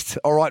rest.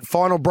 All right,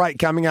 final break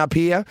coming up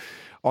here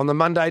on the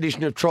Monday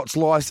edition of Trot's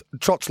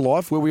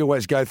Life, where we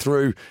always go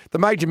through the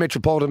major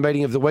metropolitan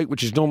meeting of the week,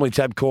 which is normally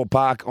Tabcorp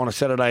Park on a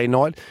Saturday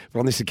night.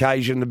 But on this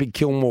occasion, the big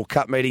Kilmore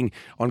Cup meeting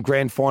on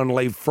grand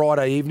final eve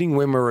Friday evening.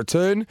 When we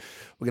return,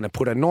 we're going to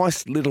put a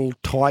nice little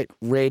tight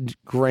red,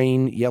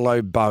 green,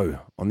 yellow bow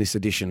on this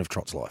edition of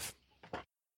Trot's Life.